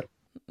 Yep.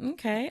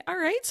 Okay. All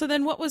right. So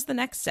then what was the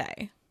next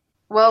day?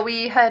 Well,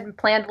 we had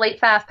planned late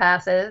fast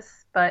passes,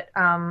 but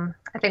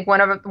I think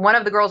one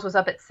of the girls was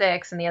up at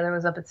 6 and the other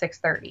was up at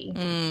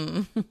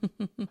 6:30.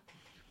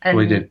 And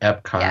we did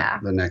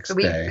Epcot the next day. So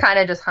we kind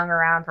of just hung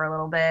around for a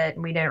little bit,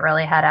 and we didn't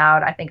really head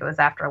out. I think it was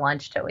after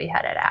lunch till we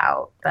headed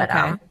out. But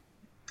okay.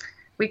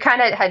 We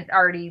kind of had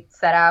already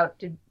set out.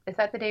 Is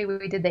that the day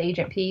we did the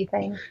Agent P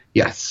thing?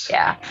 Yes.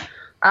 Yeah.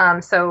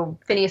 So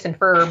Phineas and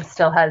Ferb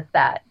still has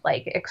that,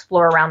 like,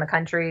 explore around the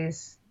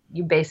countries.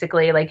 You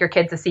basically, like, your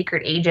kid's a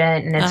secret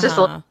agent, and it's just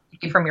a little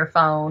from your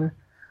phone.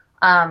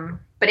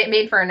 But it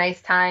made for a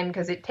nice time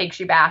because it takes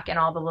you back in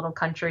all the little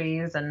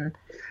countries. And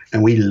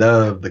we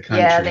love the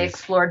countries. Yeah, they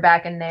explored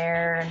back in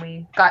there, and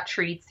we got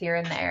treats here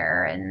and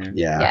there. And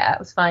yeah it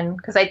was fun.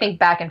 Because I think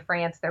back in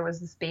France, there was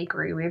this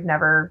bakery we've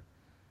never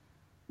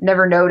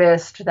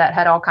noticed that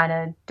had all kind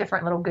of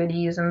different little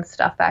goodies and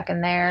stuff back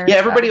in there. Yeah,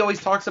 everybody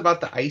always talks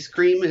about the ice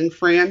cream in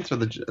France or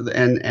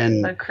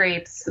the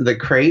crepes. The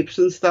crepes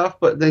and stuff,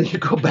 but then you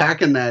go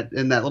back in that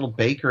little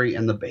bakery,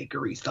 and the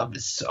bakery stuff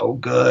is so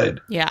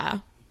good. Yeah.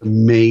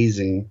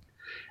 Amazing.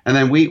 And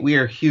then we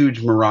are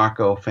huge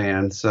Morocco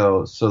fans,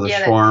 so the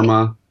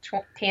shawarma,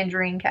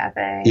 Tangerine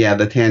Cafe. Yeah,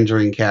 the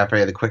Tangerine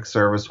Cafe, the quick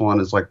service one,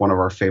 is like one of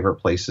our favorite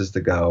places to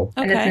go.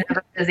 Okay. And it's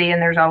never busy,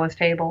 and there's always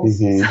tables.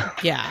 Mm-hmm. So.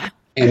 Yeah.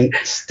 And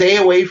stay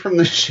away from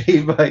the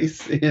shave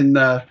ice in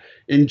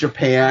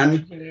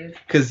Japan,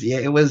 because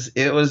it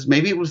was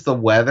maybe it was the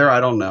weather, I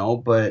don't know,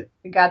 but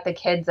we got the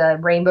kids a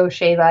rainbow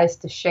shave ice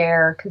to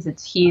share because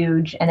it's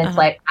huge, and it's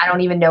like I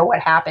don't even know what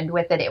happened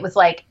with it. It was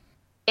like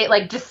it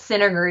like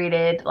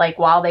disintegrated like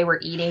while they were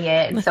eating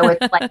it, and so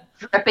it's like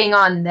dripping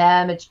on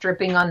them, it's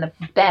dripping on the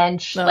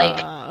bench,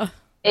 like.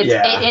 It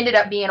ended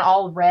up being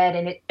all red,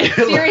 and it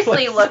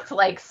seriously looked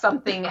like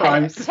something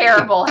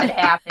terrible had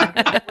happened.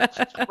 It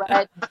was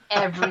red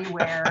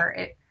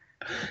everywhere.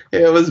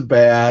 It was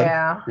bad.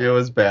 Yeah, it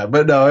was bad.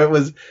 But no, it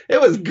was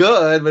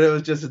good. But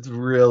it's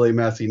really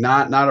messy.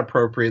 Not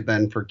appropriate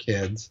then for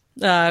kids.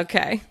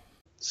 Okay.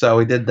 So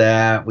we did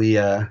that. We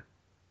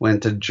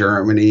went to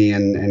Germany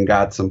and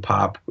got some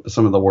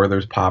of the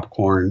Werther's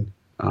popcorn.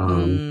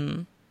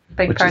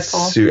 Big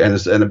pretzel.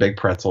 And a big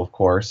pretzel, of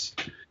course.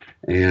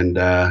 And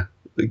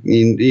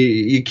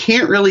you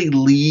can't really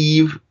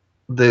leave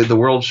the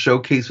World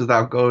Showcase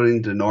without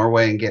going to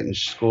Norway and getting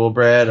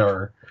schoolbread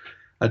or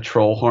a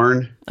troll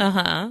horn.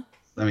 I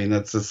mean,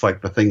 that's just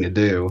like the thing to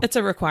do. It's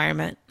a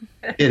requirement.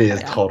 It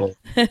is total.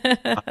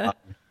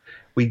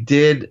 We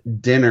did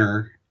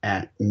dinner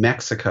at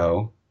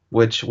Mexico,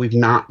 which we've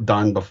not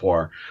done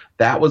before.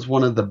 That was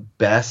one of the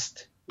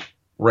best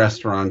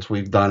restaurants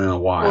we've done in a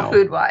while.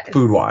 Well,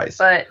 food-wise.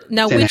 But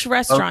now, which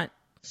restaurant?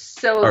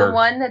 So the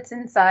one that's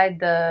inside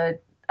the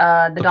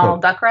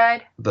Donald Duck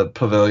ride, the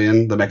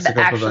pavilion, the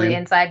Mexico actually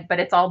pavilion, inside, but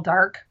it's all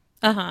dark.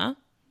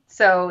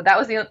 So that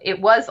was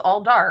it was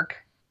all dark,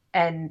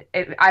 and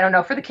I don't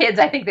know, for the kids,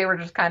 I think they were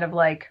just kind of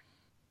like,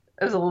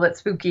 it was a little bit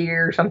spooky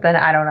or something.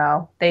 I don't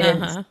know. They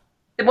didn't.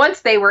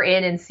 Once they were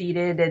in and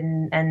seated,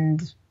 and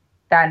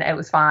then it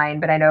was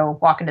fine. But I know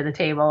walking to the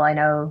table, I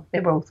know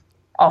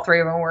all three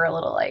of them were a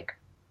little like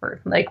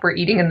we're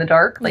eating in the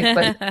dark, like.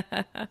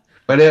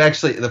 But it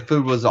actually, the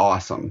food was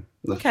awesome.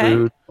 The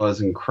food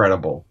was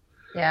incredible.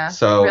 Yeah,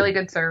 so really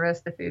good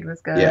service. The food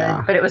was good.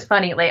 Yeah. But it was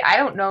funny. Like, I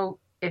don't know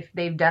if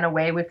they've done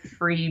away with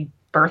free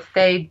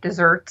birthday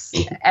desserts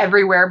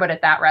everywhere but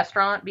at that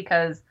restaurant,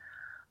 because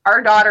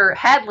our daughter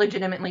had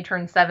legitimately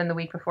turned 7 the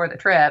week before the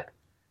trip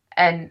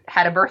and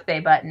had a birthday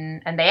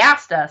button. And they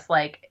asked us,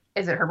 like,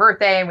 is it her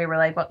birthday? And we were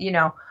like, well, you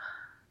know.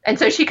 And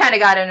so she kind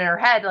of got it in her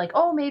head, like,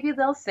 oh, maybe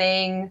they'll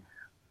sing.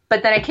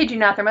 But then I kid you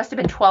not, there must have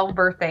been 12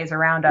 birthdays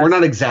around us. We're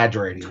not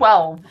exaggerating.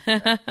 12.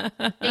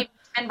 Maybe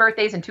 10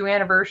 birthdays and 2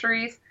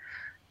 anniversaries.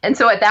 And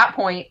so at that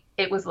point,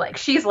 it was like,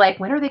 she's like,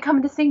 when are they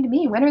coming to sing to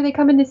me? When are they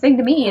coming to sing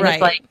to me? And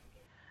it's like,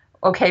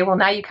 okay, well,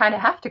 now you kind of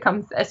have to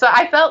come. So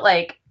I felt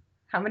like,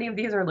 how many of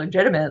these are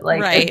legitimate?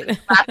 Like,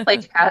 last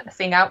place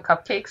sing out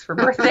cupcakes for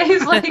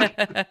birthdays. Like,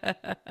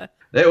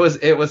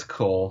 it was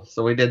cool.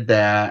 So we did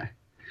that.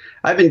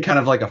 I've been kind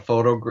of like a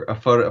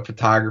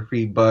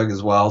photography bug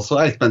as well. So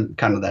I spent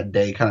kind of that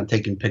day kind of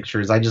taking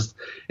pictures.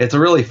 It's a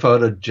really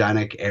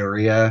photogenic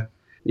area.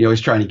 You're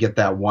always trying to get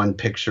that one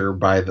picture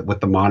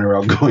with the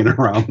monorail going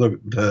around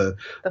the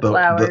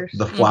flowers,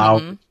 the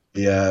flower,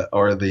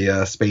 or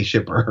the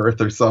spaceship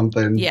Earth or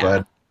something.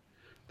 Yeah.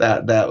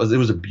 But it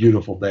was a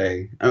beautiful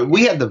day. I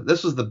mean,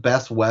 this was the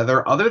best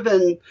weather other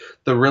than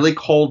the really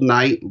cold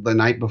night the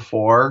night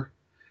before,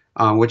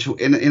 which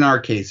in our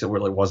case it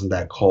really wasn't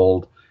that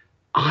cold.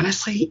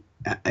 Honestly,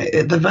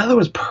 the weather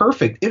was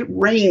perfect. It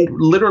rained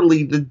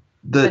literally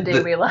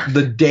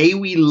the day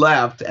we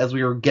left as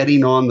we were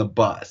getting on the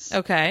bus.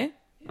 Okay.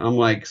 I'm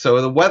like,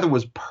 so the weather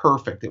was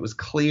perfect. It was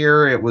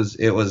clear. It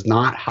was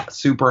not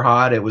super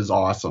hot. It was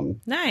awesome.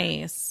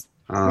 Nice.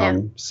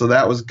 So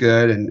that was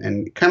good.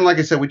 And kind of like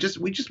I said, we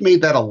just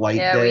made that a light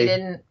day. Yeah, we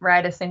didn't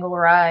ride a single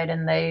ride,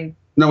 and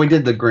No, we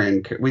did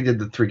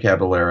the Three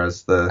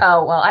Caballeros.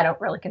 Oh, well, I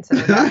don't really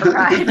consider that a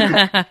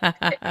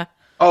ride.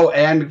 Oh,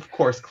 and of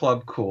course,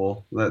 Club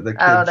Cool. The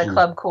kids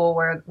Club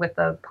Cool with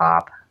the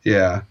pop.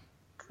 Yeah.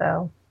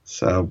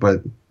 So,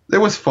 but it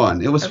was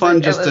fun. It was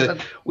fun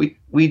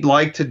we'd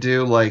like to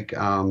do like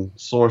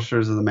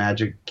Sorcerers of the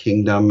Magic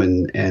Kingdom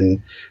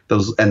and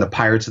the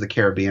Pirates of the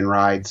Caribbean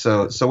ride.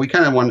 So we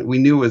kind of we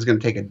knew it was going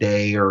to take a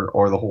day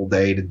or the whole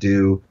day to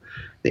do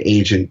the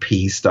Agent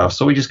P stuff.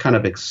 So we just kind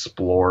of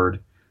explored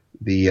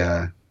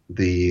the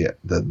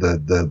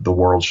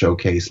World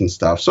Showcase and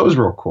stuff. So it was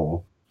real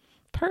cool.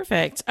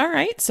 Perfect. All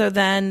right. So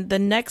then the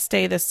next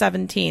day, the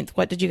 17th,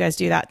 what did you guys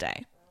do that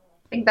day?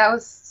 I think that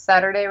was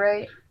Saturday,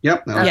 right?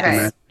 Yep. That was the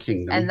Magic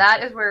Kingdom. And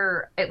that is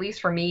where, at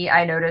least for me,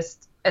 I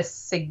noticed a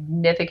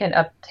significant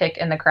uptick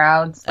in the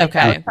crowds. Like,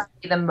 that was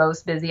probably the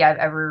most busy I've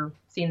ever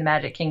seen the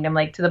Magic Kingdom,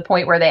 like to the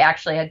point where they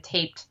actually had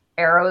taped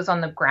arrows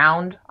on the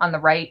ground on the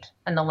right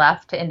and the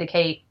left to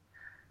indicate,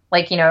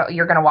 like, you know,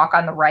 you're going to walk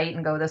on the right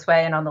and go this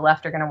way, and on the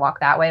left you're going to walk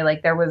that way.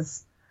 Like, there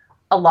was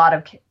a lot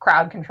of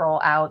crowd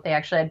control out. They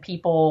actually had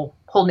people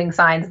holding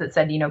signs that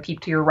said, you know, keep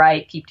to your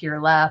right, keep to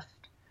your left.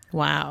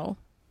 Wow.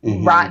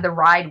 The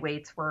ride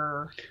waits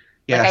were,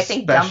 I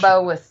think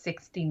Dumbo was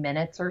 60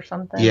 minutes or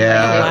something.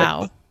 Yeah.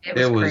 Wow.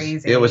 It was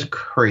crazy. It was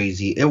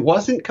crazy. It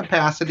wasn't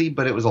capacity,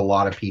 but it was a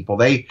lot of people.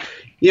 They,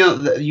 you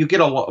know, you get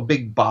a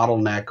big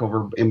bottleneck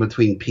over in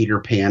between Peter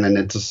Pan and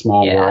It's a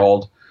Small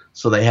World.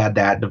 So they had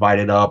that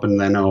divided up, and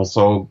then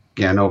also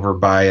again over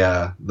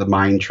by the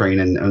Mine Train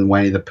and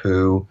Winnie the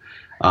Pooh.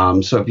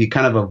 So if you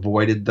kind of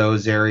avoided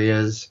those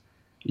areas,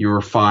 you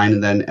were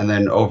fine. And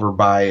then over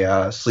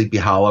by Sleepy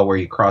Hollow, where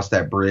you cross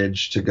that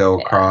bridge to go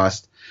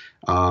across,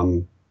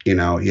 you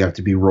know, you have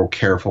to be real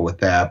careful with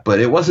that. But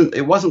it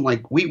wasn't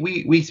like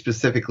we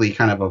specifically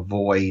kind of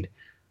avoid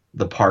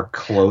the park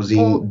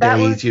closing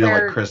days, you know,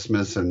 like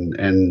Christmas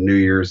and New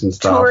Year's and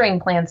stuff. Touring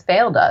plans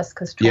failed us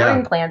because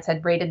touring plans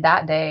had rated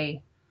that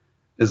day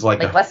is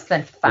like less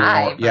than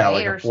 5,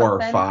 like a 4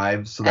 or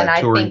 5. So that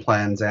touring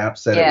plans app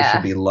said it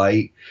should be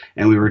light,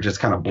 and we were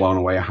just kind of blown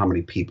away at how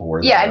many people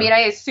were there. Yeah, I mean, I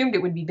assumed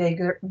it would be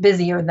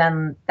busier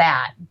than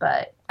that,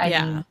 but I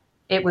mean,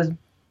 it was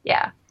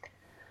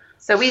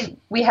So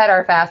we had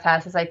our fast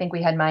passes. I think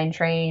we had Mine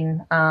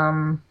Train,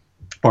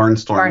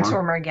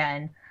 Barnstormer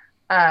again.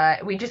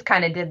 We just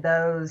kind of did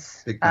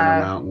those. Big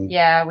Thunder Mountain.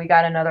 Yeah, we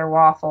got another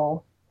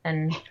waffle,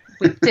 and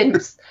we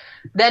didn't.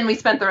 Then we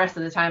spent the rest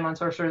of the time on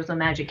Sorcerers of the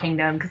Magic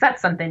Kingdom, because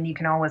that's something you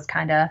can always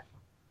kind of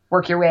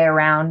work your way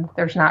around.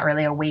 There's not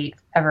really a wait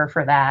ever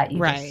for that.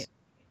 Right.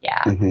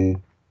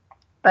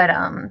 But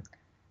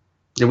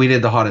yeah, we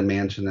did the Haunted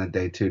Mansion that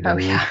day too, didn't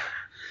we?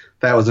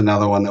 That was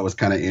another one that was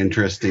kind of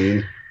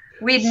interesting.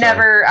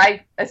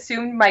 I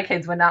assumed my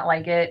kids would not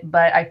like it,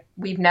 but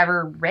we've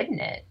never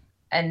ridden it.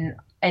 And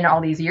in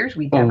all these years,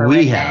 we've never ridden it.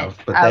 We have,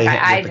 but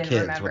I didn't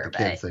remember. With the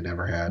kids, they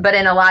never had. But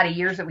in a lot of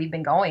years that we've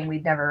been going,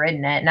 we've never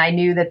ridden it. And I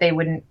knew that they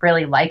wouldn't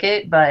really like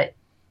it, but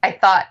I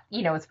thought,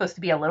 you know, it's supposed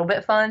to be a little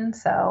bit fun.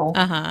 So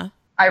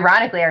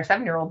ironically, our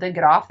 7-year-old did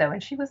get off, though,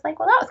 and she was like,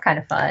 well, that was kind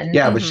of fun.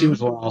 Yeah, but she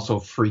was also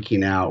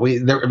freaking out.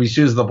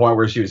 She was at the point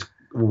where she was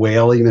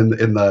wailing in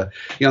the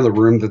the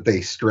room that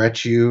they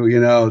stretch you,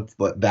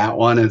 that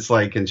one. It's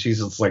like, and she's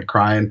just like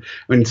crying.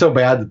 I mean, so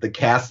bad that the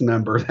cast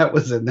member that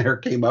was in there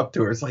came up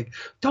to her. It's like,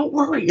 don't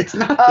worry, it's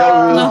not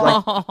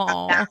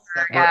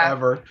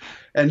forever.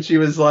 And she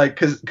was like,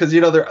 because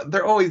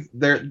they're always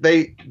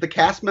the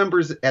cast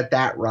members at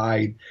that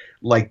ride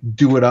like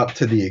do it up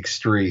to the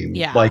extreme.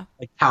 Yeah. Like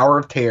Tower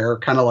of Terror,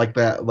 kind of like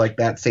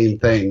that same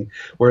thing,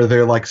 where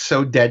they're like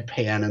so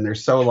deadpan and they're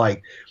so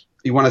like,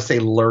 you want to say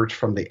Lurch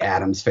from the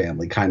Addams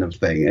Family kind of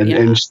thing.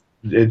 And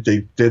they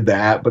did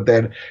that, but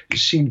then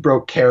she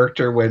broke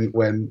character when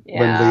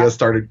Leah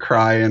started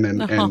crying and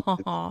they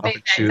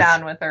sat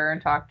down with her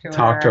and talked to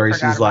her.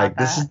 She's like,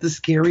 this is the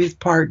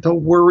scariest part.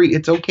 Don't worry.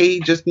 It's okay.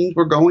 It just means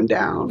we're going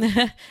down.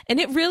 And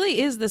it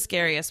really is the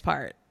scariest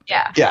part.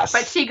 Yeah. Yes.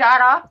 But she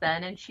got off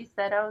then and she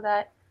said, oh,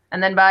 that.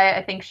 And then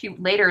I think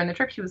later in the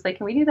trip, she was like,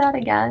 can we do that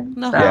again?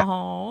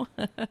 No.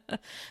 So.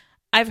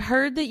 I've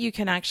heard that you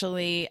can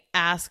actually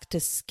ask to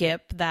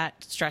skip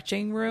that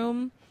stretching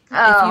room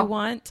if you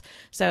want.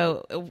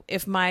 So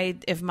if my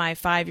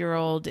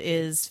 5-year-old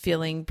is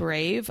feeling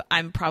brave,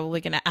 I'm probably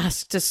going to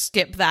ask to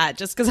skip that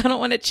just because I don't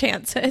want to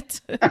chance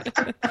it.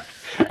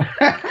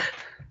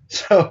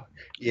 So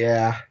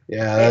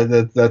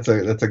that's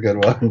a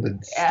good one to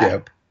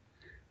skip.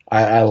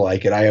 I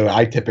like it.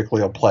 I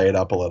typically will play it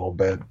up a little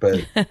bit,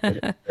 but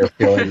they're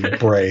feeling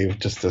brave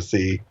just to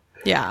see.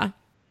 Yeah.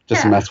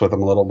 Just mess with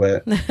them a little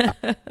bit.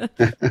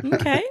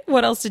 Okay.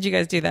 What else did you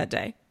guys do that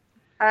day?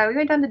 We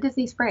went down to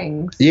Disney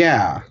Springs.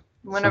 Yeah.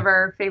 One of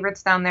our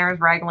favorites down there is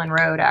Raglan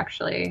Road,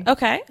 actually.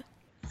 Okay.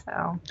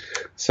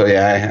 So I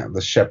have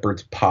the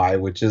shepherd's pie,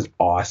 which is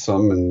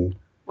awesome. And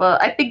well,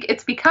 I think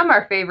it's become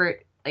our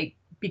favorite, like,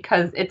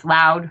 because it's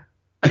loud,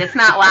 but it's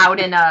not loud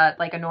in a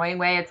like annoying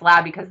way. It's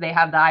loud because they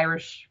have the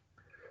Irish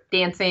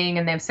dancing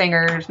and they have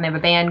singers and they have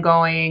a band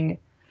going.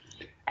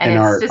 And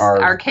it's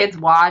our kids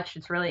watch.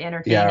 It's really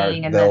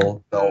entertaining.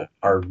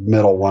 Our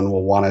middle one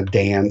will want to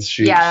dance.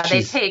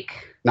 They take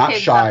not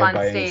kids shy up on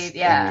by stage.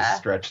 any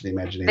stretch of the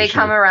imagination. They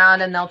come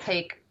around and they'll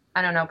take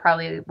I don't know,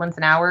 probably once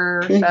an hour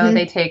or so. Mhm.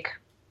 They take a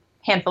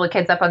handful of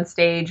kids up on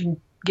stage and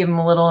give them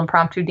a little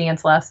impromptu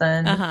dance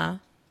lesson. Uh-huh.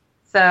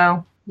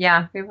 So,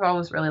 yeah, we've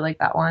always really liked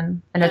that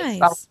one. And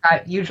Nice.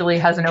 it usually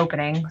has an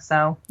opening,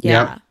 so.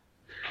 Yeah.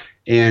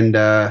 And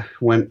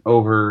went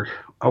over.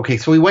 Okay,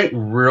 so we went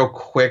real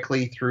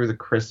quickly through the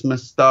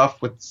Christmas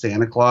stuff with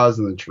Santa Claus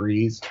and the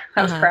trees,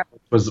 That was Uh-huh. crap.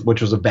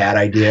 which was a bad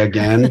idea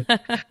again.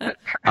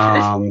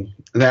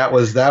 That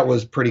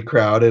was pretty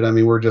crowded. I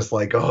mean, we're just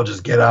like, oh,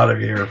 just get out of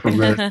here from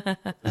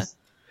this.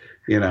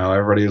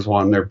 Everybody was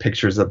wanting their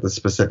pictures at the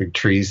specific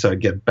trees, so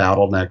I'd get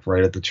bottlenecked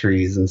right at the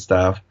trees and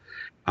stuff.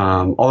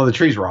 Although the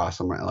trees were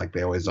awesome, right? Like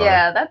they always are.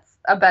 Yeah, that's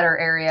a better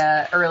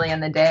area early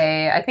in the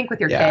day. I think with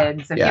your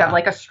kids, if you have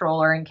like a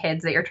stroller and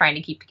kids that you're trying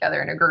to keep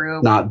together in a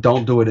group.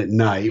 Don't do it at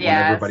night when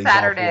everybody's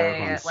Saturday, off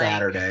work on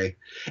Saturday.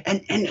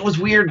 And it was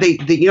weird. They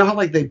you know how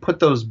like they put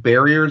those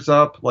barriers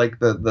up, like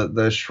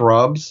the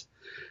shrubs.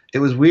 It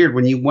was weird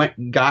when you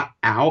got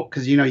out,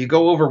 because you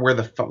go over where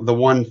the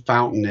one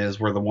fountain is,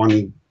 where the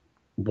one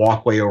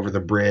walkway over the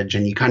bridge,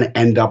 and you kind of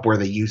end up where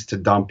they used to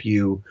dump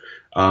you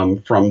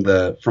from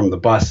the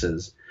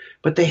buses.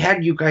 But they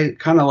had you guys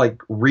kind of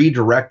like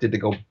redirected to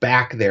go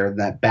back there in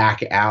that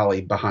back alley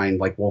behind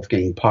like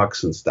Wolfgang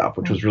Puck's and stuff,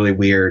 which was really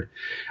weird.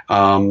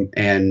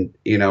 And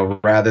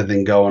rather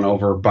than going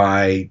over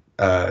by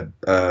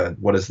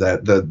what is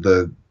that?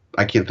 The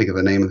I can't think of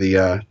the name of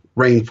the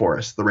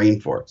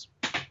rainforest.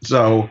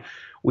 So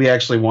we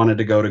actually wanted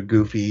to go to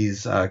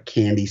Goofy's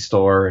candy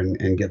store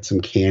and get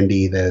some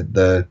candy.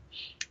 The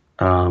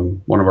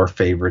one of our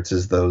favorites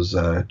is those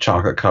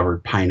chocolate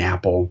covered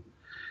pineapple,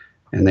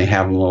 and they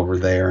have them over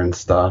there and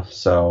stuff.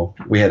 So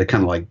we had to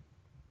kind of like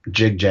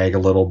jig-jag a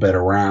little bit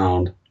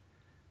around,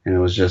 and it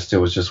was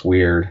just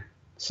weird.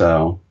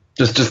 So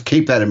just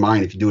keep that in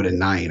mind if you do it at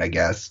night, I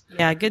guess.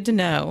 Yeah, good to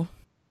know.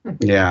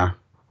 Yeah.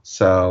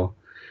 So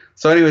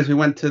anyways, we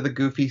went to the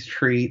Goofy's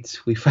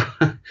Treats. We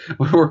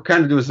were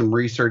kind of doing some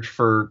research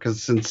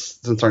because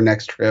since our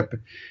next trip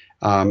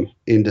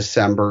in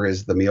December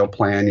is the meal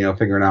plan,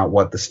 figuring out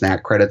what the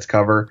snack credits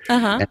cover.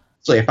 Uh-huh.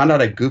 So I found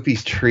out at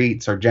Goofy's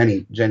Treats, or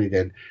Jenny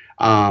did,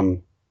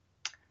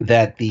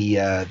 that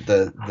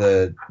the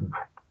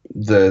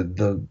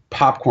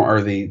popcorn,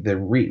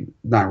 or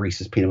not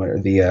Reese's peanut butter,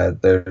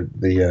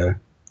 the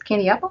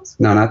Candy apples?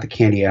 no, not the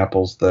candy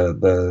apples,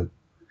 the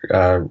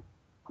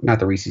not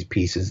the Reese's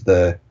Pieces,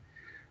 the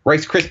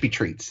Rice Krispie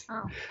treats.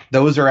 Oh.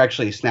 Those are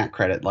actually a snack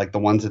credit, like the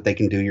ones that they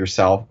can do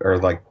yourself or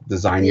like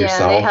design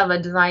yourself. Yeah, they have a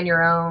design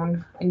your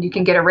own, and you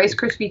can get a Rice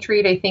Krispie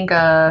treat. I think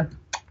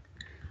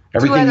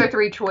Everything, 2 other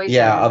 3 choices.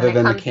 Yeah, other and it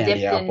than the comes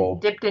candy apple.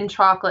 dipped in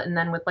chocolate, and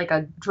then with like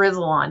a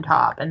drizzle on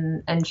top.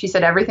 And she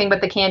said everything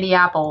but the candy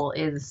apple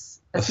is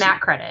a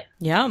snack credit.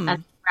 Yum.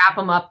 And wrap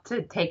them up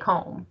to take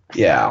home.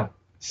 Yeah.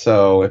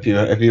 So if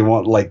you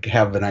want like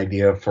have an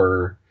idea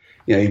for,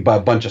 you buy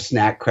a bunch of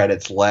snack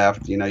credits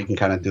left, you can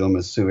kind of do them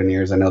as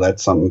souvenirs. I know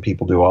that's something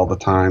people do all the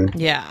time.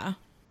 Yeah.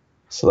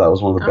 So that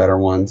was one of the better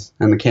ones.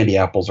 And the candy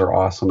apples are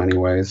awesome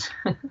anyways.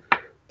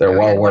 They're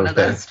well worth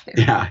it.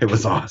 Yeah, it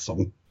was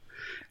awesome.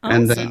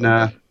 And then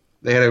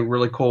they had a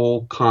really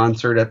cool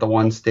concert at the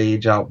one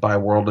stage out by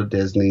World of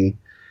Disney.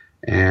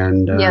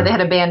 And yeah, they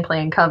had a band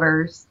playing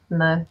covers, and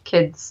the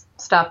kids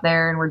stopped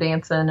there and were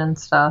dancing and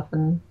stuff,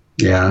 and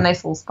yeah, a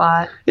nice little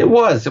spot. It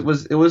was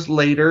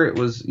later. It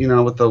was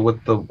with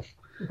the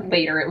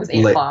later. It was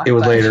 8 o'clock. It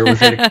was later. It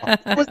was 8 o'clock.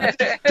 It was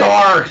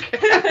dark.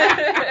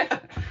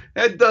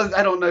 It does.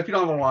 I don't know if you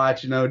don't have a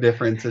watch. No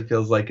difference. It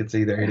feels like it's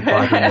either 8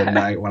 o'clock or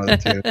midnight, one of the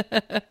two.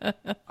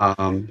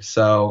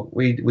 So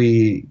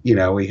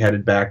we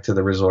headed back to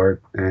the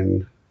resort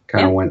and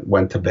kind of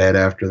went to bed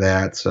after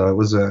that. So it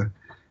was a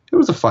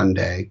fun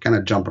day, kind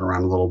of jumping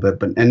around a little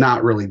bit, and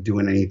not really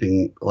doing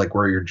anything like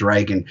where you're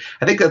dragging.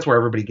 I think that's where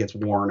everybody gets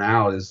worn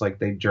out, is like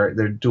they're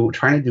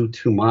trying to do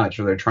too much,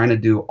 or they're trying to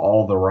do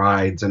all the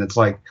rides, and it's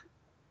like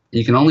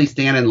you can only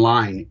stand in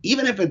line,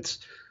 even if it's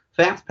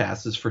fast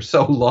passes, for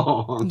so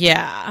long.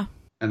 Yeah.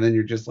 And then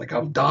you're just like,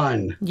 I'm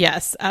done.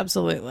 Yes,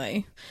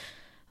 absolutely.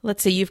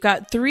 Let's see, you've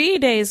got 3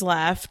 days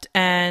left,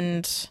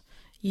 and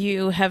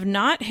you have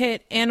not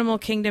hit Animal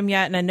Kingdom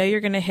yet, and I know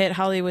you're going to hit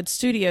Hollywood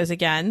Studios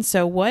again.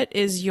 So what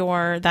is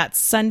that's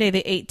Sunday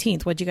the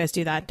 18th. What'd you guys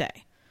do that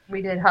day?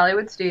 We did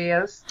Hollywood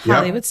Studios. Yep.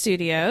 Hollywood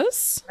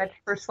Studios. Went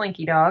for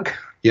Slinky Dog.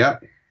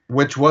 Yep.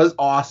 Which was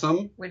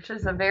awesome. Which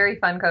is a very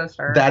fun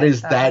coaster. That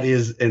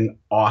is an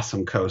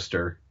awesome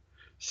coaster.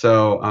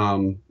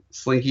 So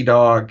Slinky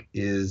Dog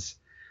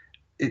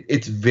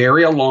it's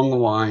very along the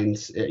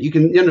lines. You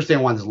can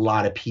understand why there's a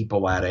lot of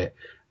people at it.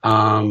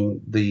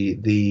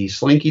 The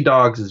Slinky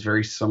Dogs is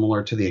very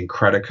similar to the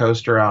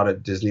Incredicoaster out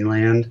at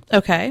Disneyland.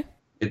 Okay.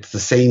 It's the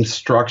same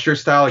structure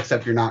style,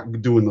 except you're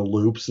not doing the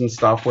loops and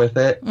stuff with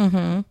it.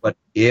 Mm-hmm. But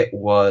it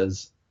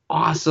was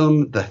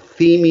awesome. The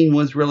theming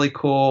was really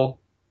cool.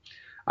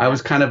 I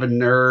was kind of a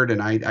nerd,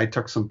 and I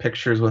took some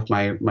pictures with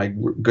my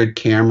good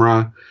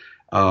camera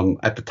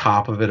at the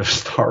top of it of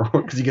Star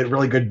Wars, because you get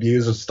really good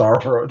views of Star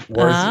Wars.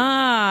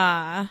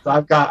 Ah. So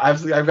I've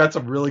got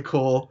some really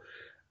cool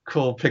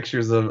cool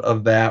pictures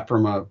of that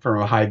from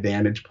a high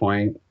vantage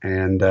point,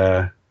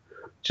 and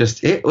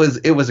just it was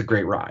a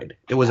great ride.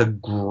 It was a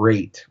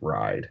great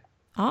ride.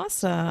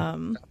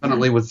 Awesome.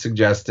 Definitely would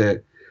suggest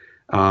it.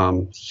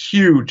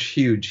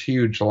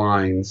 Huge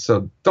lines.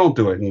 So don't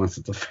do it unless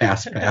it's a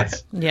fast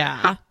pass.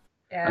 Yeah.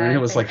 Yeah, I mean,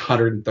 it was like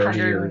 130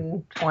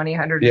 120, or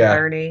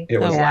 130. it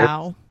was,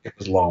 wow. it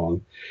was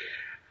long.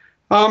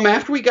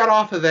 After we got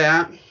off of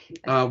that,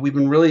 we've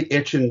been really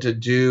itching to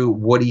do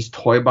Woody's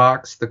Toy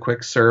Box, the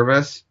quick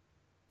service.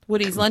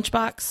 Woody's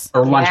Lunchbox.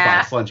 Or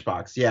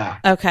Lunchbox, yeah.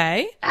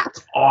 Okay.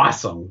 That's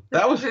awesome.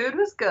 The food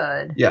was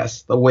good.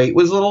 Yes, the wait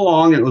was a little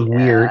long. It was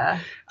weird.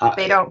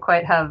 They don't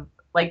quite have,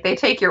 like, they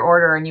take your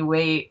order and you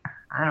wait,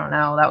 I don't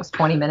know, that was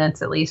 20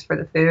 minutes at least for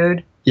the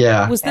food.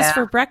 Yeah. Was this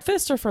for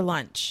breakfast or for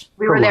lunch?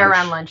 We were there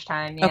around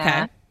lunchtime, yeah.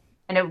 Okay.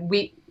 And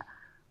we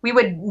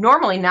would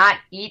normally not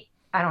eat,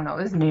 I don't know,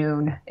 it was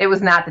noon. It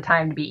was not the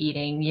time to be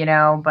eating,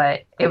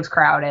 but it was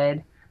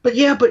crowded. But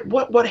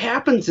what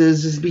happens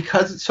is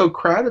because it's so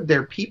crowded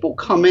there, people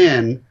come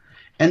in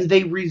and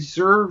they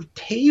reserve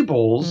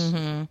tables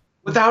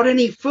without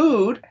any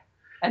food.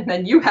 And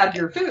then you have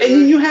your food. And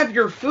then you have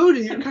your food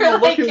and you're kind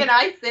of like, looking. Can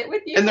I sit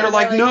with you? And they're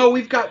like, no,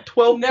 we've got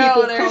 12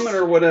 people coming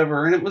or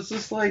whatever. And it was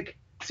just like,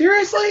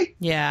 seriously?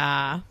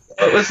 Yeah.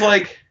 It was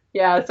like.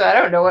 Yeah, so I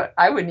don't know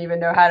I wouldn't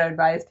even know how to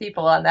advise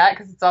people on that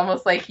because it's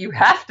almost like you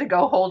have to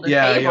go hold a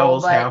table. Yeah, you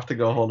almost have to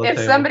go hold a table.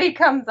 If somebody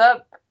comes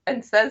up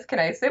and says, can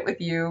I sit with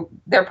you?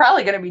 They're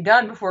probably going to be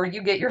done before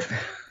you get your food.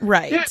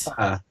 Right.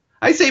 Yeah.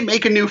 I say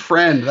make a new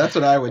friend. That's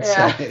what I would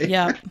say.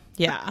 Yep.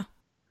 Yeah.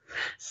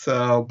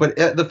 So, but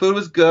the food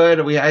was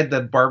good. We had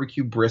the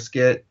barbecue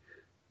brisket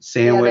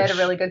sandwich. Yeah, they had a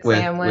really good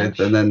sandwich.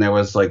 And then there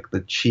was like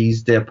the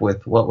cheese dip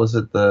with, what was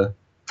it? They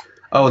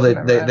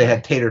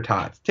had tater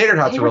tots. Tater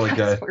tots are really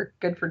good. Were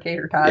good for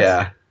tater tots.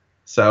 Yeah.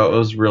 So it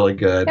was really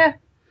good. Yeah.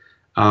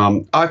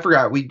 I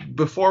forgot.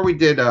 Before we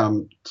did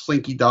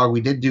Slinky Dog,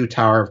 we did do not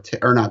Tower of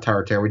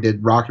Terror. We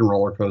did Rock and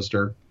Roller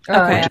Coaster.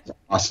 Okay. Which is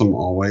awesome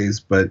always,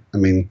 but I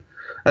mean,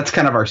 that's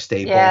kind of our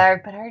staple. Yeah,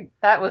 but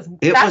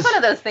that's one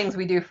of those things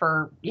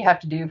you have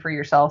to do for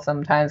yourself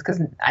sometimes because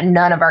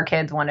none of our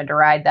kids wanted to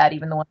ride that,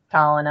 even the ones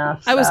tall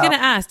enough. So. I was going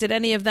to ask, did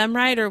any of them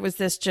ride, or was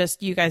this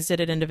just you guys did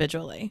it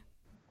individually?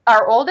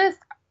 Our oldest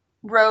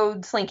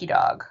rode Slinky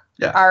Dog.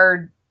 Yeah.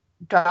 Our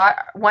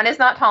one is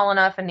not tall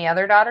enough, and the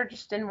other daughter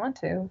just didn't want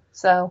to.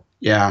 So.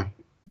 Yeah.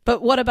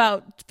 But what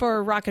about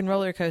for Rock and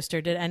Roller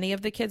Coaster? Did any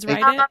of the kids ride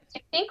it?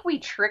 I think we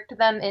tricked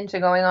them into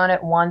going on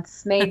it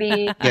once,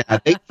 maybe. Yeah,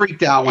 they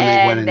freaked out when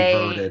they went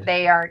inverted.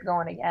 They aren't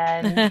going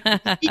again.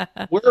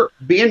 We're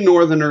being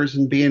Northerners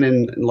and being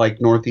in like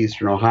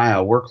northeastern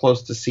Ohio. We're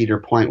close to Cedar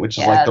Point, which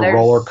is like the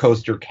roller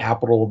coaster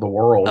capital of the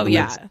world. Oh,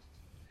 yeah.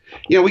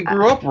 We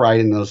grew up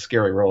riding those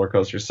scary roller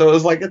coasters, so it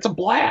was like it's a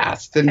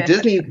blast. And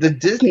the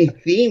Disney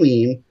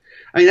theming.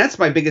 I mean, that's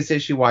my biggest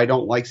issue why I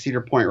don't like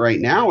Cedar Point right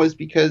now is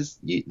because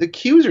the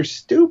queues are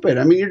stupid.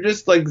 I mean, you're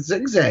just like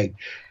zigzag.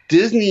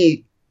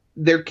 Disney,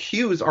 their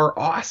queues are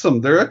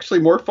awesome. They're actually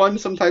more fun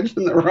sometimes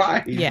than the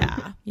ride.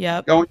 Yeah.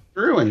 Yep. Going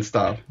through and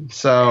stuff.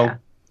 So,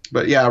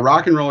 But yeah,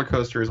 Rock and Roller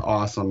Coaster is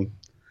awesome.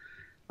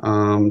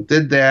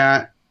 Did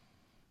that.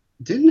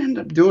 Didn't end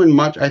up doing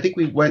much. I think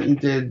we went and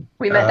did.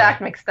 We met Doc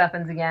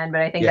McStuffins again,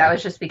 but I think that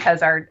was just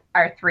because our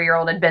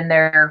 3-year-old had been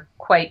there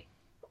quite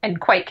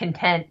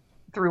content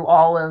through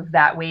all of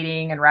that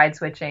waiting and ride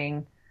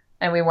switching,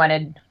 and we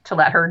wanted to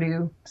let her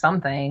do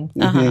something.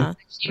 Uh-huh.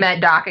 She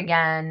met Doc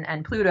again,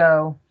 and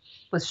Pluto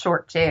was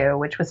short too,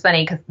 which was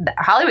funny because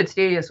Hollywood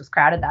Studios was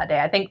crowded that day.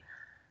 I think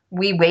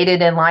we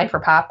waited in line for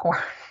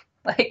popcorn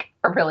like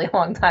a really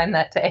long time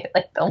that day.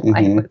 Like the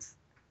line was,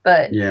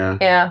 but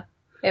yeah,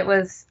 it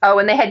was. Oh,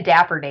 and they had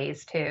Dapper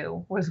Days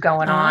too was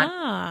going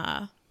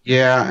on.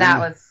 Yeah, and that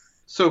was.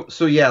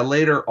 So yeah,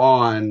 later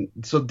on,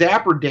 so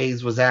Dapper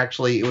Days was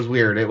actually, it was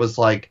weird. It was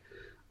like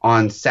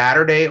on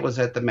Saturday it was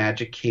at the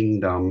Magic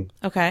Kingdom.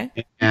 Okay.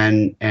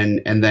 And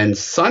then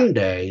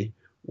Sunday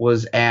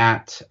was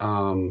at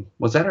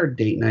was that our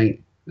date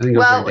night? I think it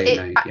was our date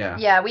night. Yeah.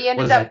 Yeah, we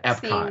ended up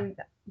seeing,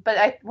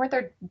 but weren't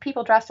there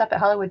people dressed up at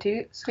Hollywood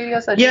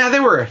Studios? Yeah,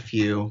 there were a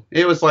few.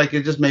 It was like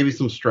just maybe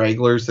some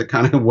stragglers that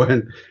kind of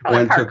went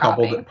to a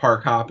couple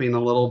park hopping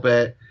a little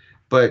bit.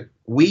 But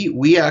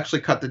we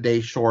actually cut the day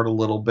short a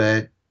little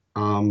bit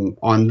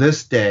on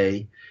this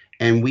day,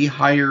 and we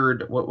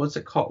hired, what was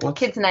it called?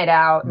 Kids Night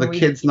Out. The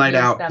Kids Night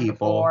Out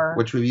people,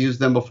 which we've used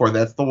them before.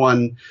 That's the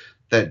one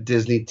that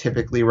Disney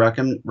typically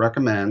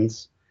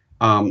recommends,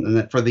 and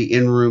that for the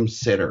in-room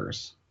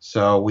sitters.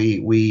 So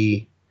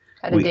we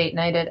had a date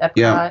night at Epcot.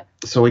 Yeah.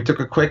 So we took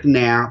a quick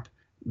nap.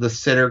 The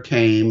sitter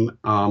came,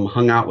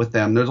 hung out with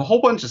them. There's a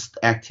whole bunch of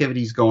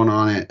activities going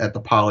on at the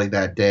Poly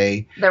that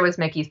day. There was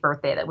Mickey's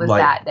birthday that was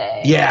that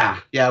day. Yeah,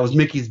 it was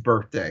Mickey's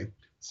birthday.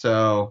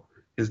 So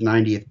his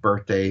 90th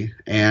birthday.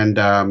 And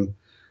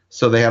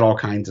so they had all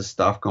kinds of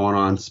stuff going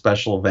on,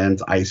 special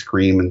events, ice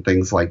cream and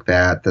things like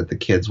that the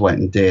kids went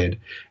and did.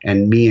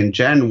 And me and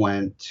Jen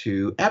went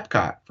to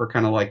Epcot for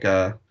kind of like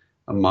a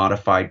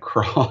modified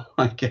crawl,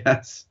 I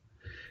guess.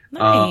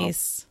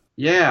 Nice.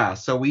 Yeah,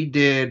 so we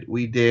did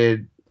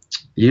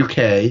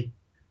UK,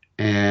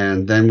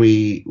 and then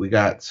we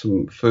got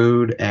some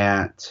food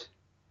at,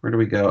 where do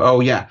we go?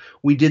 Oh yeah,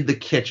 we did the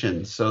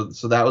kitchens. So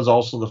that was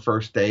also the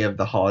first day of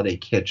the holiday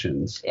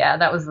kitchens. Yeah,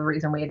 that was the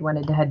reason we had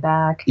wanted to head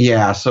back.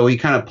 Yeah, so we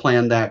kind of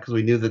planned that because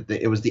we knew that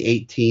it was the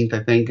 18th,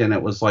 I think, and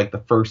it was like the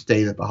first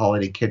day that the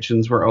holiday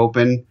kitchens were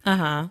open.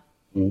 Uh-huh.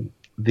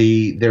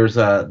 There's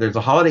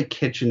a holiday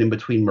kitchen in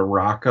between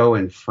Morocco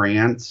and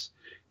France.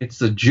 It's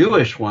the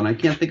Jewish one. I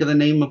can't think of the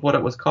name of what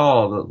it was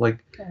called. Like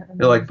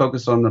they're like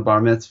focused on the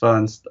bar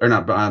mitzvah or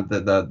not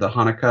the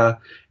Hanukkah,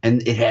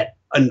 and it had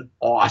an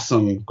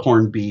awesome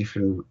corned beef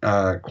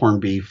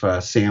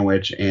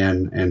sandwich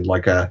and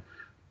like a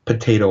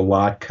potato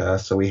latke.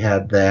 So we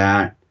had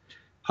that.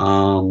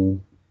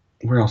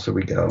 Where else did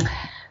we go?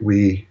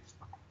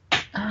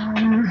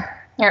 I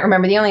can't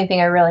remember. The only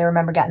thing I really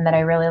remember getting that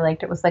I really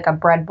liked, it was like a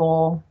bread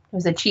bowl. It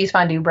was a cheese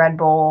fondue bread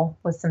bowl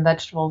with some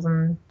vegetables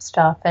and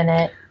stuff in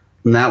it.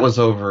 And that was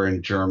over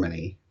in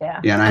Germany. Yeah.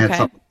 Yeah, and I had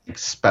something like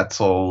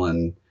Spätzle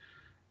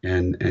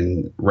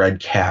and red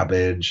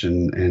cabbage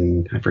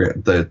and I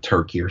forget, the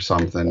turkey or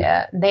something.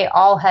 Yeah, they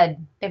have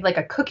like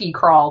a cookie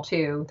crawl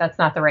too. That's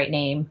not the right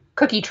name.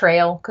 Cookie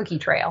trail.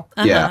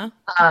 Uh-huh. Yeah.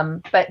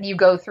 But you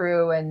go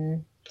through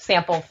and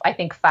sample, I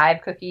think,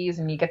 5 cookies,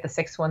 and you get the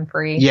 6th one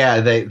free. Yeah,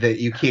 they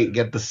you can't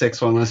get the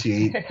 6th one unless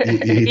you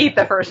eat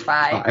the first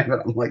 5.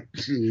 I'm like,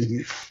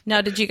 geez.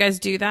 Now, did you guys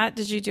do that?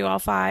 Did you do all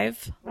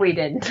 5? We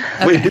didn't.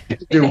 Okay. We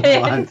didn't do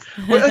one.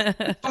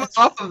 We're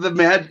off of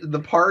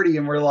the party,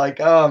 and we're like,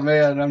 oh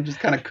man, I'm just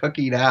kind of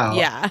cookied out.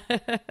 Yeah.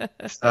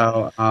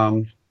 So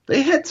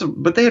they had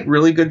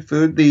really good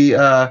food.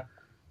 The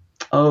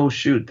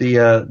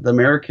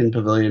American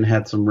Pavilion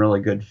had some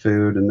really good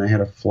food, and they had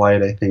a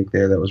flight, I think,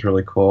 there that was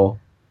really cool.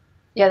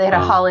 Yeah, they had a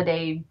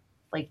holiday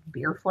like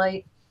beer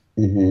flight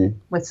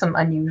with some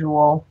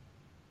unusual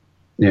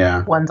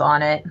ones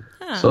on it.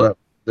 Huh. So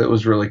that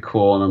was really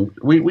cool, and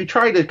we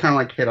tried to kind of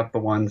like hit up the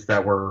ones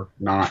that were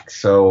not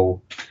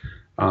so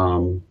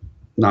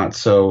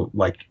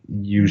like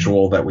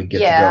usual that we get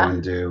to go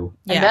and do.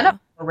 Yeah. And none of them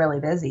were really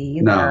busy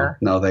either.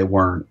 No, they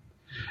weren't.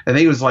 I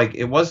think it was like,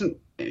 it wasn't.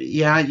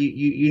 Yeah,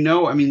 you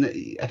know, I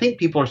mean, I think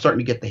people are starting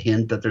to get the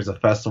hint that there's a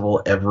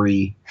festival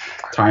every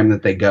time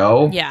that they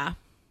go. Yeah.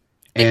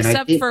 And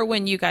Except for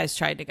when you guys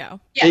tried to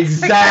go. Yeah,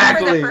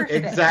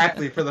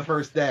 exactly for the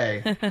first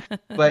day.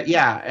 But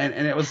yeah,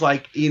 and it was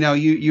like, you know,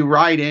 you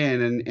ride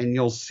in and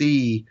you'll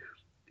see,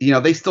 you know,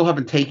 they still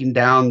haven't taken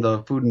down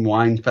the Food and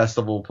Wine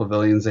Festival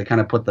pavilions. They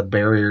kind of put the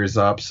barriers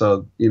up,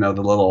 so you know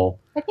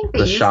I think they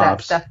use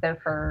shops. that stuff though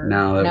for.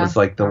 No, it was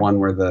like the one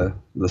where the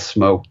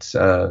smoked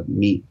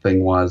meat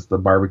thing was, the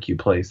barbecue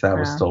place that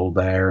was still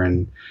there,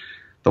 and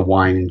the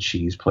wine and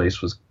cheese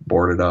place was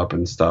boarded up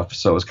and stuff.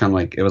 So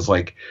it was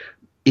like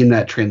in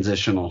that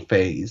transitional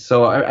phase.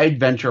 So I'd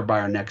venture by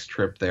our next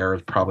trip there,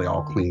 it's probably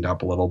all cleaned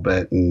up a little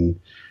bit, and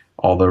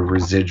all the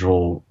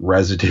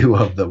residue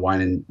of the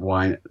wine and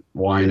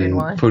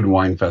Food and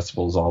Wine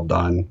Festival is all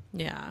done.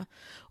 Yeah.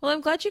 Well, I'm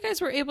glad you guys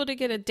were able to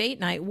get a date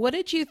night. What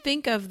did you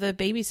think of the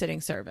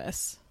babysitting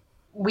service?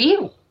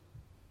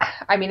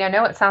 I mean, I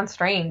know it sounds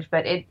strange,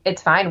 but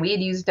it's fine. We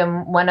had used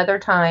them one other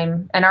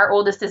time, and our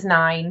oldest is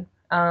 9.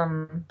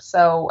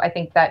 So I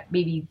think that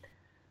maybe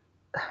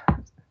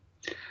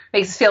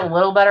makes us feel a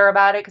little better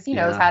about it, because he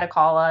knows how to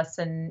call us,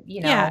 and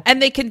you know. Yeah,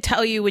 and they can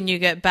tell you when you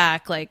get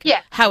back, like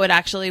how it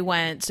actually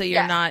went, so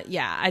you're not.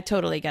 Yeah, I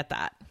totally get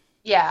that.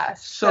 Yeah.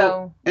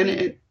 So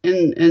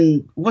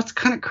and what's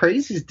kind of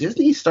crazy is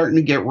Disney's starting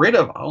to get rid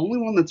of. The only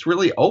one that's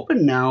really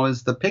open now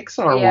is the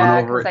Pixar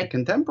one over at the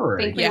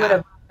Contemporary. I think we would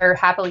have rather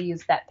happily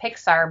used that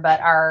Pixar,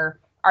 but our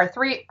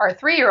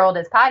 3-year-old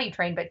is potty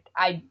trained, but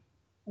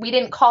we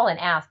didn't call and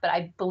ask, but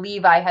I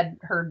believe I had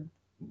heard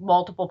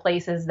multiple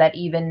places that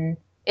even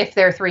if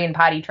they're 3 and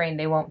potty trained,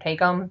 they won't take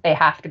them. They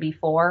have to be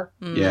 4.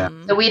 Yeah.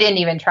 So we didn't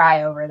even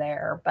try over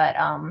there. But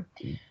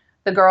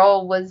the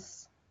girl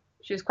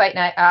she was quite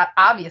nice.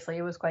 Obviously,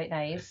 it was quite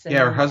nice. And,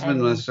 her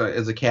husband is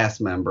a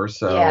cast member,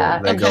 so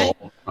they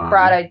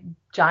brought a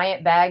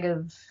giant bag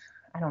of,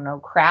 I don't know,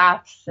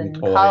 crafts and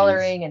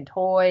coloring and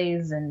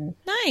toys and.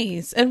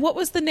 Nice. And what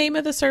was the name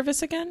of the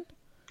service again?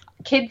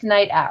 Kids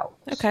Night Out.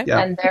 Okay.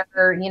 Yeah. And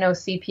they're,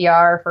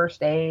 CPR,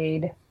 first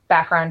aid,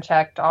 background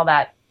checked, all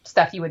that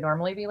stuff you would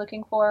normally be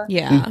looking for.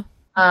 Yeah.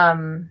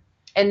 And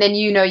then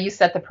you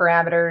set the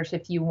parameters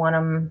if you want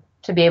them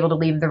to be able to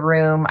leave the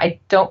room. I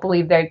don't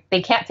believe they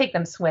can't take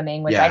them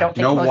swimming, which I don't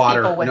think most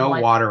people would want. No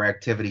water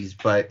activities,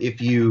 but if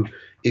you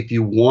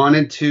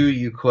wanted to,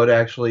 you could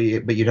actually,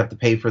 but you'd have to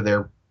pay for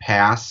their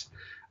pass.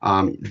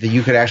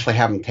 You could actually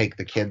have them take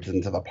the kids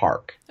into the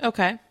park.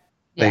 Okay.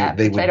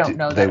 They would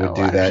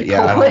do that.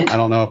 Yeah, I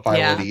don't know if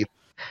I would either.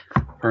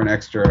 For an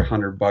extra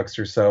 $100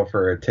 or so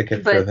for a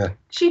ticket for the.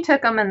 She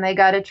took them and they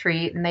got a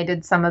treat, and they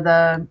did some of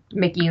the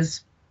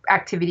Mickey's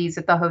activities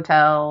at the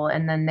hotel,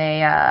 and then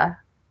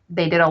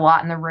they did a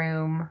lot in the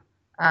room.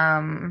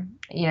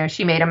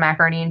 She made a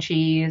macaroni and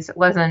cheese. It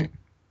wasn't,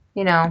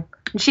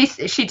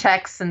 she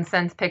texts and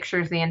sends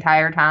pictures the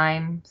entire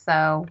time.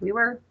 So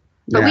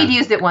we'd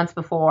used it once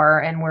before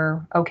and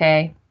we're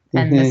okay.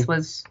 And this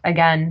was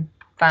again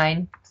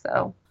fine.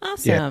 So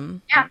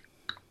Awesome. yeah.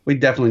 We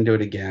definitely do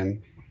it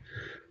again.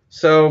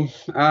 So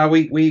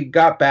we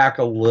got back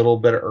a little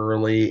bit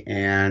early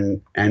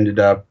and ended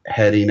up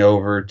heading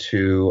over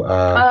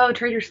to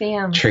Trader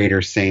Sam's.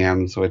 Trader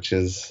Sam's, which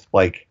is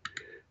like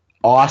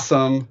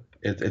awesome.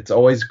 It's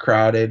always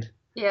crowded.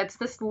 Yeah, it's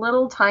this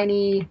little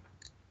tiny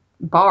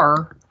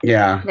bar.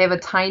 Yeah. They have a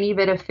tiny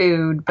bit of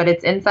food, but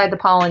it's inside the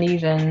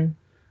Polynesian,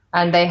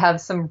 and they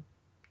have some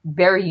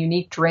very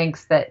unique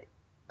drinks that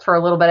for a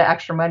little bit of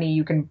extra money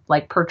you can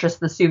like purchase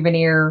the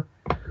souvenir.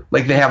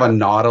 Like they have a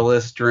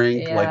Nautilus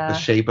drink, like the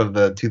shape of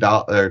the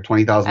 20,000 or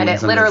 20,000 and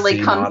it literally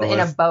comes Nautilus. in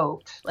a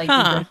boat, like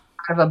you drink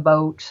out of a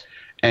boat.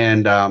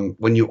 And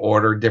when you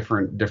order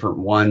different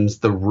ones,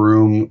 the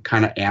room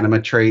kind of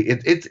animatrate.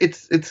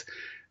 It's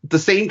the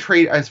same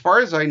trade, as far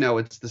as I know.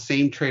 It's the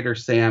same Trader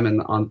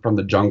Sam from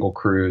the Jungle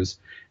Cruise.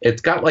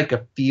 It's got like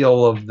a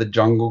feel of the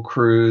Jungle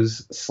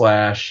Cruise /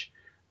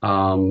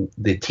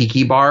 the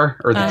Tiki Bar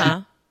or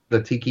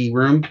the Tiki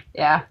Room.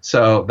 Yeah.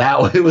 So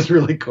it was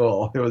really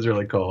cool. It was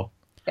really cool.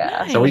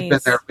 Yeah. So we've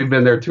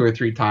been there 2 or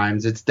 3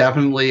 times. It's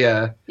definitely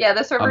the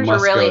servers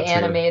are really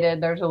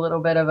animated. There's a little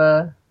bit of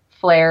a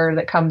flair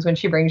that comes when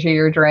she brings you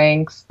your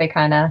drinks. They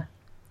kind of,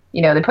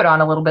 they put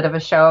on a little bit of a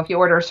show. If you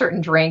order a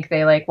certain drink,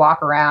 they like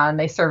walk around.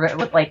 They serve it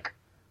with like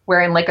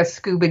wearing like a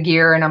scuba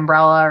gear, an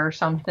umbrella or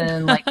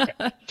something. Like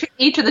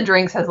each of the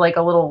drinks has like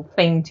a little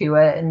thing to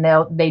it, and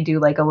they do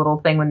like a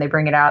little thing when they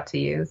bring it out to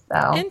you.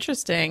 So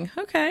interesting.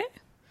 Okay.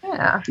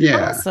 Yeah.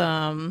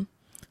 Awesome.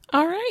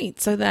 All right.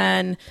 So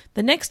then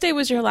the next day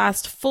was your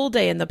last full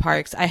day in the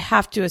parks. I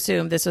have to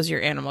assume this was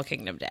your Animal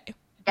Kingdom day.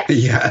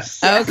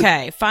 Yes.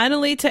 Okay.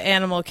 Finally to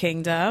Animal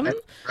Kingdom.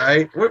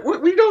 Right.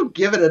 We don't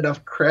give it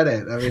enough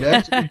credit. I mean,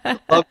 I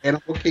love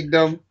Animal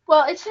Kingdom.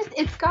 Well, it's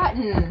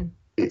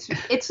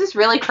just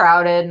really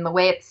crowded, and the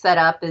way it's set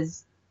up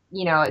is,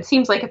 it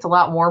seems like it's a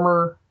lot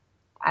warmer.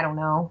 I don't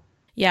know.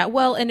 Yeah,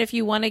 well, and if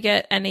you want to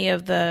get any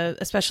of the,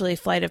 especially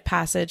Flight of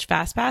Passage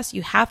Fast Pass,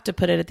 you have to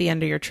put it at the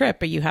end of your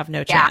trip or you have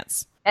no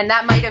chance. And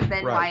that might have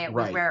been why it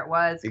was where it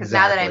was. Because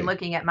now that I'm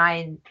looking at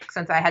mine,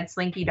 since I had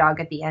Slinky Dog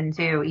at the end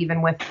too,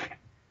 even with,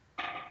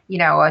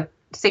 a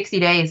 60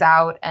 days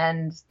out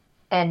and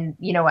an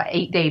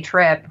 8-day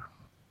trip,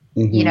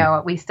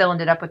 we still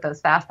ended up with those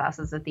Fast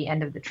Passes at the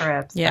end of the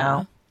trip. So.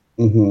 Yeah.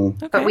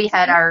 Mm-hmm. Okay. But we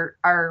had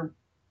our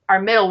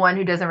middle one,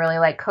 who doesn't really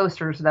like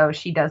coasters, though.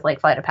 She does like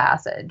Flight of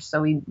Passage,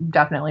 so we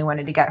definitely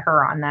wanted to get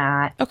her on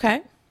that.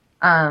 Okay.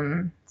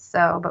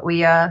 But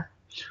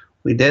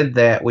we did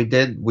that. We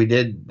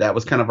did. That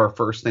was kind of our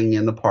first thing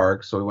in the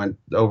park, so we went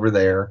over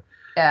there.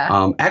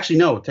 Yeah. Actually,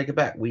 no, take it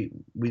back. We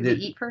did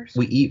eat first.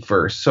 We eat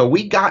first. So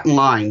we got in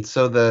line.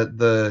 So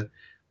the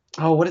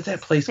what is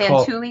that place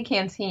called? Santulli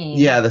Canteen.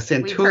 Yeah, the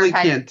Santulli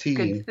Canteen.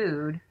 Good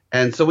food.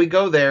 And so we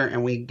go there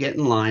and we get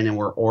in line and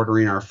we're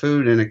ordering our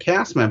food, and a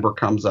cast member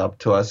comes up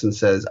to us and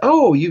says,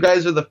 "Oh, you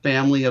guys are the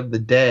family of the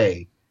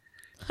day."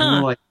 Huh. And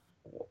we're like,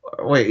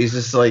 "Wait, is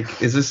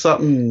this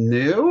something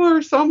new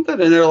or something?"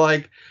 And they're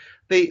like,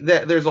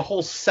 there's a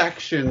whole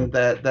section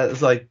that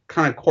is like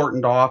kind of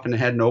cordoned off and it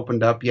hadn't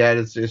opened up yet.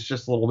 It's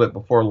just a little bit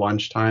before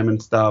lunchtime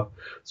and stuff.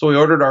 So we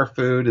ordered our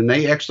food and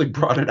they actually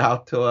brought it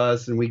out to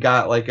us, and we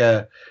got like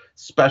a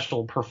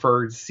special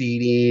preferred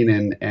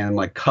seating and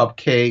like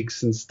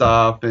cupcakes and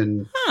stuff,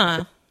 and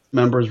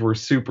members were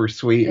super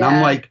sweet. And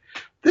I'm like,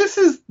 this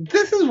is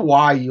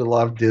why you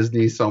love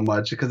Disney so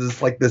much, because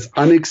it's like this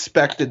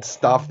unexpected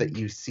stuff that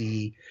you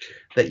see,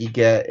 that you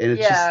get, and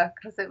it's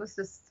because it was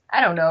just, I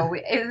don't know,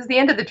 it was the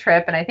end of the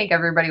trip, and I think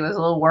everybody was a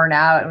little worn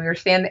out,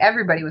 and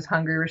everybody was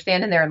hungry. We were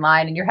standing there in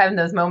line, and you're having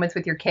those moments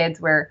with your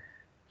kids where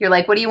you're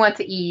like, what do you want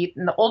to eat?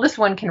 And the oldest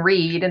one can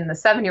read, and the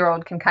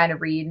 7-year-old can kind of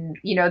read. And,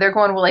 they're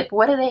going, well, like,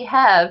 what do they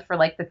have for,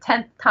 like, the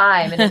 10th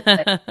time? And it's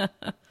like,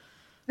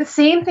 the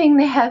same thing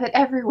they have it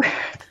everywhere.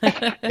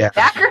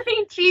 Macaroni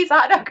and cheese,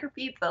 hot dog, or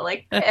pizza.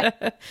 Like,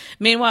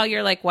 Meanwhile,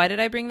 you're like, why did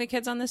I bring the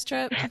kids on this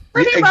trip?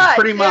 Pretty much.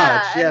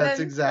 Yes,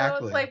 exactly.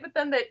 So it's like, but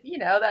then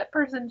that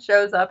person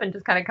shows up and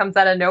just kind of comes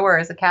out of nowhere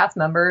as a cast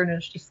member, and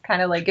it's just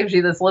kind of like gives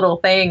you this little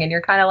thing, and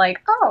you're kind of like,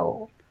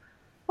 oh.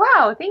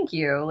 Wow, thank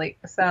you. Like,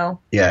 so.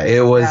 Yeah,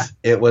 it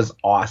was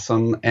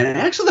awesome, and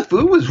actually the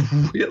food was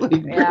really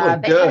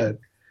good.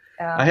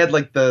 I had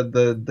like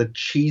the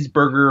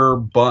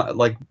cheeseburger bun,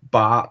 like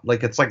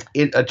it's like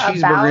a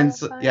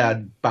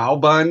cheeseburger bao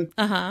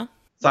bun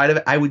side of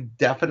it. I would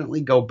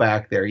definitely go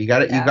back there. You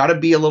got to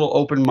be a little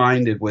open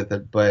minded with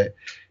it, but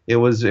it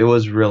was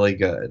really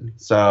good.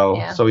 So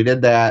we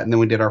did that, and then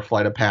we did our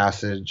Flight of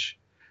Passage.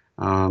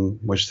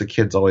 Which the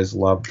kids always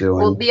love doing.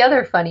 Well, the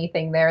other funny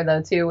thing there,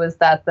 though, too, was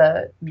that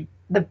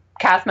the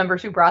cast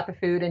members who brought the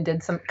food and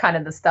did some kind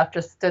of the stuff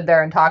just stood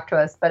there and talked to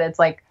us. But it's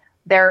like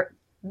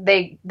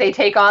they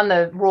take on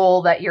the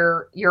role that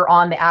you're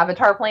on the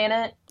Avatar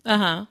planet.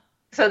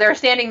 So they're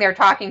standing there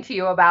talking to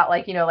you about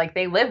like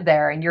they live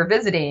there and you're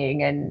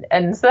visiting,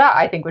 and so that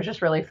I think was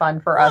just really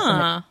fun for us.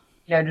 And,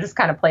 to just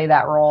kind of play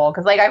that role,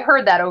 because like I've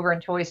heard that over in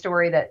Toy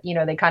Story that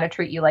they kind of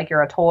treat you like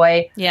you're a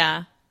toy.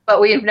 Yeah. but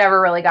we've never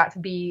really got to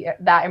be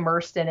that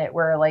immersed in it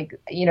where like,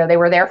 you know, they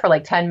were there for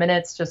like 10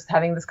 minutes just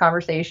having this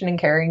conversation and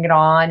carrying it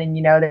on. And,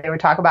 you know, they would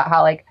talk about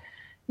how like,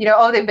 you know,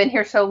 oh, they've been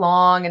here so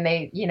long and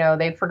they, you know,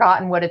 they've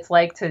forgotten what it's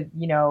like to,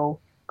 you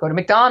know, go to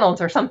McDonald's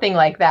or something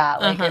like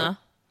that. Like it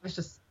was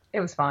just,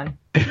 it was fun.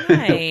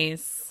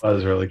 Nice. That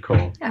was really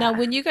cool. Yeah. Now,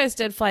 when you guys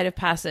did Flight of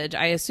Passage,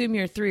 I assume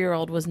your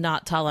 3-year-old was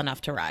not tall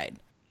enough to ride.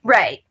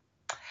 Right.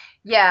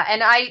 Yeah.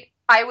 And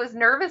I was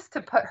nervous to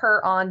put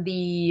her on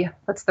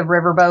what's the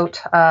riverboat?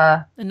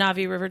 The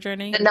Navi River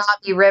Journey? The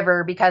Navi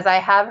River, because I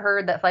have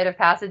heard that Flight of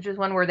Passage is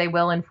one where they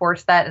will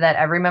enforce that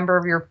every member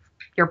of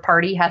your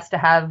party has to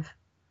have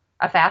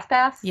a fast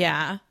pass.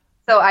 Yeah.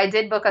 So I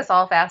did book us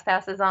all fast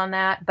passes on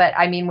that, but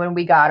I mean, when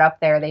we got up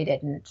there, they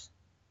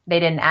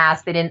didn't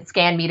ask, they didn't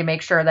scan me to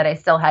make sure that I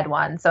still had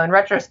one. So in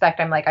retrospect,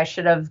 I'm like, I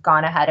should have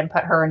gone ahead and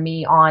put her and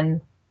me on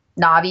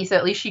Navi so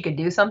at least she could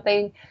do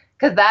something,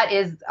 because that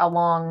is a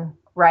long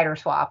rider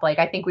swap. Like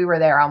I think we were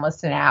there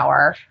almost an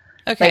hour.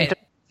 Okay. Like,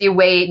 you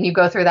wait and you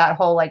go through that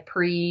whole like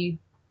there's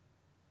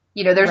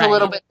a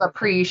little bit of a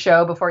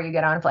pre-show before you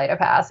get on Flight of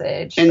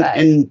Passage.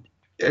 And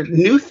a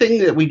new thing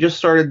that we just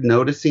started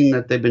noticing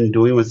that they've been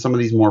doing with some of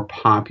these more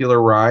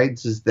popular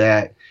rides is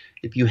that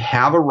if you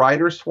have a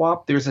rider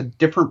swap, there's a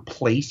different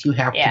place you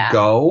have to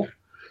go.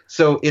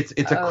 So it's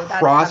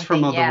across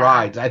from the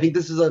rides. I think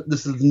this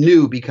is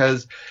new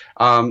because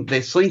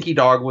the Slinky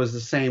Dog was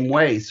the same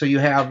way. So you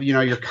have, you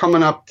know, you're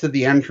coming up to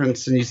the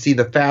entrance and you see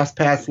the fast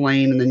pass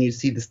lane and then you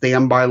see the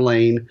standby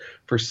lane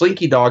for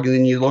Slinky Dog, and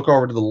then you look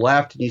over to the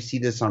left and you see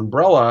this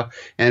umbrella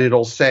and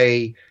it'll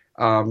say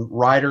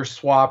rider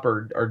swap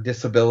or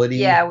disability.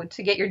 Yeah,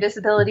 to get your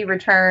disability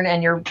return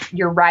and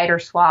your rider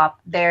swap,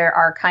 there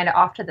are kind of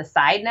off to the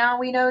side now,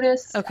 we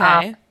noticed.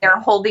 Okay. They're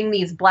holding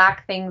these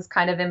black things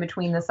kind of in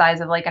between the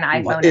size of like an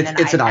iPhone and an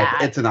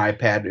iPad. It's an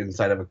iPad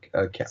inside of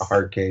a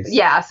hard case.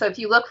 Yeah, so if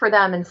you look for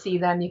them and see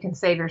them, you can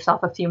save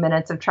yourself a few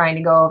minutes of trying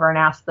to go over and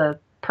ask the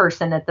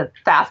person at the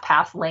fast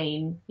pass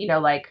lane, you know,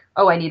 like,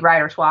 oh, I need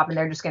rider swap, and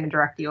they're just going to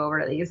direct you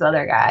over to these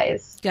other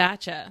guys.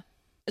 Gotcha.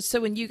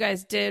 So when you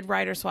guys did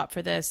rider swap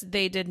for this,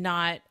 they did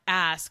not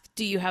ask,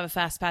 do you have a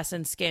fast pass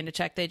and scan to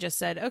check? They just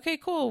said, okay,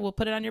 cool, we'll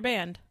put it on your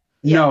band.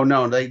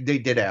 No, they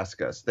did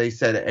ask us. They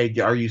said, hey,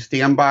 are you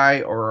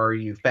standby or are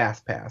you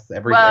fast pass?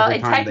 Every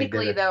time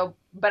technically though,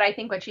 but I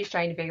think what she's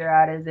trying to figure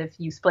out is if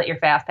you split your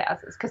fast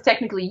passes, because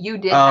technically you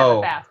did have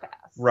a fast pass.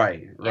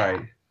 Right.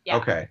 Yeah.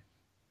 Okay.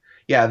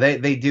 Yeah,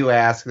 they do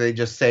ask. They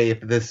just say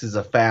if this is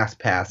a fast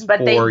pass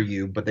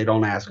you, but they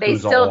don't ask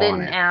who's all on it. They still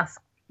didn't ask.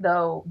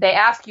 Though they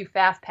ask you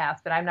fast pass,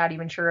 but I'm not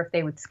even sure if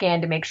they would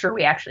scan to make sure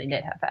we actually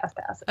did have fast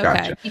passes. Okay.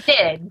 Gotcha. We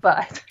did,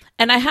 but.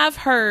 And I have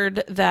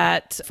heard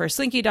that for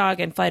Slinky Dog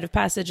and Flight of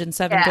Passage and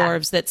Seven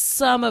Dwarves, that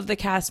some of the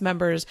cast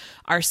members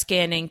are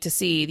scanning to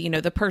see, you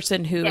know, the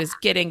person who is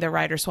getting the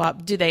rider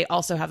swap, do they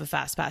also have a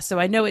fast pass? So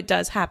I know it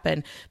does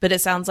happen, but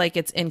it sounds like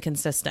it's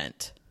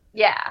inconsistent.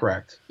 Yeah.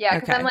 Correct. Yeah,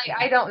 because I'm like,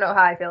 I don't know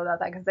how I feel about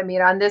that. Because I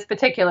mean, on this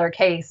particular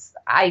case,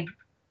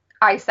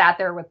 I sat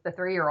there with the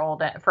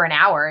 3-year-old for an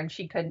hour and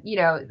she couldn't, you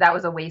know, that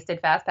was a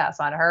wasted fast pass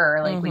on her.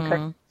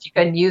 Like she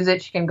couldn't use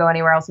it. She couldn't go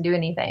anywhere else and do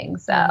anything.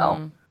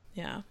 So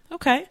yeah.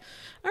 Okay.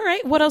 All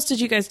right. What else did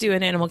you guys do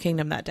in Animal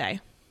Kingdom that day?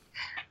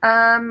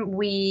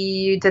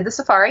 We did the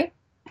safari,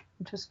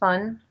 which was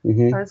fun.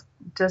 Mm-hmm. It was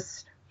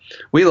just.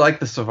 We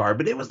liked the safari,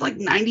 but it was like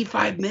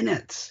 95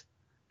 minutes.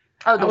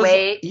 Oh, the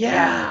wait.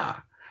 Yeah.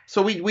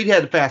 So we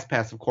had a fast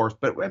pass, of course,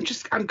 but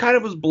I'm kind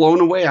of was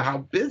blown away at how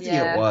busy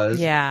it was.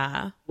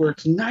 Yeah. Where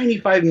it's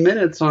 95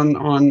 minutes on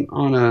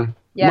a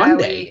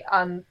Monday.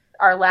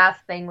 Our last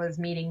thing was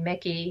meeting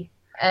Mickey.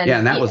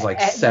 And that was like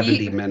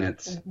 70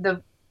 minutes.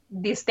 The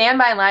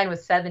standby line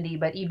was 70,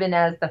 but even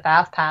as the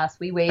fast pass,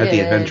 we waited. At the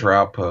Adventure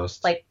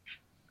Outpost. Like,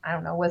 I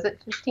don't know, was it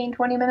 15,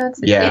 20 minutes?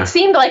 Yeah. It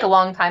seemed like a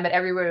long time, but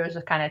everybody was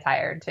just kind of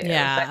tired too.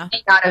 Yeah. So it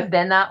may not have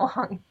been that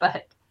long,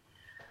 but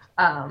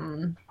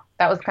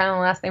that was kind of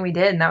the last thing we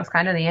did, and that was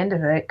kind of the end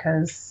of it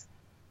because,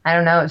 I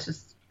don't know, it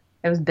was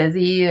Uh-huh.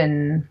 busy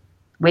and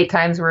wait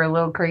times were a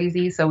little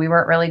crazy, so we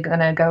weren't really going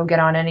to go get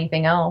on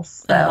anything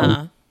else.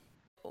 So.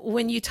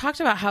 When you talked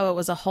about how it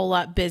was a whole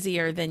lot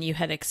busier than you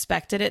had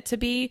expected it to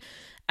be,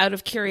 out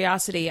of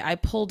curiosity, I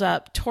pulled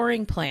up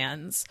touring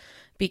plans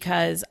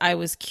because I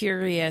was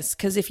curious.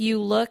 Because if you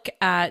look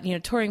at, you know,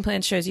 touring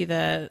plans shows you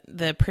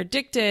the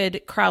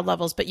predicted crowd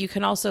levels, but you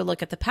can also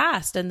look at the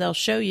past and they'll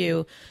show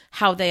you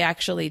how they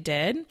actually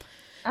did.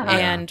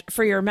 And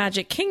for your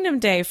Magic Kingdom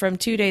day from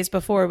 2 days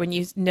before, when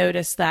you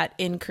noticed that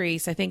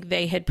increase, I think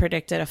they had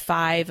predicted a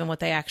 5 and what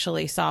they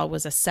actually saw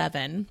was a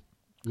 7.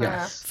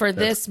 Yes. For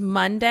this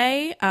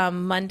Monday,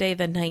 Monday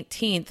the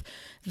 19th,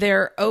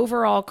 their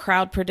overall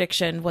crowd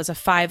prediction was a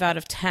 5 out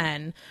of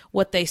 10.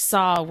 What they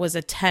saw was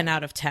a 10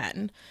 out of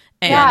 10.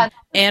 And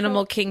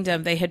Animal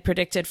Kingdom, they had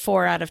predicted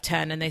 4 out of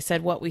 10, and they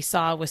said what we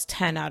saw was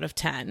 10 out of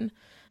 10.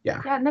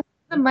 Yeah. Yeah, and this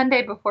is the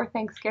Monday before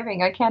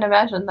Thanksgiving. I can't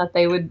imagine that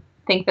they would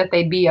think that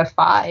they'd be a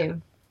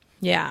 5.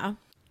 Yeah.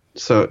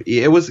 So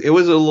it was a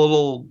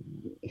little,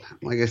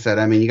 like I said,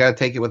 I mean, you got to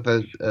take it with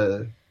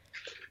a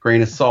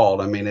grain of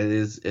salt. I mean, it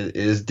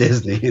is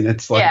Disney, and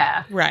it's like,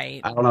 Yeah. Right.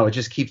 I don't know, it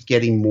just keeps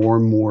getting more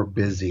and more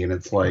busy, and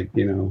it's like,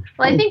 Well,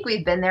 I think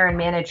we've been there and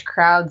managed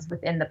crowds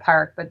within the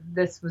park, but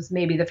this was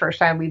maybe the first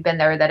time we've been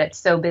there that it's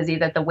so busy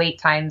that the wait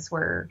times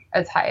were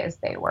as high as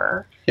they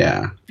were.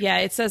 yeah. Yeah,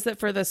 it says that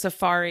for the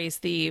safaris,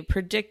 the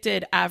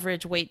predicted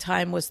average wait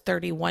time was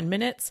 31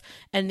 minutes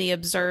and the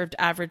observed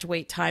average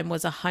wait time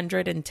was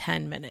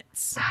 110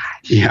 minutes.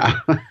 Yeah.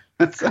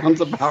 That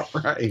sounds about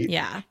right.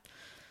 Yeah.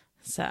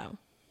 So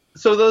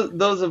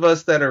those of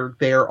us that are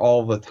there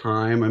all the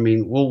time, I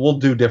mean, we'll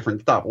do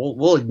different stuff.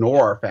 We'll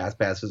ignore our fast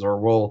passes, or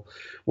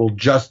we'll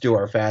just do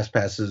our fast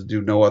passes,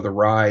 do no other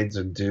rides,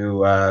 and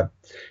do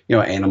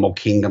Animal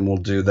Kingdom. We'll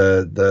do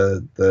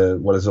the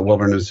what is it,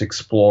 Wilderness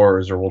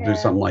Explorers, or we'll do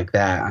something like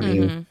that. I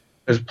mean,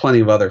 there's plenty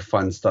of other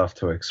fun stuff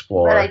to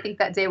explore. But I think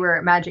that day we were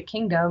at Magic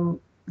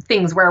Kingdom,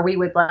 things where we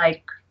would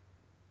like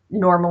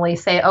normally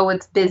say, oh,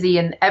 it's busy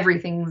and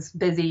everything's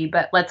busy,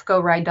 but let's go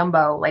ride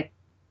Dumbo. Like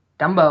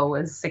Dumbo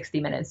was 60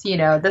 minutes.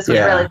 This was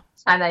really the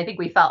time that I think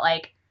we felt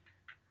like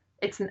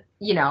it's,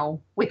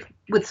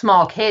 with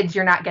small kids,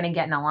 you're not going to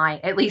get in a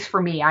line. At least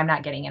for me, I'm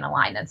not getting in a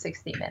line that's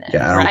 60 minutes.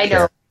 Yeah, I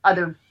know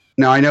other.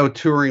 Now, I know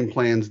Touring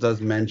Plans does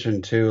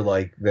mention too,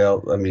 like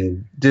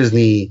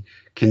Disney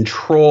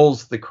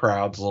controls the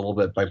crowds a little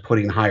bit by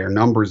putting higher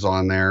numbers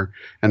on there.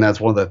 And that's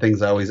one of the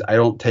things I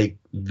don't take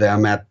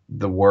them at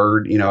the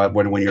word,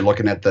 when you're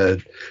looking at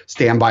the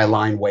standby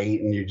line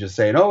wait and you're just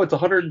saying, oh, it's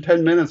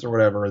 110 minutes or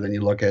whatever. And then you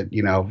look at,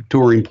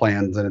 Touring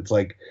Plans and it's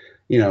like,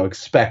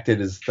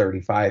 expected is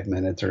 35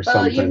 minutes or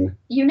something.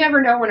 You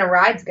never know when a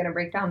ride's going to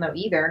break down though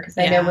either. Because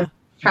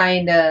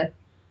I know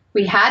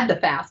we had the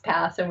fast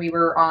pass and we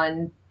were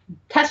on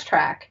Test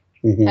Track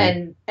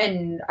and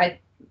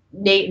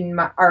Nate and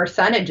our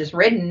son had just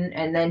ridden,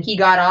 and then he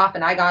got off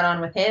and I got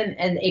on with him,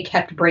 and it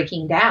kept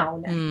breaking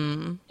down.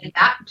 And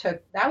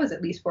that was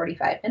at least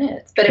 45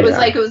 minutes. But it was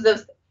like, it was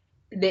those,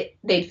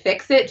 they'd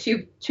fix it,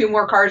 two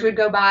more cars would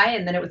go by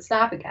and then it would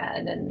stop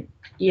again. And,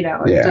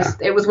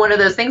 it was one of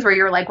those things where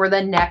you're like, we're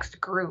the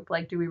next group.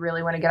 Like, do we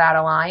really want to get out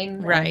of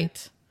line?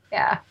 Right.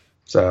 Yeah.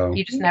 So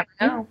you just never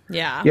know.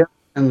 Yeah. Yeah.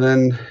 And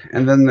then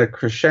the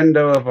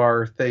crescendo of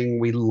our thing,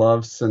 we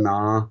love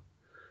Sanaa.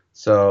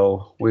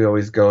 So we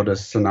always go to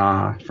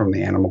Sanaa from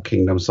the Animal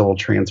Kingdom. So we'll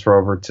transfer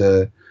over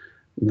to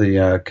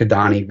the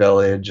Kidani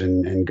Village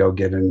and go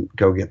get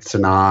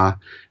Sanaa.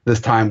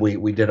 This time we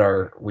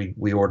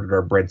ordered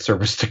our bread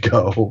service to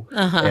go. We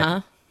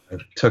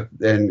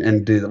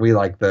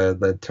like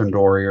the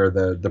tandoori or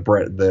the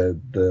bread,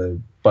 the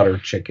butter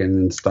chicken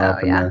and stuff.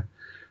 Oh, yeah. And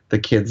the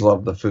kids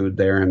love the food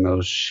there, and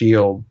those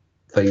shield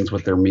things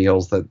with their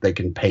meals that they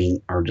can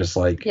paint are just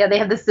like, they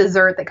have this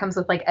dessert that comes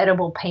with like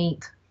edible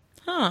paint.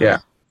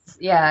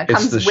 Yeah, it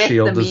comes it's the with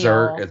shield the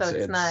dessert. Meal, so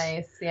it's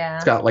nice. Yeah,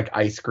 it's got like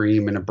ice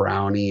cream and a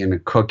brownie and a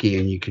cookie,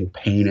 and you can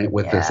paint it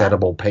with this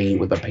edible paint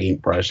with a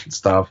paintbrush and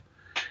stuff.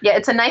 Yeah,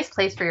 it's a nice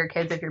place for your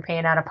kids if you're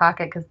paying out of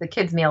pocket, because the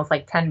kids' meal is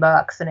like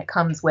 $10, and it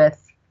comes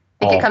with,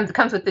 it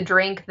comes with the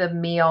drink, the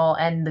meal,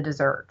 and the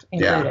dessert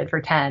included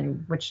for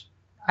 10, which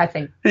I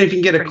think. And if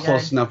you can get a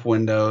close enough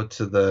window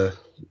to the,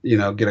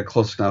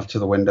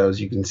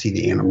 windows, you can see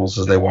the animals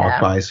as they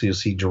walk by. So you'll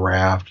see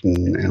giraffe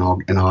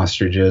and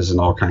ostriches and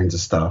all kinds of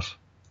stuff.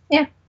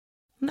 Yeah.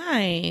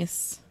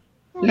 Nice.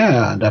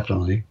 Yeah,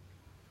 definitely.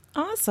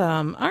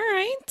 Awesome. All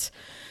right.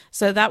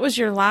 So that was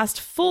your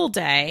last full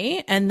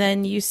day, and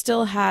then you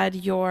still had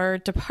your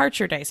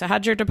departure day. So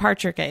how'd your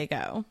departure day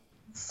go?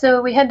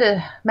 So we had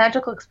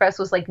Magical Express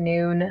was like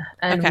noon,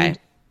 and we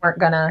weren't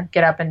going to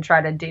get up and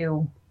try to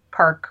do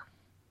park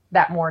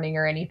that morning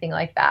or anything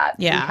like that.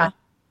 Yeah. We kind of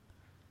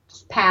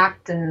just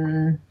packed,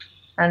 and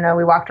I don't know,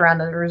 we walked around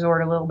the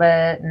resort a little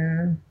bit,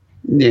 and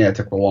it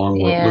took a long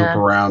loop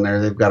around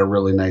there. They've got a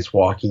really nice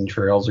walking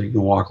trails where you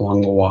can walk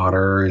along the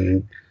water,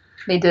 and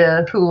they did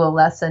a hula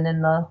lesson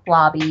in the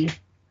lobby.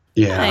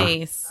 Yeah.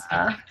 Nice.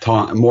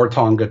 More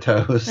Tonga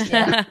toes.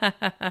 Yeah.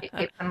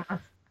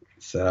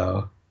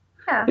 So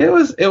it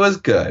was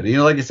good.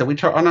 Like I said, we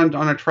try on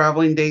our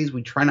traveling days,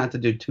 we try not to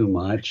do too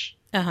much.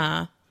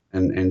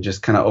 And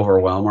just kind of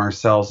overwhelm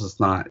ourselves. It's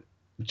not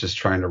just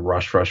trying to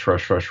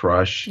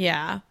rush.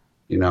 Yeah.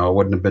 It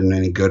wouldn't have been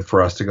any good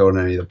for us to go to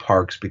any of the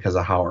parks because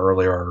of how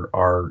early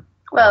our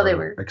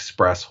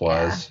express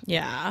was.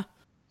 Yeah.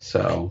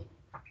 So,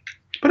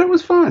 but it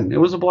was fun. It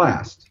was a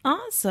blast.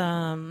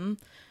 Awesome.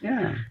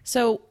 Yeah.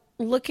 So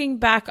looking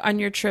back on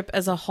your trip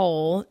as a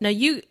whole, now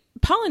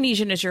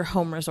Polynesian is your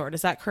home resort,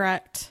 is that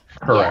correct?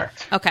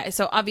 Correct. Yeah. Okay,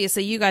 so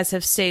obviously you guys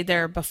have stayed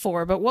there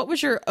before, but what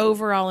was your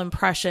overall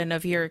impression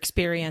of your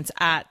experience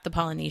at the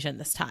Polynesian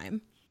this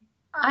time?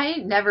 I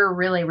never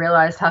really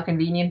realized how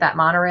convenient that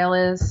monorail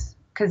is,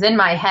 because in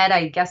my head,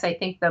 I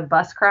think the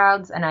bus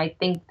crowds, and I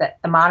think that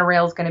the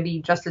monorail is going to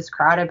be just as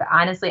crowded, but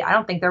honestly, I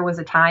don't think there was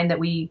a time that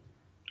we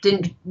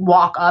didn't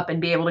walk up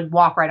and be able to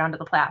walk right onto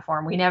the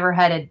platform. We never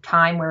had a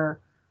time where,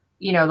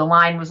 the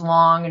line was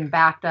long and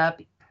backed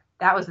up.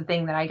 That was the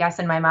thing that I guess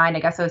in my mind,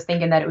 I was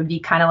thinking that it would be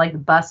kind of like the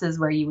buses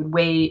where you would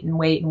wait and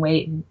wait and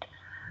wait. And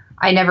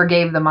I never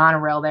gave the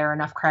monorail there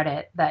enough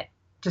credit that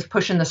just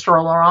pushing the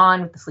stroller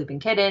on with the sleeping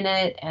kid in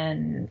it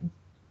and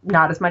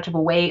not as much of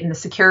a wait. And the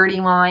security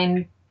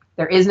line,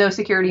 there is no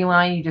security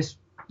line. You just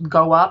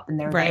go up and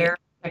they're there,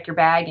 check your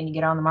bag, and you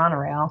get on the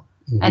monorail.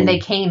 Mm-hmm. And they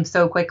came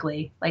so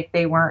quickly. Like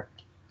they weren't.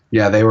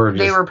 Yeah, they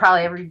were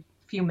probably every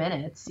few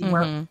minutes. You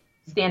weren't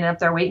standing up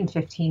there waiting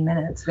 15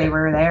 minutes. They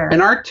were there.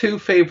 And our two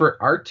favorite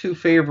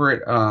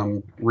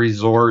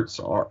resorts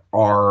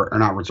are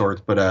not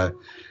resorts, but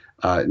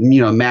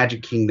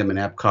Magic Kingdom and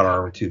Epcot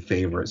are our two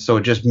favorites. So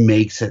it just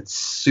makes it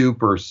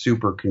super,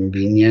 super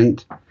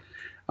convenient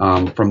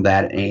from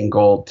that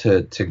angle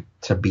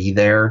to be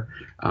there.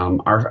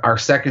 Our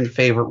second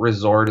favorite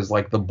resort is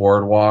like the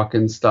boardwalk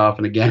and stuff.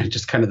 And again, it's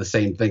just kind of the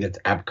same thing. It's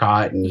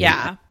Epcot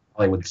and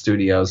Hollywood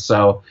Studios.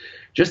 So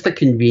just the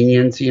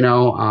convenience,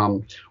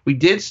 we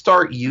did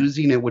start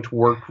using it, which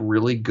worked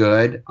really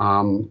good.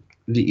 In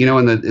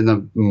the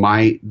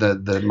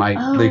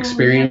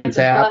experience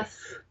app,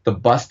 the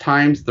bus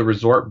times, the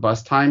resort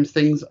bus times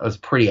things was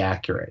pretty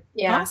accurate.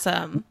 Yeah.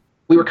 Awesome.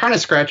 We were kind of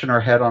scratching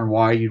our head on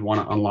why you'd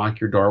want to unlock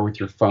your door with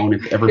your phone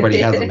if everybody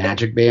has a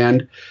Magic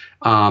Band.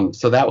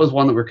 So that was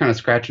one that we're kind of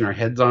scratching our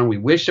heads on. We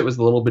wish it was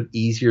a little bit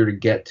easier to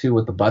get to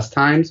with the bus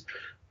times.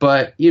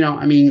 But,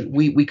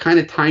 we kind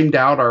of timed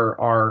out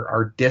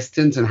our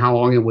distance and how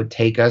long it would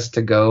take us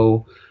to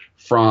go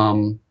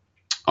from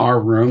our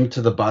room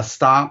to the bus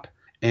stop.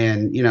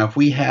 And, if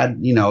we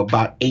had,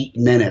 about 8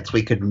 minutes,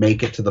 we could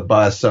make it to the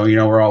bus. So,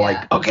 we're all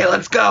like, okay,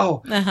 let's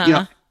go.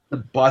 Uh-huh. The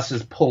bus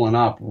is pulling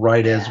up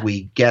right as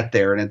we get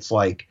there. And it's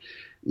like,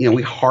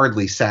 we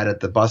hardly sat at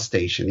the bus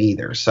station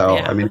either. So,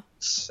 I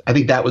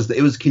think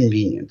it was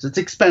convenience. It's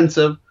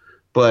expensive,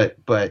 but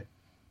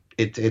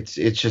it's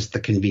just the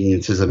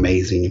convenience is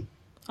amazing.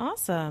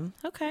 Awesome.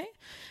 Okay.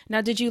 Now,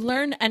 did you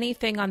learn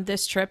anything on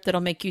this trip that'll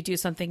make you do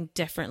something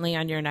differently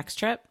on your next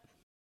trip?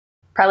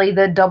 Probably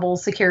the double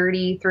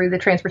security through the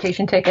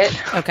transportation ticket.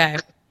 Okay.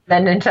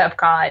 Then into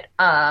Epcot.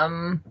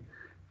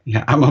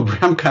 Yeah,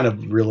 I'm kind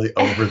of really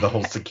over the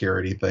whole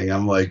security thing.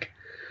 I'm like,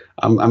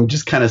 I'm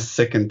just kind of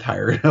sick and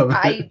tired of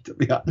it, to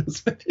be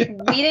honest with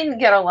you. We didn't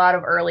get a lot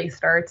of early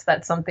starts.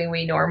 That's something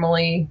we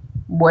normally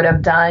would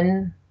have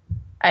done.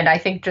 And I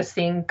think just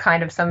seeing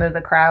kind of some of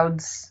the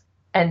crowds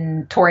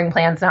and touring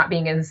plans not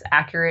being as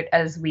accurate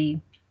as we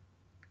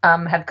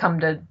have come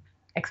to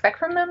expect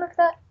from them, if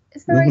that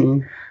is the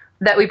right,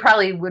 that we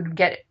probably would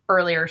get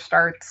earlier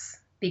starts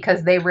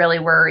because they really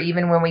were,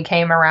 even when we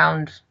came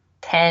around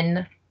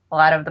 10, a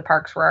lot of the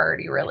parks were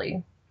already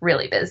really,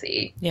 really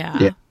busy.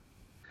 Yeah.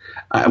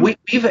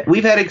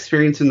 We've had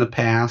experience in the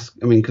past.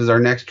 I mean, because our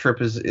next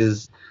trip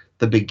is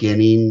the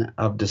beginning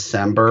of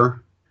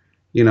December,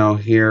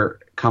 here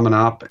coming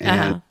up,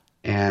 and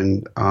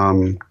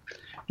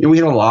we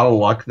had a lot of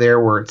luck there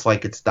where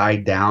it's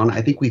died down.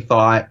 I think we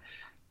thought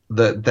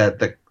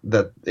that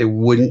it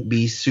wouldn't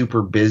be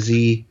super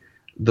busy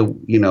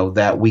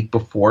that week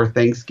before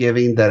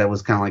Thanksgiving, that it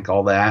was kind of like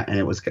all that,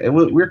 and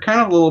we were kind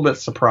of a little bit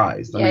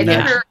surprised. I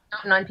think we were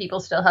counting on people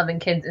still having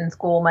kids in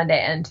school Monday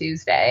and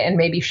Tuesday, and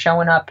maybe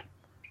showing up.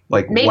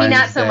 Like maybe Wednesday.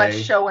 Not so much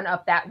showing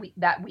up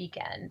that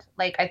weekend.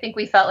 Like I think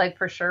we felt like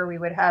for sure we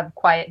would have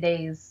quiet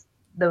days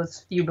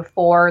those few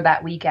before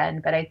that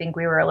weekend, but I think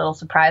we were a little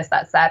surprised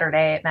that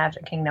Saturday at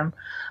Magic Kingdom.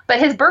 But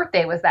his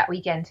birthday was that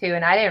weekend too,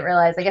 and I didn't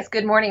realize. I guess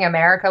Good Morning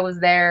America was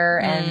there,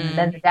 and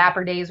then the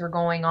Dapper Days were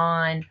going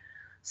on,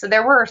 so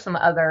there were some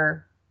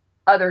other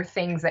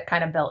things that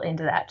kind of built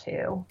into that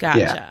too. Gotcha.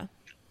 Yeah.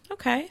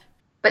 Okay.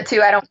 But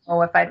too, I don't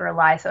know if I'd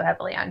rely so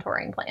heavily on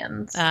touring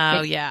plans.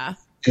 Oh yeah.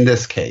 In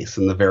this case,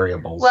 in the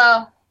variables.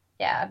 Well,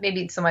 yeah,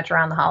 maybe so much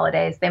around the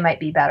holidays. They might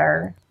be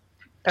better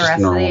the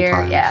rest of the year.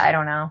 Times. Yeah, I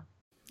don't know.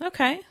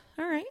 Okay.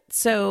 All right.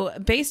 So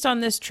based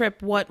on this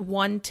trip, what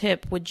one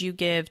tip would you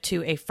give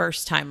to a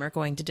first timer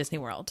going to Disney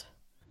World?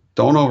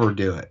 Don't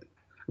overdo it.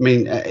 I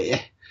mean,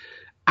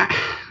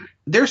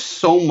 there's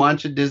so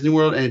much at Disney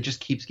World and it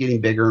just keeps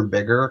getting bigger and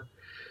bigger.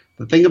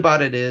 The thing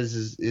about it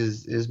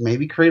is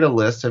maybe create a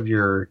list of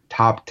your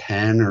top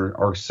 10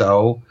 or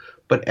so.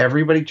 But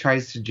everybody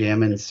tries to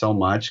jam in so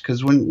much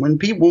because when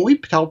we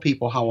tell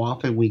people how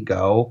often we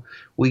go,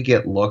 we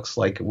get looks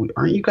like,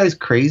 aren't you guys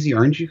crazy?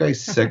 Aren't you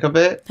guys sick of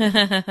it?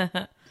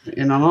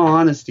 In all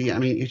honesty, I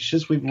mean, it's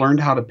just we've learned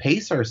how to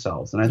pace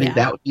ourselves. And I think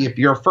that would be, if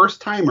you're a first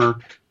timer,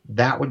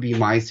 that would be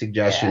my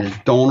suggestion is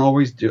don't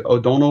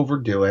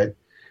overdo it.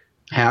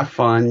 Have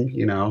fun,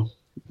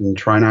 and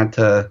try not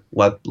to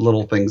let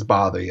little things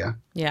bother you.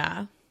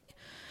 Yeah.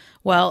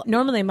 Well,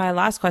 normally my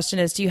last question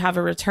is, do you have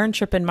a return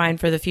trip in mind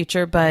for the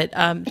future? But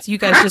you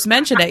guys just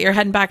mentioned it. You're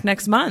heading back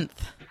next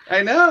month.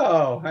 I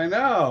know.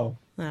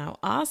 Oh,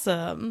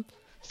 awesome.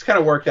 It's kind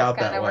of worked out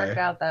that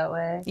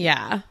way.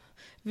 Yeah.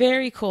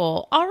 Very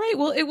cool. All right.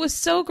 Well, it was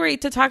so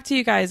great to talk to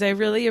you guys. I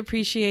really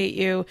appreciate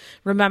you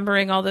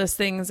remembering all those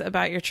things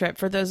about your trip.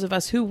 For those of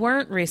us who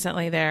weren't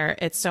recently there,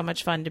 it's so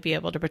much fun to be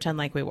able to pretend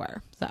like we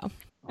were. So.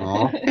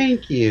 Oh,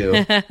 thank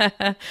you.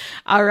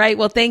 All right.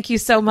 Well, thank you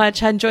so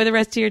much. Enjoy the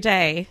rest of your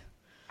day.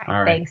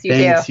 All right. Thanks, you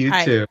too. All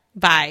Right.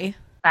 Bye.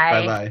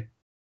 Bye. Bye-bye.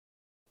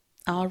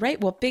 All right.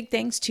 Well, big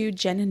thanks to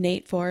Jen and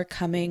Nate for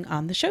coming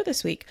on the show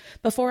this week.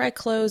 Before I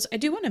close, I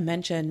do want to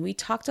mention we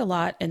talked a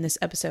lot in this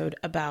episode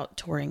about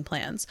touring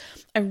plans.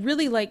 I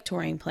really like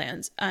touring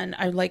plans, and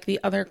I like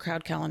the other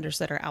crowd calendars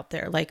that are out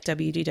there, like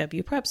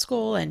WDW Prep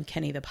School and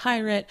Kenny the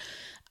Pirate.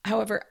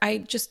 However,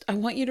 I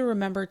want you to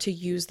remember to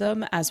use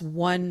them as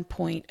one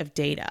point of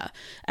data.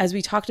 As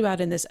we talked about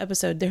in this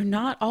episode, they're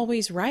not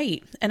always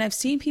right. And I've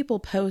seen people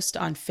post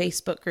on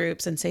Facebook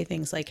groups and say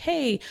things like,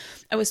 hey,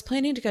 I was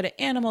planning to go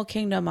to Animal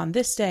Kingdom on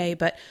this day,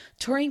 but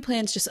touring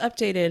plans just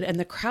updated and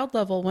the crowd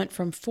level went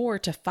from 4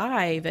 to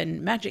 5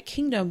 and Magic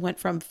Kingdom went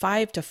from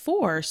 5 to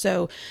 4.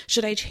 So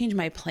should I change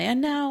my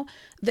plan now?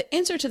 The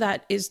answer to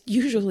that is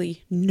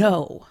usually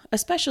no,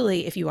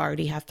 especially if you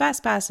already have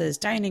fast passes,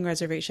 dining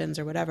reservations,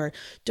 or whatever.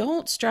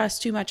 Don't stress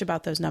too much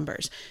about those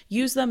numbers.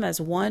 Use them as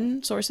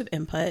one source of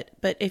input,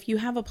 but if you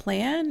have a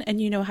plan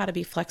and you know how to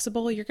be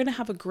flexible, you're going to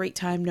have a great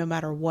time no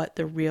matter what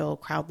the real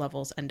crowd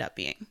levels end up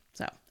being.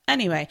 So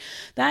anyway,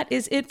 that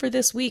is it for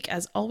this week.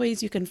 As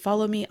always, you can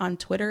follow me on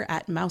Twitter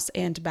at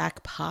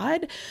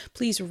mouseandbackpod.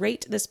 Please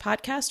rate this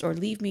podcast or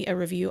leave me a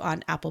review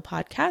on Apple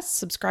Podcasts.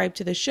 Subscribe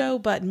to the show,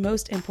 but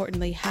most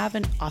importantly, have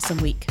an awesome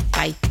week.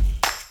 Bye.